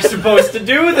 am I supposed to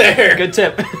do there? Good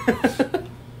tip.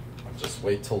 Just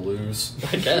wait to lose.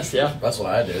 I guess, yeah. That's what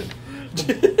I did.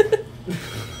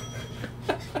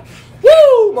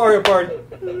 Woo! Mario Party.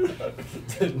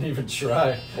 Didn't even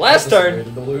try. Last I just turn.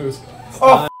 waited to lose.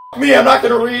 Oh, f me, I'm not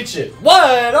gonna reach it.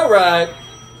 What? Alright.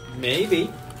 Maybe.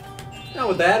 Not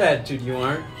with that attitude, you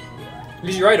aren't.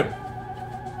 Use your item.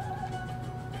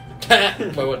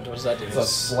 Wait, what does that do? It's a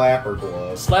slapper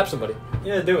glove. Slap somebody.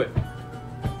 Yeah, do it.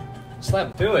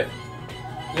 Slap. Do it.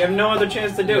 You have no other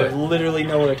chance to do You it. have literally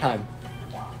no other time.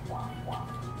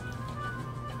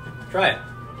 Try it.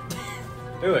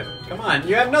 Do it. Come on.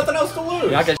 You have nothing else to lose.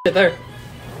 You're not gonna shit there.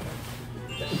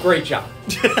 Great job.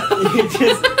 you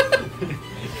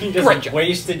just Great job.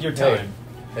 wasted your time.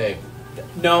 Hey,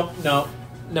 No.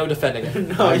 No defending it.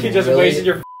 No, I'm you just really- wasted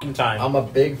your f***ing time. I'm a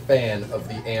big fan of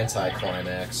the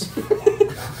anticlimax.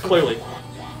 Clearly.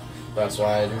 That's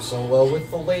why I do so well with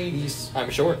the ladies. I'm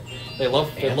sure. They love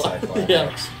Anticlimax.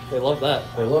 Yeah, they love that.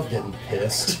 They love getting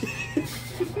pissed.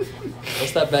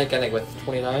 What's that bank ending with?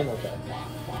 29? Okay.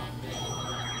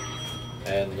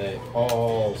 And they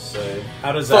all say,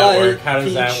 How does that Fight, work? How does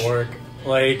Peach. that work?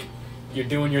 Like, you're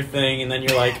doing your thing, and then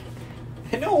you're like,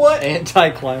 you know what?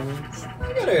 Anti-climax.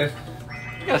 I gotta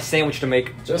I got a sandwich to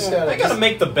make. just I gotta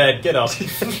make the bed. Get up.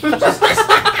 We're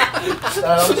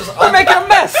making a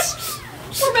mess!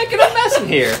 We're making a mess in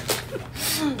here!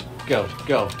 Go,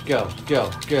 go, go,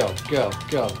 go, go, go,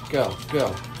 go, go,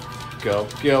 go. Go,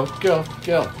 go, go,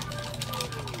 go.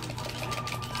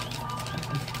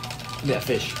 Yeah,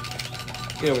 fish.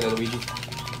 Get over there, Luigi.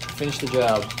 Finish the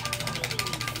job.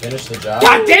 Finish the job.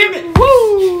 God damn it!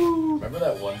 Woo! Remember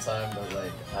that one time that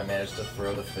like I managed to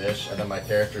throw the fish and then my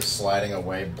character sliding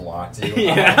away blocked you?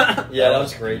 Yeah. Yeah, that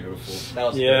was great. Beautiful. That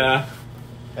was Yeah.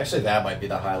 Actually, that might be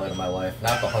the highlight of my life.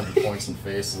 Not the 100 points in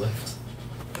facelift.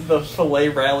 great. The filet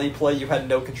rally play you had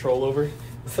no control over.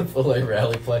 The filet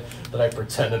rally play that I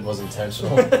pretended was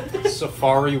intentional.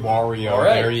 Safari Wario. All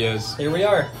right. There he is. Here we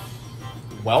are.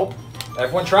 Well,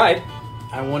 Everyone tried.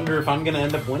 I wonder if I'm gonna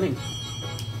end up winning.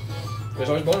 There's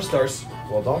always bonus stars.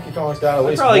 Well, Donkey Kong's got at I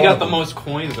least probably one got of the them. most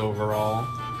coins overall.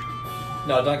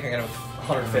 No, Donkey Kong got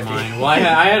 150. Mine. Well,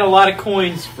 I had a lot of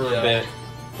coins for Yeah. a bit.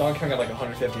 Donkey Kong got like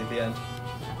 150 at the end.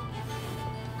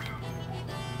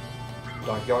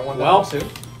 Donkey Kong won that Well. one too.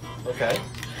 Okay.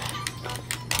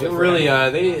 They were really,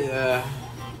 they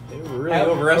were really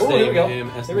overestimating here we go. him.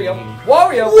 Here we go. estimating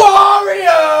Wario!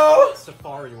 Wario!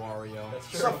 Safari Wario. That's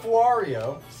true.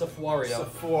 Safario. Safario.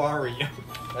 Safario.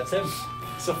 That's him.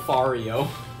 Safario.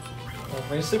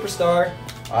 Bring Superstar.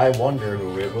 I wonder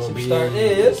who it will be. Superstar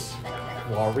is.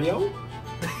 Wario?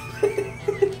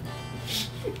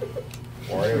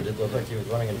 Wario did look like he was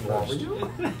running in first.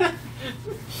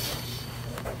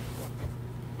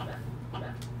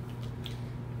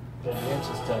 The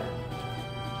answer's to.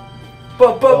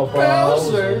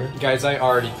 Bowser. Guys, I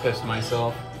already pissed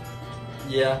myself.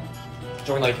 Yeah.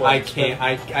 Join Like, the I club. can't,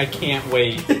 I can't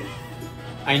wait.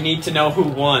 I need to know who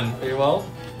won. Very well.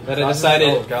 That I decided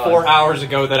Oh, God. 4 hours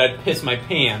ago that I'd piss my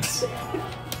pants.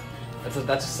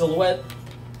 That's a silhouette.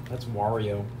 That's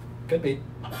Wario. Could be.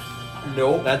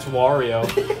 Nope. That's Wario.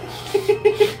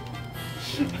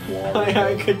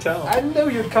 I could tell. I knew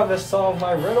you'd come to solve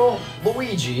my riddle.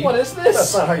 Luigi. What is That's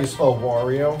this? not how you spell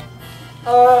Wario.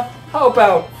 How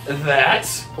about that?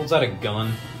 Pulls out a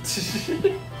gun.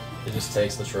 He just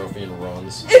takes the trophy and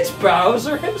runs. It's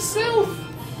Bowser himself.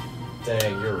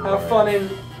 Dang, you're right. Have fun in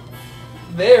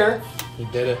there. He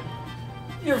did it.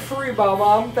 You're free,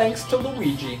 Mom, thanks to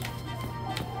Luigi.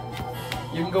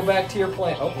 You can go back to your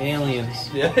planet. Oh, Aliens.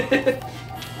 yeah.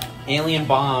 Alien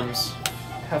bombs.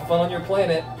 Have fun on your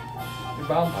planet. Your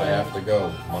bomb I planet. have to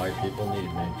go. My people need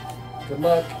me. Good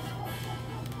luck.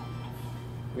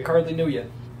 We hardly knew you.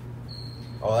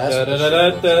 Oh, that's Da what da the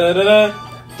da shit da looks da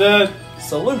like. da da.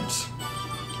 Salute.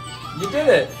 You did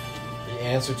it. The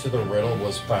answer to the riddle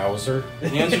was Bowser. The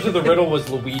answer to the riddle was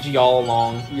Luigi all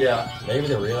along. Yeah. Maybe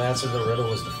the real answer to the riddle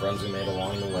was the friends we made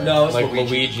along the way. No, it's Like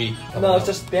Luigi. Luigi. No, it's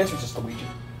just the answer's just Luigi.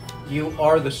 You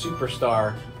are the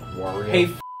superstar. Wario. Hey,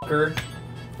 fucker.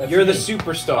 That's You're the me.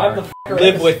 superstar. I'm the fucker.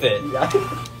 Live with it. Yeah.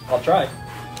 I'll try.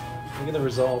 Look at the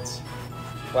results.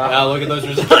 Wow. Wow, look at those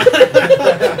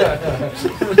results.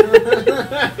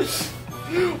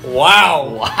 Wow.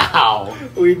 Wow.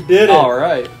 We did it. All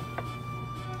right.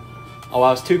 Oh,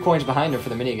 I was 2 coins behind her for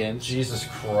the mini games. Jesus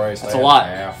Christ. That's I a had lot.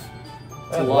 Half. That's a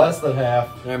That's lot. less than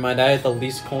half. Never mind, I had the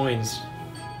least coins.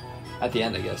 At the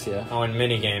end, I guess. Yeah. Oh, in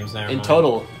mini games, never In mind.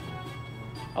 total.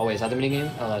 Oh wait, is that the mini game?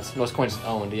 Oh, that's most coins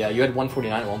owned. Yeah, you had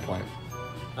 149 at one point.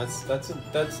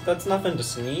 That's nothing to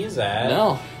sneeze at.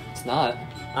 No, it's not.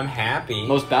 I'm happy.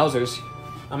 Most Bowser's.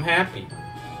 I'm happy.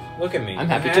 Look at me. I'm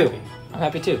happy too. I'm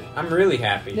happy too. I'm really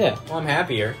happy. Yeah. Well, I'm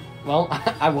happier. Well,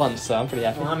 I won, so I'm pretty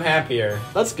happy. Well, I'm happier.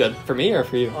 That's good for me or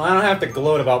for you. Well, I don't have to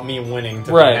gloat about me winning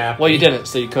to be Right. happy. Well, you didn't,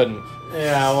 so you couldn't.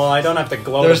 Yeah. Well, I don't have to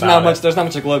gloat There's about not it. much. There's not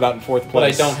much to gloat about in fourth But I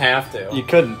place. don't have to. You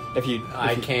couldn't if you.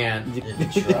 I if you- can't. you- You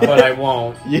could try. But I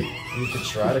won't. you- You could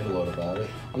try to gloat about it.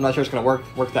 I'm not sure it's gonna work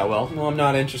that well. Well, I'm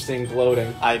not interested in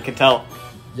gloating. I can tell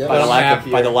Yeah, by the I'm lack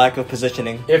happier. of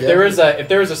positioning. If Yeah.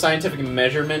 there was a scientific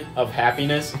measurement of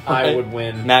happiness, I Right. would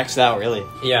win. Maxed out, really.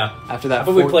 Yeah. After that,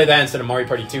 How about we play that instead of Mario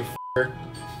Party 2?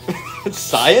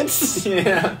 science.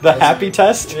 Yeah. The happy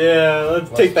test. Yeah. Let's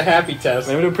take the happy test.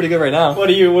 Maybe we're doing pretty good right now. What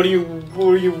are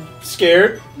you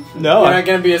scared? No, You're not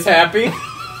gonna be as happy?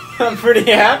 I'm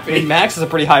pretty I happy. mean, max is a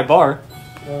pretty high bar.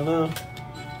 I don't know.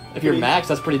 If you're max,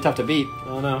 that's pretty tough to beat. I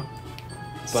don't know.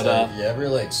 But, So, you ever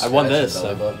like I won scratch this, your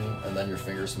belly so- button and then your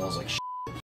finger smells like shit?